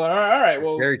okay, well all right,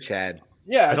 well very Chad.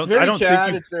 Yeah, I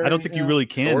don't think you really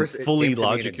can fully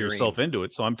logic yourself into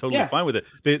it. So I'm totally fine with it.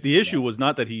 The issue was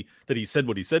not that he said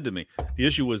what he said to me. The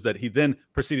issue was that he then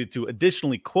proceeded to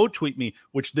additionally quote tweet me,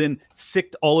 which then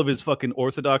sicked all of his fucking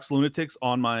Orthodox lunatics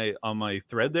on my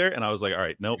thread there. And I was like, all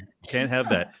right, nope, can't have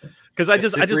that. Because I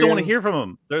just don't want to hear from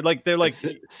him. They're like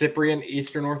Cyprian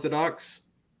Eastern Orthodox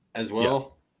as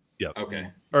well. Yeah. Okay.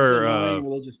 Or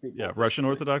religious people. Yeah, Russian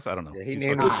Orthodox. I don't know. Yeah, he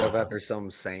named himself after some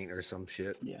saint or some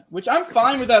shit. Yeah, which I'm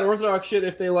fine with that Orthodox shit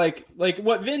if they like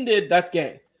what Vin did. That's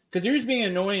gay because you're just being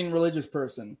an annoying religious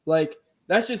person. Like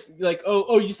that's just like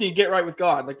you just need to get right with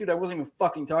God. Like dude, I wasn't even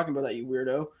fucking talking about that, you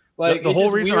weirdo. Like the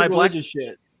whole reason I blocked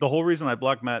shit. The whole reason I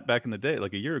blocked Matt back in the day,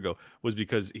 like a year ago, was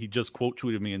because he just quote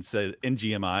tweeted me and said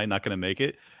NGMI, not going to make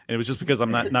it, and it was just because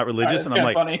I'm not religious, and I'm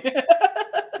like. Funny.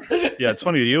 Yeah, it's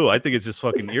funny to you. I think it's just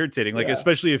fucking irritating. Like,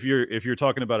 especially if you're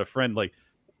talking about a friend, like,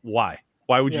 why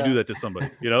would you do that to somebody?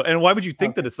 And why would you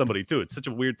think that to somebody too? It's such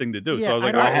a weird thing to do. Yeah, so I was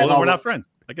like, well, then we're not friends.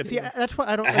 I get it. That's what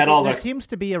I don't. There seems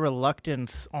to be a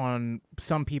reluctance on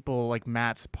some people, like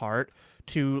Matt's part,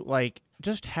 to like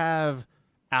just have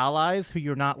allies who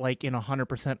you're not like in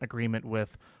 100% agreement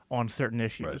with on certain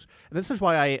issues. Right. This is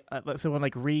why so when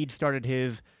like Reed started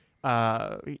his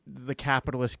the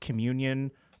capitalist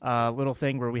communion little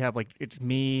thing where we have like it's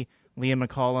me, Liam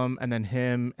McCollum, and then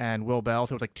him and Will Bell.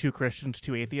 So it's like 2 Christians,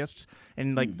 2 atheists.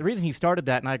 And like the reason he started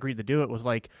that, and I agreed to do it, was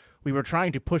like we were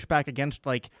trying to push back against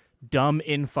like dumb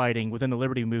infighting within the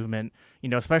liberty movement,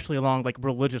 especially along like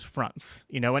religious fronts,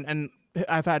 and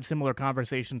I've had similar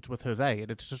conversations with Jose, and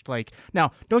it's just like,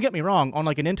 now, don't get me wrong, on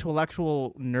like an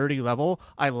intellectual nerdy level,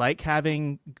 I like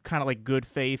having kind of like good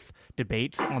faith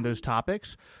debates on those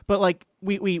topics, but like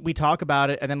we talk about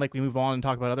it and then like we move on and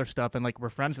talk about other stuff, and like we're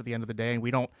friends at the end of the day, and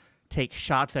we don't take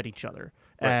shots at each other.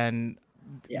 Right. And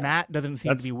Matt doesn't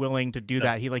seem to be willing to do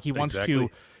that. He wants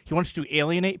to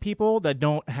alienate people that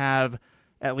don't have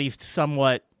at least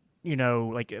somewhat,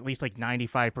 like at least like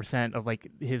 95% of like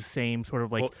his same sort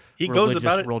of like he goes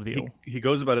about it worldview. He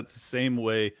goes about it the same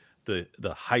way the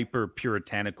hyper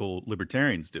puritanical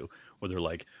libertarians do, where they're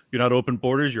like, you're not open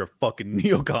borders, you're a fucking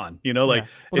neocon, like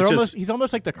he's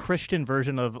almost like the Christian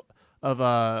version of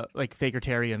like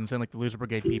Fakertarians and like the Loser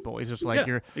Brigade people. He's just like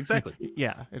you're exactly.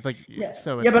 Yeah, it's like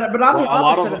but I'm the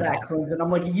opposite of that, Clinton. I'm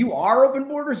like, you are open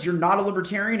borders, you're not a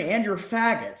libertarian, and you're a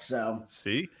faggot. So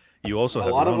see, you also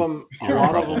have a lot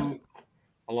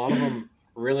of them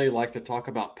really like to talk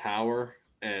about power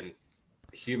and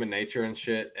human nature and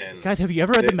shit. And guys, have you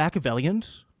ever read the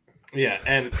Machiavellians? Yeah,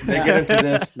 and they get into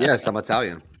this. Yes, I'm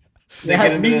Italian.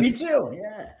 Me too.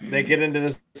 Yeah, they get into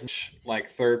this like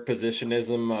third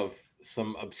positionism of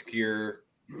some obscure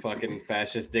fucking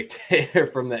fascist dictator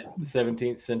from the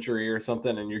 17th century or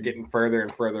something, and you're getting further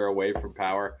and further away from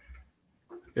power.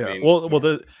 Yeah. I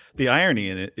mean, the irony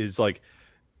in it is like,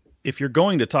 if you're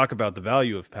going to talk about the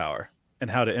value of power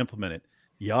and how to implement it,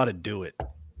 you ought to do it.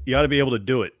 You ought to be able to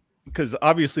do it, because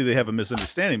obviously they have a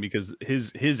misunderstanding, because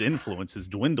his influence has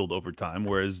dwindled over time,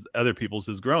 whereas other people's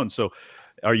has grown. So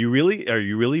are you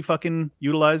really fucking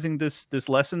utilizing this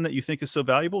lesson that you think is so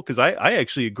valuable? Because I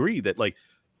actually agree that like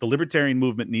the libertarian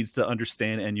movement needs to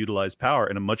understand and utilize power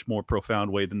in a much more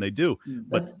profound way than they do.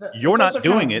 But you're not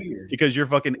doing it because you're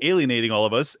fucking alienating all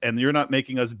of us, and you're not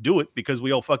making us do it because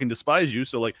we all fucking despise you.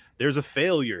 So like there's a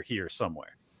failure here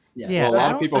somewhere. Yeah, well, a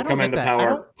lot of people come into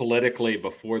power politically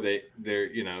before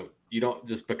they're you don't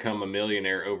just become a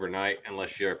millionaire overnight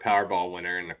unless you're a Powerball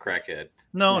winner and a crackhead.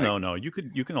 No. You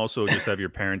can also just have your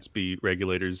parents be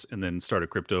regulators and then start a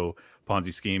crypto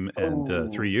Ponzi scheme,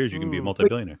 and 3 years you can be a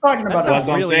multi-billionaire. Talking about that's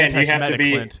what I'm saying. You have to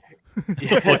be.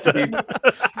 What's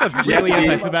that? That's really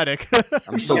anti-Semitic.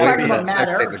 I'm still waiting for that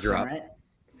sex tape to drop. Right?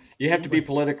 You have to be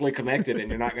politically connected, and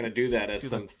you're not going to do that as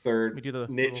some third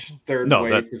niche, third no,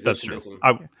 way that's true.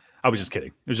 I was just kidding.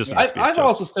 It was just. I've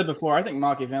also said before, I think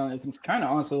Machiavellianism is kind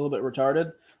of honestly a little bit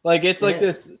retarded. Like it's like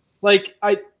this. Like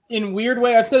in weird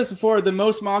way, I've said this before. The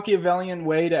most Machiavellian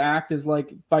way to act is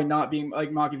like by not being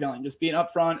like Machiavellian, just being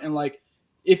upfront, and like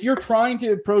if you're trying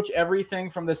to approach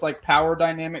everything from this like power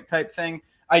dynamic type thing,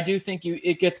 I do think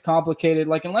it gets complicated.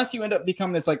 Like unless you end up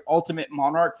becoming this like ultimate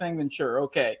monarch thing, then sure,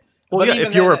 okay. Well, yeah,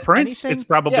 if you're a prince, it's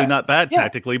probably not bad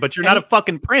tactically, but you're not a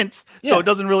fucking prince, so it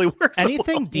doesn't really work.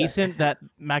 Anything decent that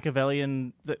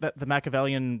Machiavellian, the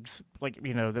Machiavellians, like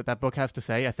that book has to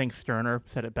say, I think Stirner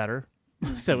said it better.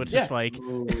 So it's just like,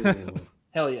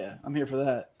 hell yeah, I'm here for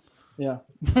that. Yeah.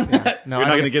 No, you're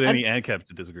not going to get any ANCAP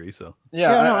to disagree. So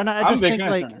and I just think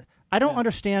like I don't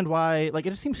understand why. Like it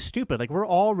just seems stupid. Like we're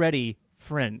already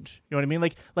fringe. You know what I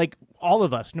mean? Like all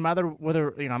of us, no matter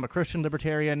whether I'm a Christian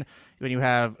libertarian, when you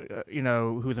have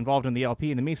who's involved in the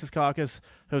LP and the Mises Caucus,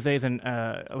 Jose's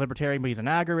a libertarian, but he's an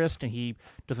agorist and he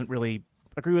doesn't really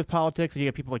agree with politics. And you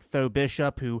have people like Tho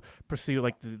Bishop who pursue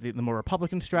like the more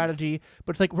Republican strategy.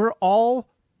 But it's like we're all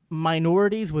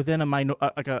minorities within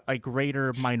a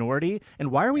greater minority,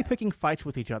 and why are we picking fights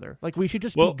with each other? Like we should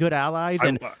just be good allies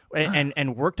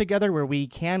and work together where we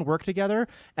can work together,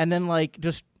 and then like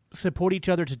just support each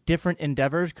other to different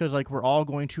endeavors, because like we're all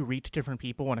going to reach different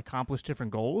people and accomplish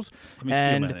different goals.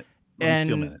 And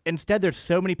instead there's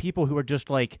so many people who are just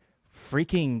like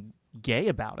freaking gay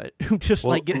about it, who just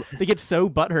they get so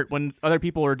butthurt when other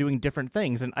people are doing different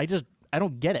things, and I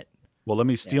don't get it. Well, let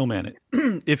me steelman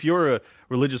it. If you're a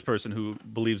religious person who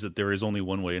believes that there is only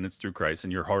one way and it's through Christ,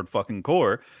 and you're hard fucking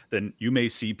core, then you may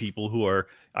see people who are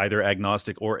either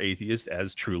agnostic or atheist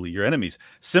as truly your enemies.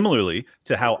 Similarly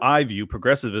to how I view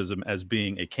progressivism as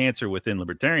being a cancer within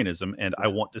libertarianism, and I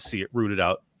want to see it rooted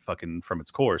out fucking from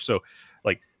its core. So,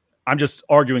 like, I'm just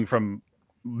arguing from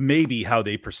maybe how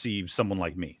they perceive someone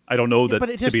like me. I don't know that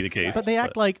to be the case. But they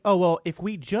act like, oh, well, if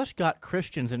we just got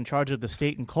Christians in charge of the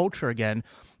state and culture again,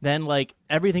 then like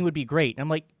everything would be great. And I'm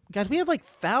like, guys, we have like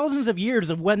thousands of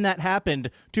years of when that happened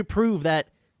to prove that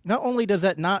not only does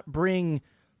that not bring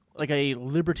like a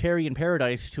libertarian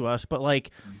paradise to us, but like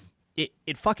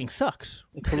it fucking sucks.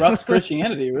 It corrupts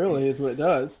Christianity, really, is what it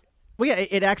does. Well, yeah,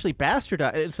 it actually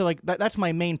bastardized. So like that's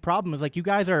my main problem is like you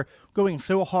guys are going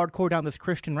so hardcore down this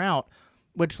Christian route,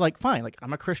 which like fine, like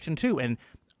I'm a Christian too, and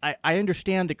I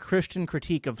understand the Christian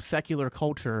critique of secular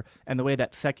culture and the way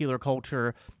that secular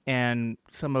culture and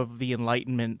some of the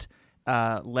Enlightenment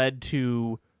led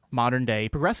to modern day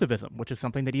progressivism, which is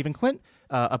something that even Clint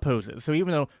opposes. So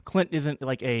even though Clint isn't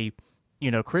like a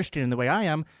Christian in the way I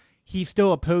am, he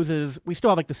still opposes. We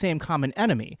still have like the same common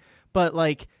enemy, but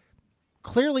like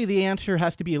clearly the answer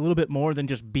has to be a little bit more than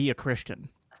just be a Christian,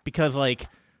 because like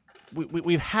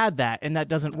we've had that and that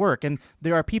doesn't work. And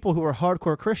there are people who are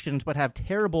hardcore Christians but have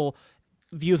terrible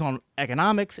views on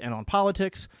economics and on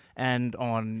politics and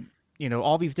on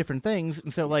all these different things.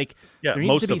 And so like there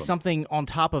needs to be something on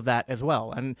top of that as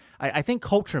well. And I think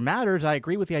culture matters. I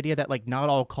agree with the idea that like not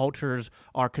all cultures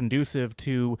are conducive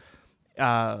to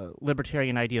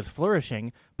libertarian ideas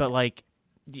flourishing, but like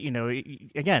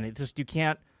again, it's just you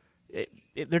can't.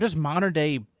 They're just modern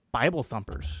day Bible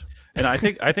thumpers. And I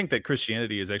think that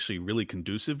Christianity is actually really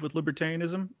conducive with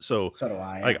libertarianism. So do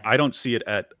I. Like I don't see it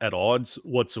at odds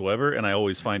whatsoever, and I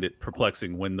always find it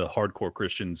perplexing when the hardcore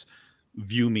Christians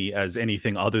view me as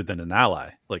anything other than an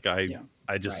ally. Like I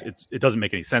just it doesn't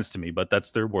make any sense to me, but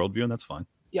that's their worldview, and that's fine.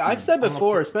 Yeah, I've said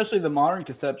before, especially the modern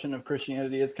conception of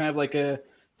Christianity is kind of like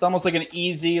it's almost like an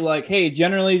easy, like, hey,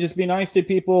 generally just be nice to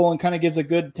people, and kind of gives a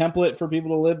good template for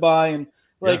people to live by. And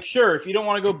like, sure, if you don't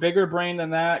want to go bigger brain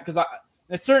than that, because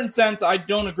in a certain sense, I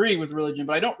don't agree with religion,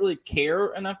 but I don't really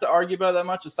care enough to argue about it that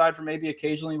much, aside from maybe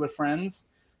occasionally with friends.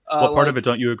 What part of it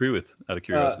don't you agree with, out of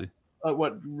curiosity?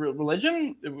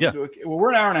 Religion? Yeah. Well,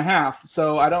 we're an hour and a half,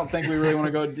 so I don't think we really want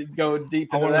to go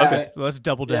deep into that. Okay, let's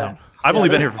double down. I've only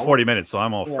been here for 40 minutes, so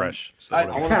I'm all fresh. So I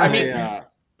want to say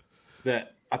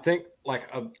that I think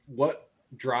like what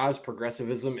drives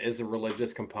progressivism is a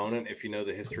religious component. If you know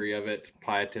the history of it,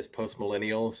 pietist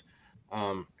post-millennials,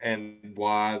 and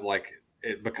why like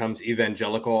it becomes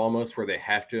evangelical almost, where they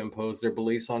have to impose their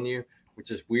beliefs on you, which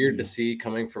is weird to see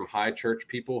coming from high church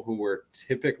people who were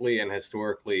typically and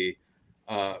historically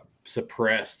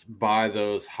suppressed by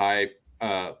those high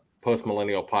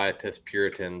post-millennial pietist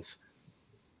Puritans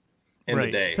in the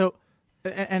day. So,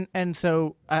 and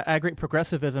so I agree.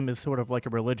 Progressivism is sort of like a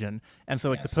religion, and so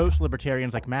like the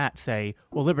post-libertarians like Matt say,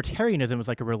 well, libertarianism is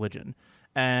like a religion,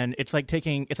 and it's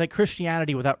like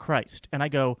Christianity without Christ. And I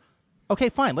go, okay,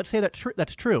 fine. Let's say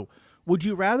that's true. Would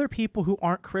you rather people who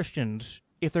aren't Christians,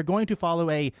 if they're going to follow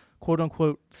a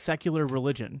quote-unquote secular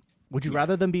religion, would you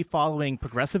rather them be following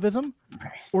progressivism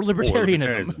or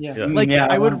libertarianism?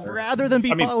 I would rather them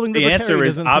be following the answer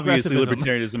is than obviously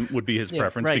libertarianism would be his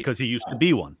preference because he used to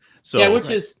be one. So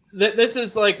is this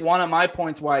is like one of my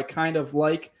points why I kind of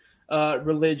like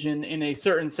religion in a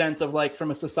certain sense of like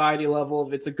from a society level,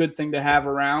 if it's a good thing to have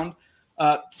around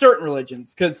certain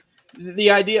religions, because the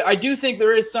idea, I do think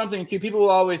there is something to, people will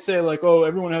always say like, oh,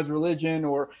 everyone has religion,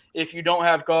 or if you don't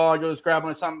have God, you'll just grab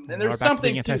onto something. And there's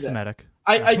something to that.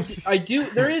 I do.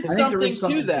 There is something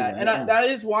to that. And that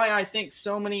is why I think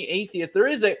so many atheists,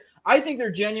 I think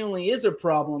there genuinely is a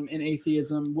problem in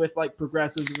atheism with like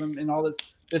progressivism and all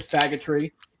this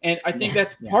faggotry. And I think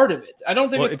that's part of it. I don't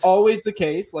think it's always the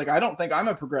case. Like, I don't think I'm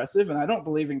a progressive and I don't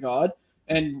believe in God,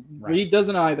 and Reed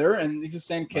doesn't either. And it's the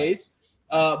same case.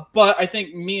 But I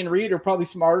think me and Reed are probably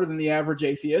smarter than the average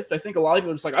atheist. I think a lot of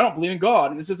people are just like, I don't believe in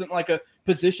God. And this isn't like a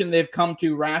position they've come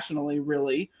to rationally,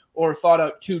 really, or thought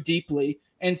out too deeply.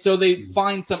 And so they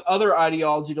find some other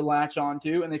ideology to latch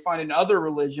onto, and they find another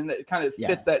religion that kind of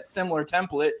fits that similar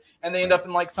template, and they end up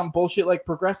in like some bullshit like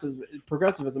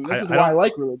progressivism. This is why I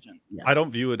like religion. I don't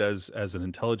view it as an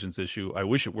intelligence issue. I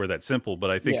wish it were that simple,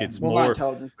 but I think it's more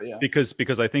intelligence, but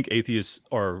because I think atheists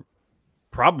are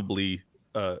probably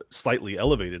slightly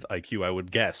elevated IQ, I would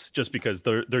guess, just because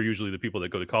they're usually the people that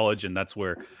go to college, and that's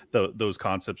where those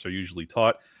concepts are usually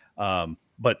taught.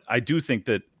 But I do think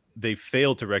that they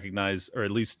fail to recognize, or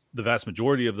at least the vast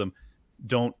majority of them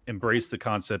don't embrace the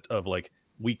concept of like,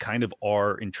 we kind of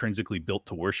are intrinsically built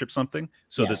to worship something,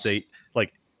 so that they,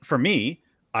 like, for me,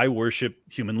 I worship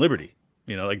human liberty.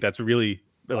 Like that's really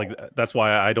like, that's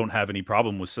why I don't have any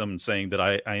problem with someone saying that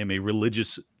I am a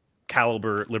religious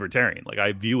caliber libertarian. Like,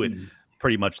 I view it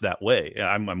pretty much that way.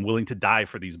 I'm willing to die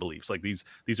for these beliefs. Like these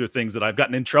are things that I've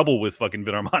gotten in trouble with fucking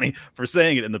Vin Armani for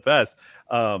saying it in the past.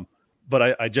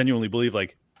 But I genuinely believe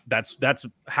like that's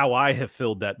how I have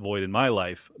filled that void in my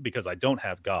life, because I don't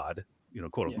have God,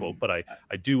 quote unquote, but I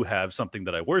do have something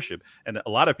that I worship. And a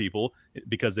lot of people,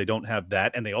 because they don't have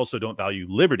that, and they also don't value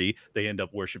liberty, they end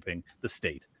up worshiping the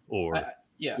state or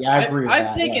I agree with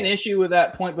I've taken issue with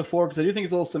that point before, because I do think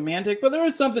it's a little semantic, but there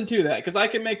is something to that, because I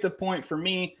can make the point, for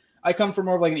me, I come from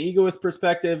more of like an egoist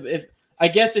perspective. If I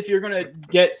guess if you're going to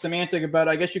get semantic about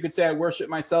it, I guess you could say I worship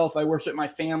myself. I worship my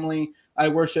family. I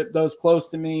worship those close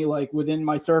to me, like within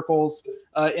my circles,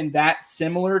 in that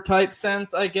similar type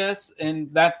sense, I guess. And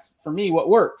that's for me what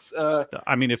works.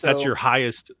 I mean, if that's your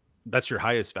highest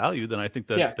value, then I think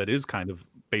that that is kind of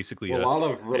basically a lot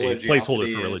of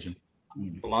placeholder for religion.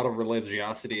 A lot of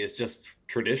religiosity is just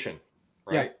tradition,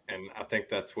 right? Yeah. And I think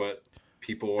that's what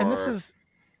people are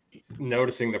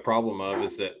noticing the problem of,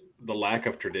 is that the lack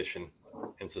of tradition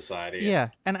in society. Yeah,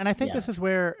 and I think this is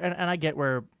where, and I get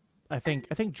where I think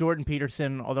Jordan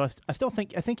Peterson, although I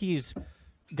think he's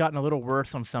gotten a little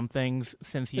worse on some things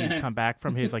since he's come back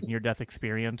from his like near-death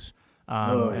experience.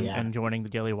 And joining the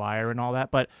Daily Wire and all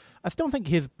that, but I still think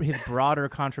his broader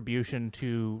contribution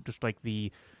to just like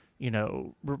the,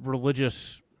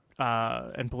 religious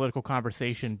and political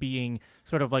conversation being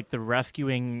sort of like the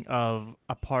rescuing of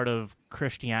a part of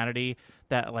Christianity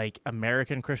that like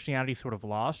American Christianity sort of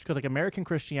lost, because like American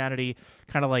Christianity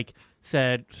kind of like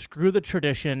said screw the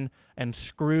tradition and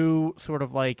screw sort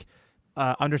of like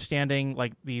understanding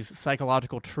like these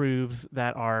psychological truths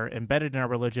that are embedded in our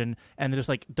religion, and just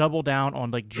like double down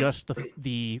on like just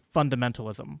the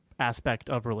fundamentalism aspect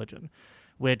of religion,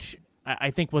 which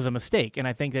I think was a mistake. And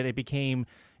I think that it became,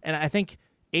 and I think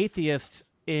atheists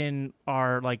in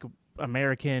our like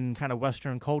American kind of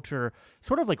Western culture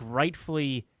sort of like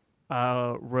rightfully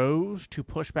rose to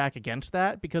push back against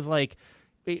that, because like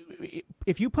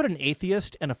if you put an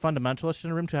atheist and a fundamentalist in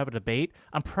a room to have a debate,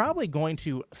 I'm probably going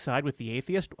to side with the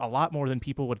atheist a lot more than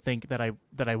people would think that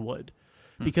I would,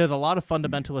 because a lot of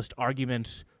fundamentalist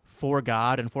arguments for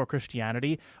God and for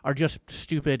Christianity are just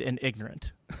stupid and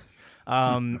ignorant,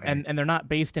 and they're not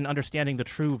based in understanding the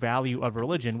true value of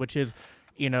religion, which is,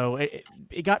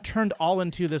 it got turned all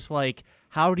into this like,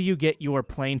 how do you get your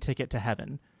plane ticket to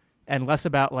heaven, and less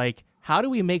about like, how do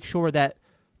we make sure that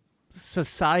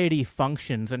society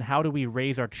functions, and how do we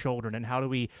raise our children, and how do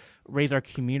we raise our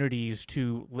communities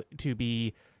to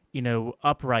be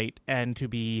upright, and to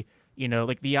be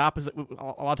like the opposite. A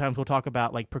lot of times we'll talk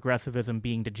about like progressivism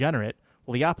being degenerate.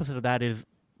 Well, the opposite of that is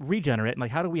regenerate, and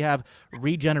like how do we have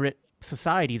regenerate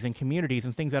societies and communities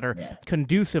and things that are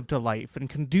conducive to life and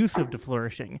conducive to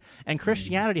flourishing. And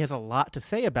Christianity has a lot to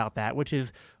say about that, which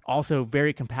is also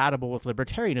very compatible with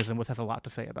libertarianism, which has a lot to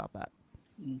say about that.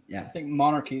 Yeah, I think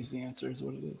monarchy is the answer, is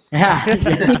what it is.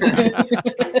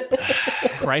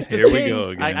 Christ is Here king. we go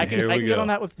again. I can get on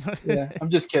that with. I'm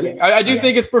just kidding. I do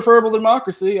think it's preferable to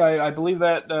democracy. I believe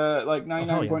that like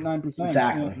 99.9%.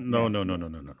 Exactly. Yeah. No.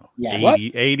 Yeah.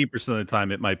 80% of the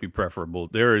time, it might be preferable.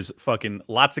 There is fucking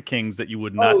lots of kings that you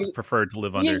would not prefer to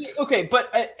live under. Okay,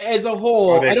 but as a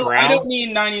whole, I don't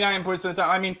mean 99% of the time.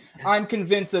 I mean, I'm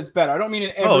convinced that's better. I don't mean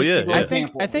in every single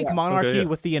example. I think monarchy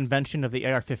with the invention of the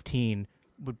AR-15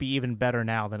 would be even better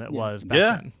now than it was back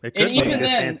then. It could and even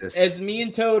then, as me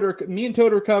and Toad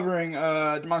are covering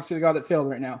Democracy of the God That Failed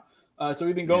right now. So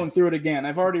we've been going through it again.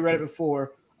 I've already read it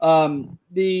before. I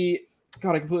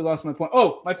completely lost my point.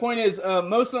 Oh, my point is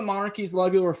most of the monarchies a lot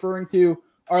of people are referring to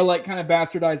are like kind of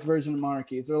bastardized version of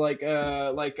monarchies. They're like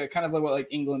kind of like what like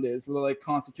England is, where they're like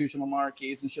constitutional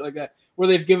monarchies and shit like that, where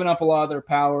they've given up a lot of their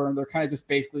power and they're kind of just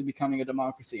basically becoming a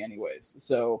democracy anyways.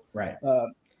 So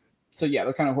So yeah,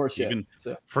 they're kind of horseshit.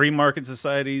 So free market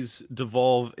societies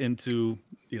devolve into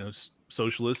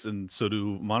socialists, and so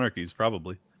do monarchies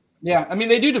probably. Yeah, I mean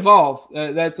they do devolve.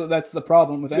 That's the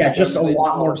problem with anything. Just a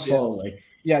lot more slowly.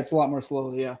 Yeah, it's a lot more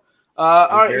slowly. Yeah. All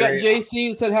right, we got JC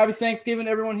who said Happy Thanksgiving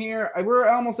to everyone here. We're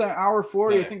almost at hour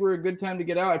 40. I think we're a good time to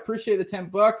get out. I appreciate the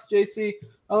 $10, JC.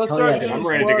 Let's start. I'm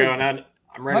ready to go now.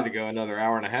 I'm ready to go another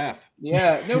hour and a half.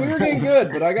 Yeah, no, we were getting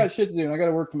good, but I got shit to do and I got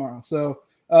to work tomorrow. So.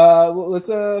 Let's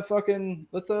do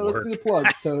the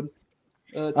plugs, Toad.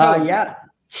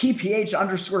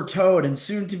 TPH_Toad, and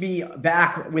soon to be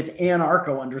back with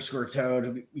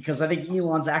Anarcho_Toad, because I think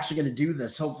Elon's actually going to do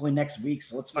this hopefully next week.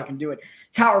 So let's fucking do it.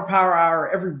 Tower Power Hour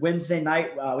every Wednesday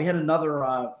night. We had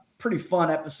another pretty fun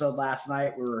episode last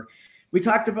night where we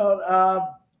talked about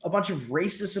a bunch of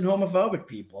racist and homophobic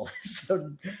people. So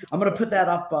I'm going to put that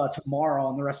up tomorrow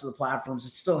on the rest of the platforms.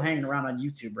 It's still hanging around on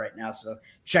YouTube right now. So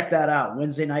check that out.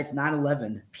 Wednesday nights,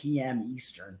 9:11 p.m.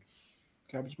 Eastern.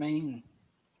 Garbage Man.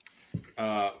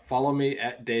 Follow me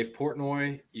at Dave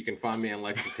Portnoy. You can find me in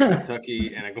Lexington,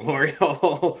 Kentucky, and a glory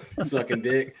hole sucking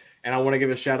dick. And I want to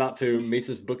give a shout out to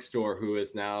Mises Bookstore, who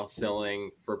is now selling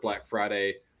for Black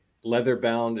Friday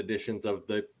leather-bound editions of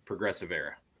the Progressive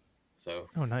Era. So,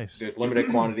 nice. There's limited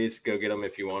quantities. Go get them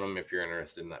if you want them, if you're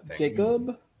interested in that thing.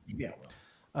 Jacob? Yeah.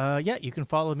 Yeah, you can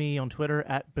follow me on Twitter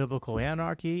at Biblical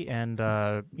Anarchy. And,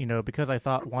 because I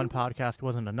thought one podcast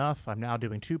wasn't enough, I'm now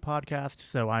doing 2 podcasts.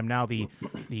 So I'm now the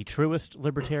truest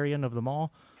libertarian of them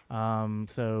all. But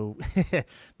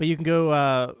you can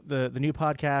go, the new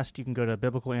podcast, you can go to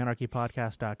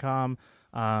biblicalanarchypodcast.com.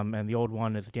 And the old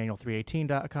one is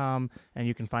daniel318.com. And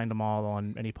you can find them all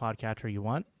on any podcatcher you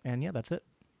want. And yeah, that's it.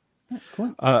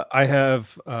 Cool. I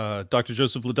have Dr.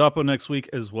 Joseph Ladapo next week,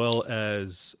 as well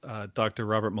as Dr.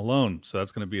 Robert Malone. So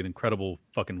that's going to be an incredible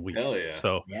fucking week. Hell yeah.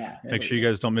 So make sure you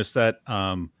guys don't miss that.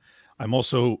 I'm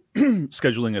also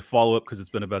scheduling a follow-up because it's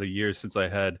been about a year since I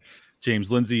had James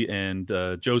Lindsay and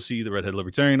Josie, the Redhead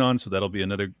Libertarian, on. So that'll be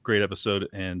another great episode.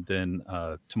 And then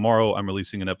tomorrow I'm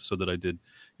releasing an episode that I did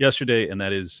yesterday, and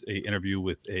that is an interview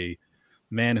with a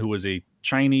man who was a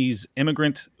Chinese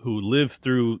immigrant who lived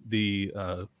through the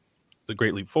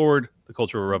Great Leap Forward, the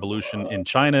Cultural Revolution in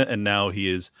China, and now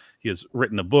he has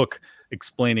written a book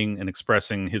explaining and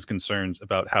expressing his concerns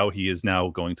about how he is now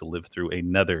going to live through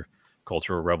another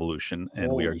cultural revolution,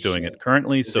 and we are doing it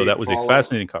currently. So that was a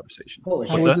fascinating conversation.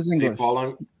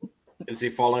 Is he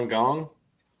Falun Gong?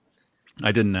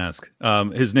 I didn't ask.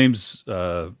 His name's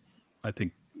I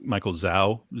think Michael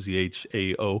Zhao,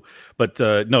 Zhao, but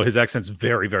no, his accent's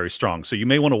very, very strong. So you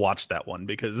may want to watch that one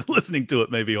because listening to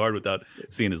it may be hard without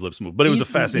seeing his lips move. But it was a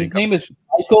fascinating. His name is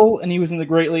Michael, and he was in the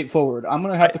Great Leap Forward. I'm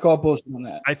gonna have to call bullshit on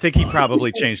that. I think he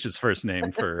probably changed his first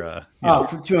name for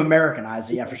to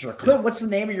Americanize it, yeah, for sure. Clint, what's the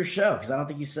name of your show? Because I don't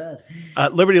think you said.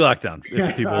 Liberty Lockdown.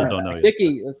 If people don't know yet.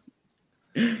 Dickie.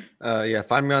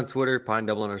 Find me on Twitter,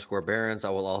 _Barons. I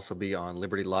will also be on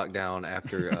Liberty Lockdown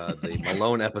after the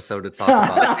Malone episode to talk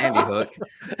about Sandy Hook.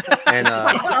 And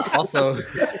also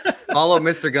follow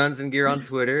Mr. Guns and Gear on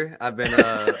Twitter. I've been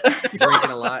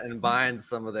drinking a lot and buying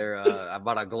some of their I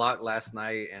bought a Glock last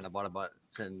night, and I bought about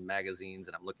 10 magazines,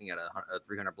 and I'm looking at a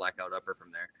 300 blackout upper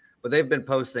from there. But they've been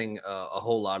posting a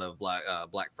whole lot of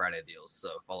Black Friday deals, so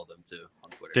follow them too on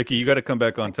Twitter. Dickie, you got to come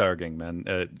back on Tower Gang, man.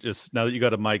 Just now that you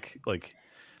got a mic, like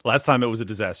last time it was a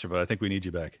disaster, but I think we need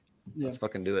you back. Yeah. Let's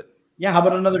fucking do it. Yeah, how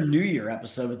about another New Year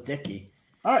episode with Dickie?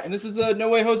 All right, and this is the No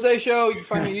Way Jose show. You can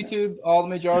find me on YouTube, all the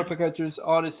major auto podcatchers,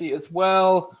 Odyssey as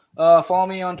well. Follow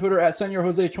me on Twitter at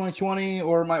SenorJose2020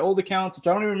 or my old accounts, which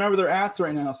I don't even remember their @s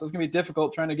right now, so it's gonna be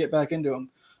difficult trying to get back into them.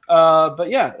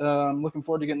 I'm looking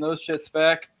forward to getting those shits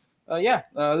back.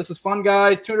 This is fun,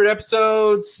 guys. 200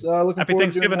 episodes. Happy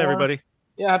Thanksgiving, everybody.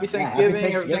 Yeah, happy Thanksgiving.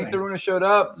 Thanks to everyone who showed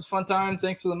up. It's a fun time.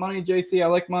 Thanks for the money, JC. I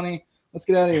like money. Let's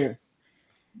get out of here.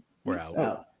 We're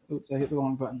out. Oops, I hit the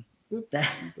wrong button. Oops.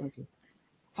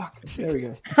 Fuck. There we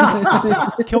go.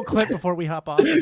 Kill Clint before we hop off.